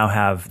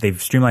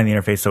 they've streamlined the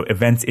interface. So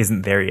events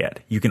isn't there yet.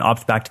 You can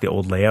opt back to the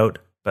old layout,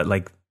 but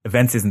like,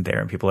 events isn't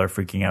there and people are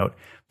freaking out.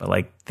 But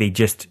like,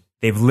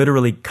 they've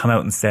literally come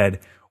out and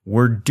said,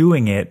 we're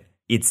doing it.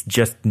 It's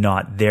just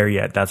not there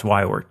yet. That's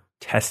why we're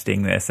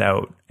testing this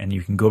out. And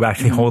you can go back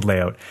to the old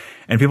layout.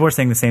 And people are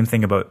saying the same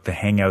thing about the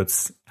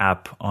Hangouts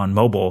app on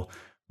mobile,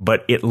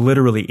 but it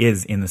literally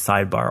is in the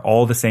sidebar.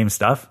 All the same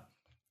stuff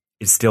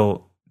is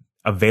still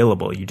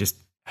available. You just,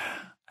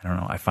 I don't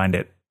know. I find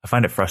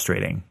it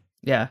frustrating.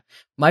 Yeah.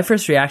 My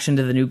first reaction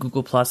to the new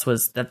Google Plus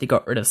was that they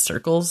got rid of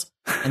circles,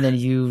 and then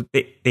you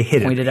they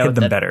pointed out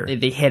them better.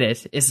 They hit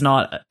it. It's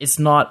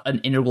not an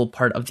integral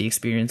part of the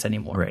experience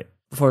anymore. Right.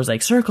 Before it was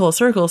like circles,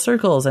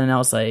 and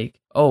now it's like,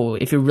 oh,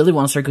 if you really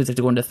want circles, you have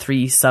to go into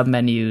 3 sub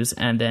menus,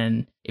 and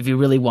then if you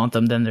really want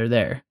them, then they're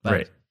there. But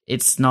right.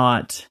 It's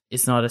not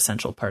an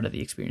essential part of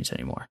the experience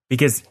anymore.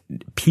 Because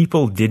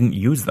people didn't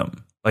use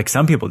them. Like,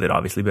 some people did,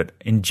 obviously, but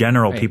in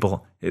general,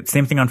 right.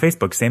 Same thing on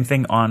Facebook, same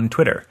thing on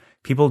Twitter.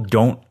 People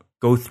don't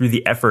go through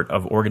the effort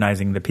of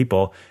organizing the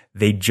people.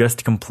 They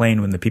just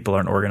complain when the people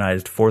aren't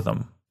organized for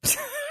them.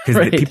 Because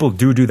right. people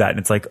do that. And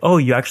it's like, oh,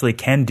 you actually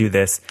can do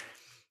this.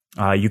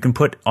 You can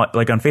put,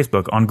 like on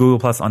Facebook, on Google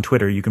Plus, on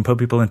Twitter, you can put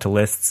people into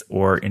lists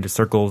or into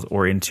circles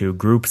or into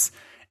groups.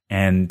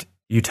 And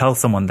you tell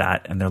someone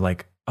that and they're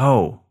like,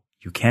 oh,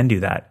 you can do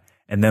that.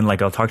 And then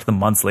like, I'll talk to them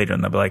months later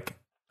and they'll be like,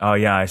 oh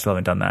yeah, I still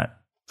haven't done that.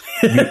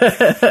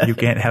 You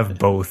can't have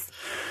both.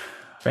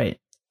 Right.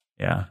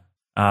 Yeah.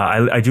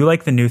 I do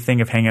like the new thing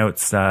of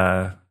Hangouts,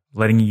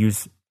 letting you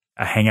use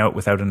a Hangout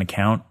without an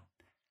account.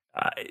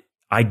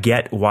 I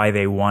get why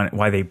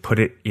they put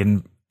it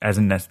in as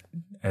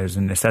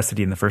a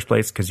necessity in the first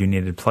place, because you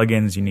needed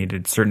plugins, you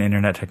needed certain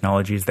internet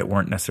technologies that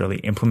weren't necessarily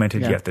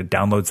implemented. Yeah. You have to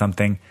download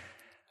something.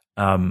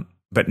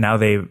 But now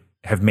they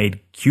have made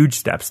huge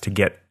steps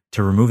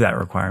to remove that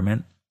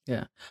requirement.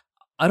 Yeah.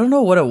 I don't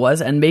know what it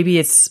was, and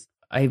maybe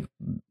I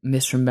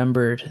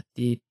misremembered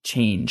the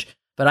change,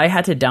 but I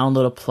had to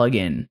download a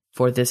plugin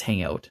for this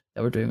Hangout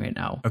that we're doing right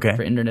now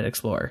for Internet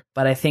Explorer.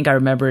 But I think I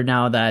remember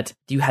now that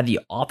you had the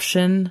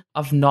option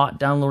of not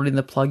downloading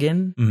the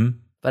plugin,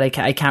 but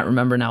I can't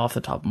remember now off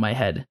the top of my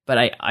head. But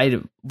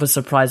I was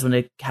surprised when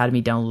it had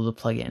me download the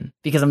plugin,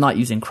 because I'm not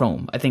using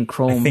Chrome. I think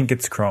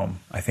it's Chrome.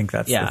 I think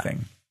that's the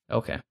thing.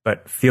 Okay.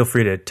 But feel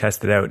free to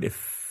test it out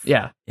if...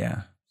 Yeah.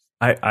 Yeah.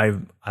 I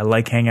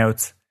like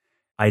Hangouts.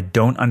 I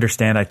don't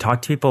understand. I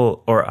talk to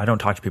people, or I don't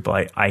talk to people.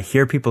 I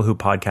hear people who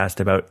podcast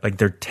about, like,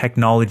 they're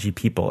technology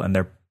people and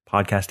they're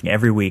podcasting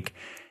every week,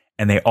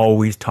 and they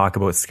always talk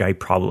about Skype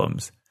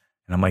problems.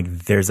 And I'm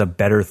like, there's a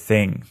better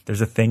thing.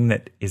 There's a thing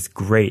that is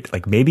great.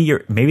 Like, maybe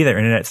their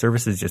internet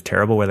service is just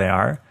terrible where they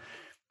are,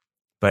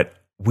 but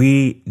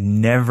we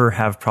never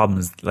have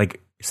problems.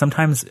 Like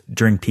sometimes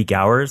during peak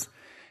hours,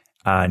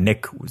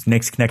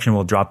 Nick's connection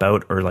will drop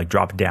out or like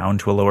drop down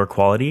to a lower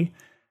quality,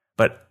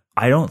 but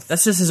I don't.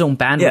 That's just his own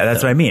bandwidth. Yeah,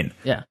 that's what I mean.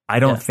 Yeah, I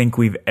don't think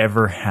we've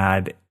ever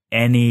had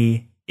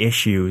any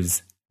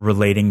issues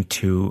relating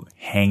to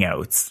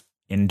Hangouts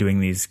in doing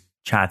these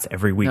chats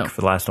every week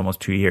for the last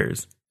almost 2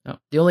 years. No,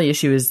 the only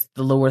issue is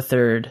the lower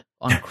third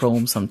on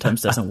Chrome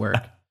sometimes doesn't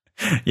work.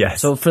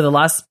 Yes. So for the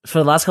last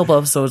couple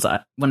episodes,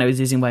 when I was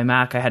using my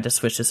Mac, I had to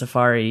switch to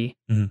Safari,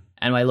 and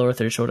my lower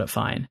third showed up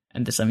fine.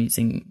 And this I'm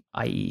using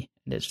IE,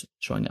 and it's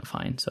showing up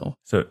fine. So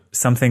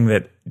something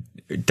that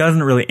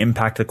doesn't really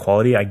impact the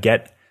quality. I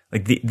get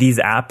like these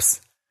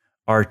apps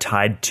are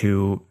tied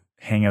to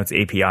Hangouts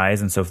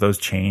APIs, and so if those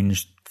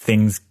change,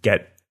 things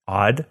get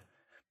odd.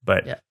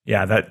 But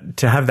yeah, that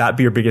to have that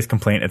be your biggest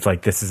complaint, it's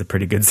like this is a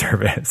pretty good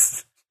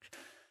service.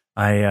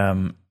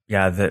 The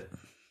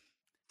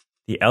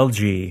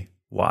LG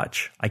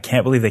watch. I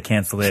can't believe they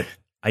canceled it.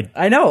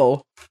 I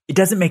know. It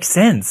doesn't make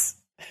sense.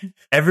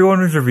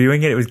 Everyone was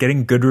reviewing it. It was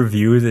getting good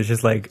reviews. It's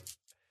just like,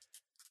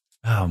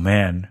 oh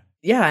man.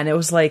 Yeah, and it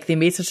was like they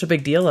made such a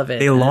big deal of it.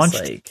 They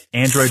launched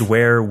Android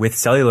Wear with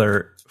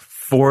cellular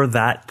for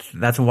that.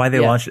 That's why they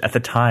launched it at the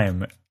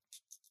time.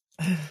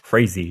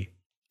 Crazy.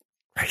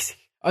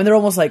 And they're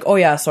almost like, oh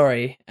yeah,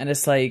 sorry. And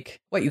it's like,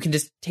 what, you can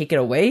just take it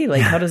away?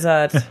 Like, how does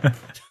that...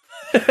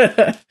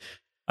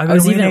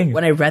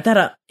 when I read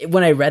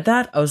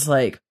that, I was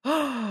like,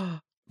 oh,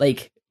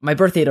 like my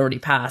birthday had already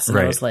passed, and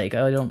I was like,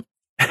 I'm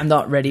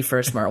not ready for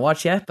a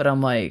smartwatch yet, but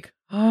I'm like,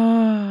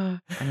 and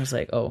I was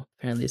like, oh,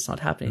 apparently it's not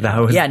happening.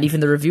 And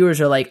even the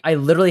reviewers are like, I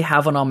literally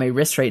have one on my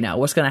wrist right now.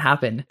 What's going to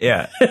happen?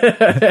 Yeah,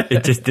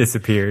 it just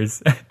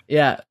disappears.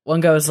 Yeah,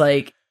 one guy was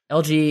like,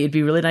 LG, it'd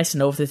be really nice to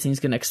know if this thing's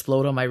going to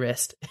explode on my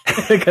wrist,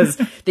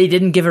 because they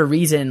didn't give a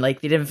reason,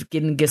 like they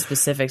didn't give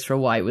specifics for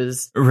why it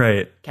was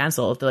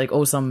canceled. They're like,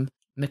 oh, some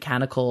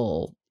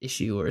mechanical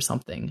issue or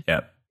something. Yeah,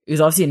 it was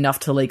obviously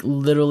enough to like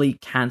literally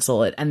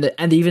cancel it, and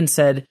they even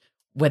said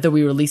whether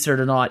we release it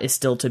or not is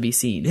still to be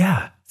seen.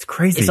 Yeah, it's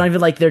crazy. It's not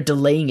even like they're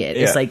delaying it.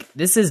 It's like,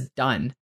 this is done.